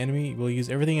will of the enemy, will use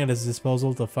everything at his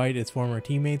disposal to fight its former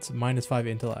teammates, -5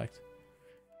 intellect.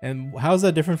 And how's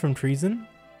that different from Treason?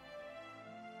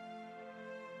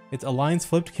 It's alliance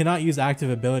flipped, cannot use active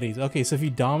abilities. Okay, so if you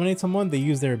dominate someone, they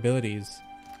use their abilities,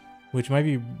 which might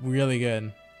be really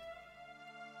good.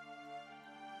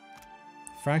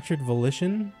 Fractured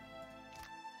Volition.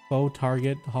 Foe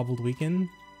target hobbled weaken.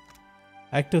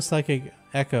 Ectopsychic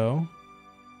Echo.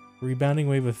 Rebounding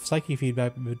wave of psychic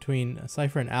feedback between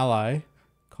Cypher and ally.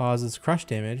 Causes crush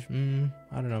damage.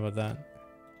 I don't know about that.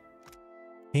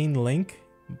 Pain Link.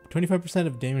 25%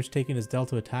 of damage taken is dealt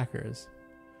to attackers.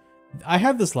 I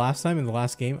had this last time in the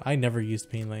last game. I never used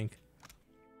Pain Link.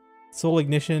 Soul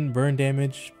Ignition. Burn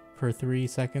damage per 3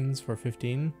 seconds for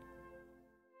 15.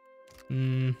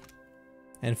 And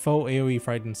foe AoE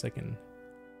frightened second.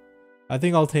 I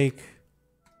think I'll take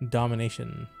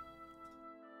Domination.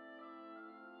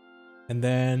 And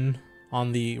then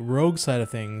on the rogue side of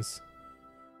things,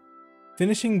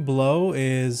 Finishing Blow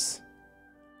is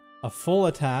a full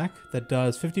attack that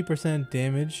does 50%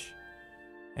 damage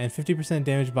and 50%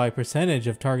 damage by percentage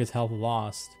of target's health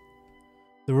lost.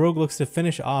 The rogue looks to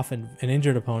finish off an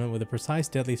injured opponent with a precise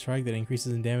deadly strike that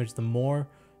increases in damage the more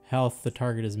health the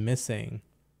target is missing.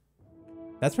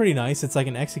 That's pretty nice. It's like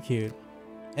an execute.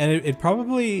 And it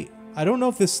probably... I don't know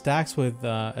if this stacks with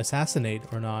Assassinate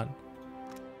or not.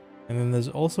 And then there's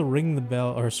also Ring the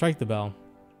Bell, or Strike the Bell.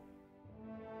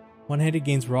 One-handed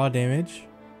gains raw damage.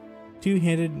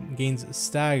 Two-handed gains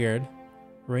staggered.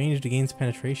 Ranged gains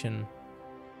penetration.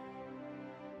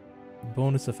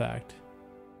 Bonus effect.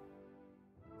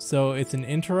 So it's an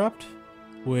interrupt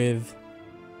with,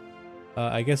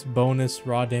 I guess, bonus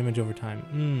raw damage over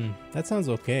time. That sounds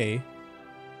okay.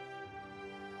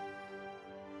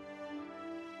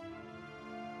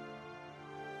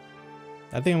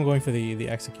 I think I'm going for the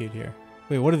execute here.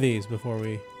 Wait, what are these before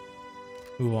we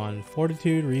move on?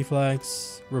 Fortitude,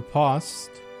 reflex,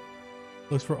 riposte.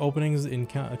 Looks for openings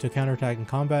to counterattack in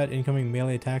combat. Incoming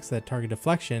melee attacks that target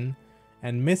deflection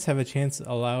and miss have a chance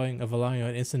allowing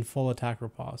an instant full attack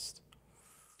riposte.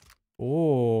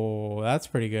 Oh, that's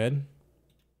pretty good.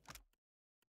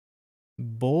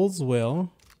 Bull's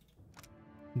Will,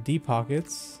 deep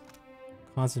pockets,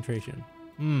 concentration.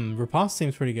 Riposte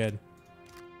seems pretty good,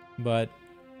 but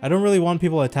I don't really want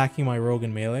people attacking my rogue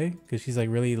in melee because she's like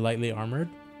really lightly armored.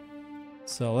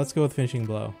 So let's go with finishing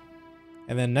blow,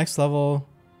 and then next level.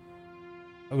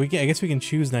 I guess we can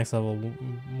choose next level,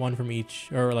 one from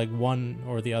each, or like one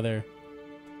or the other.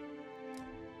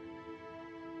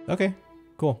 Okay,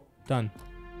 cool, done.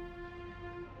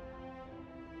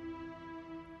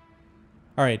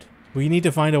 All right, we need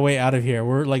to find a way out of here.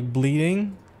 We're like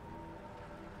bleeding.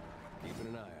 Keeping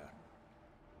an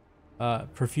eye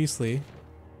out. Profusely.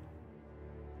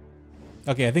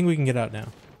 Okay, I think we can get out now.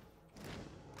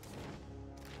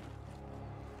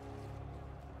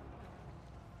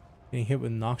 Getting hit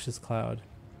with Noxious Cloud.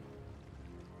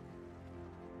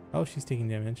 Oh, she's taking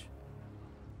damage.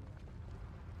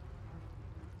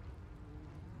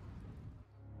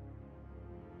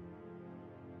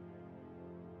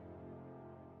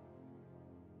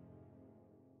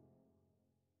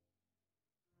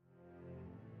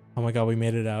 Oh my god, we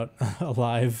made it out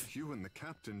alive. You and the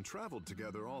captain traveled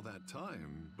together all that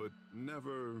time, but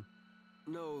never...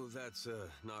 No, that's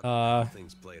not how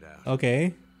things played out.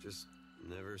 Okay. Just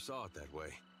never saw it that way.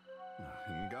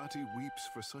 Ngati weeps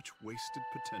for such wasted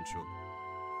potential.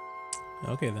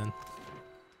 Okay then.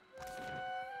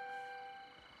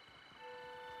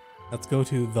 Let's go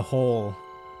to the hole.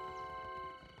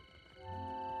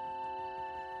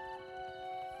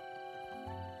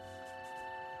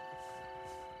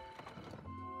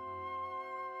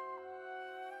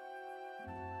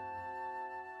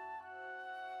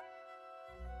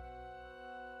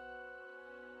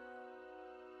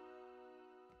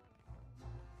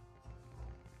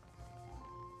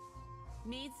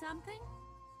 Need something?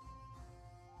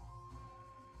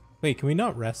 Wait, can we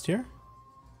not rest here?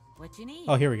 What you need?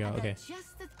 Oh, here we go. Okay.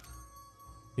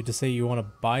 You just say you want to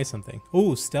buy something.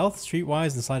 Ooh, stealth,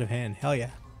 streetwise, and sleight of hand. Hell yeah.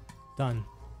 Done.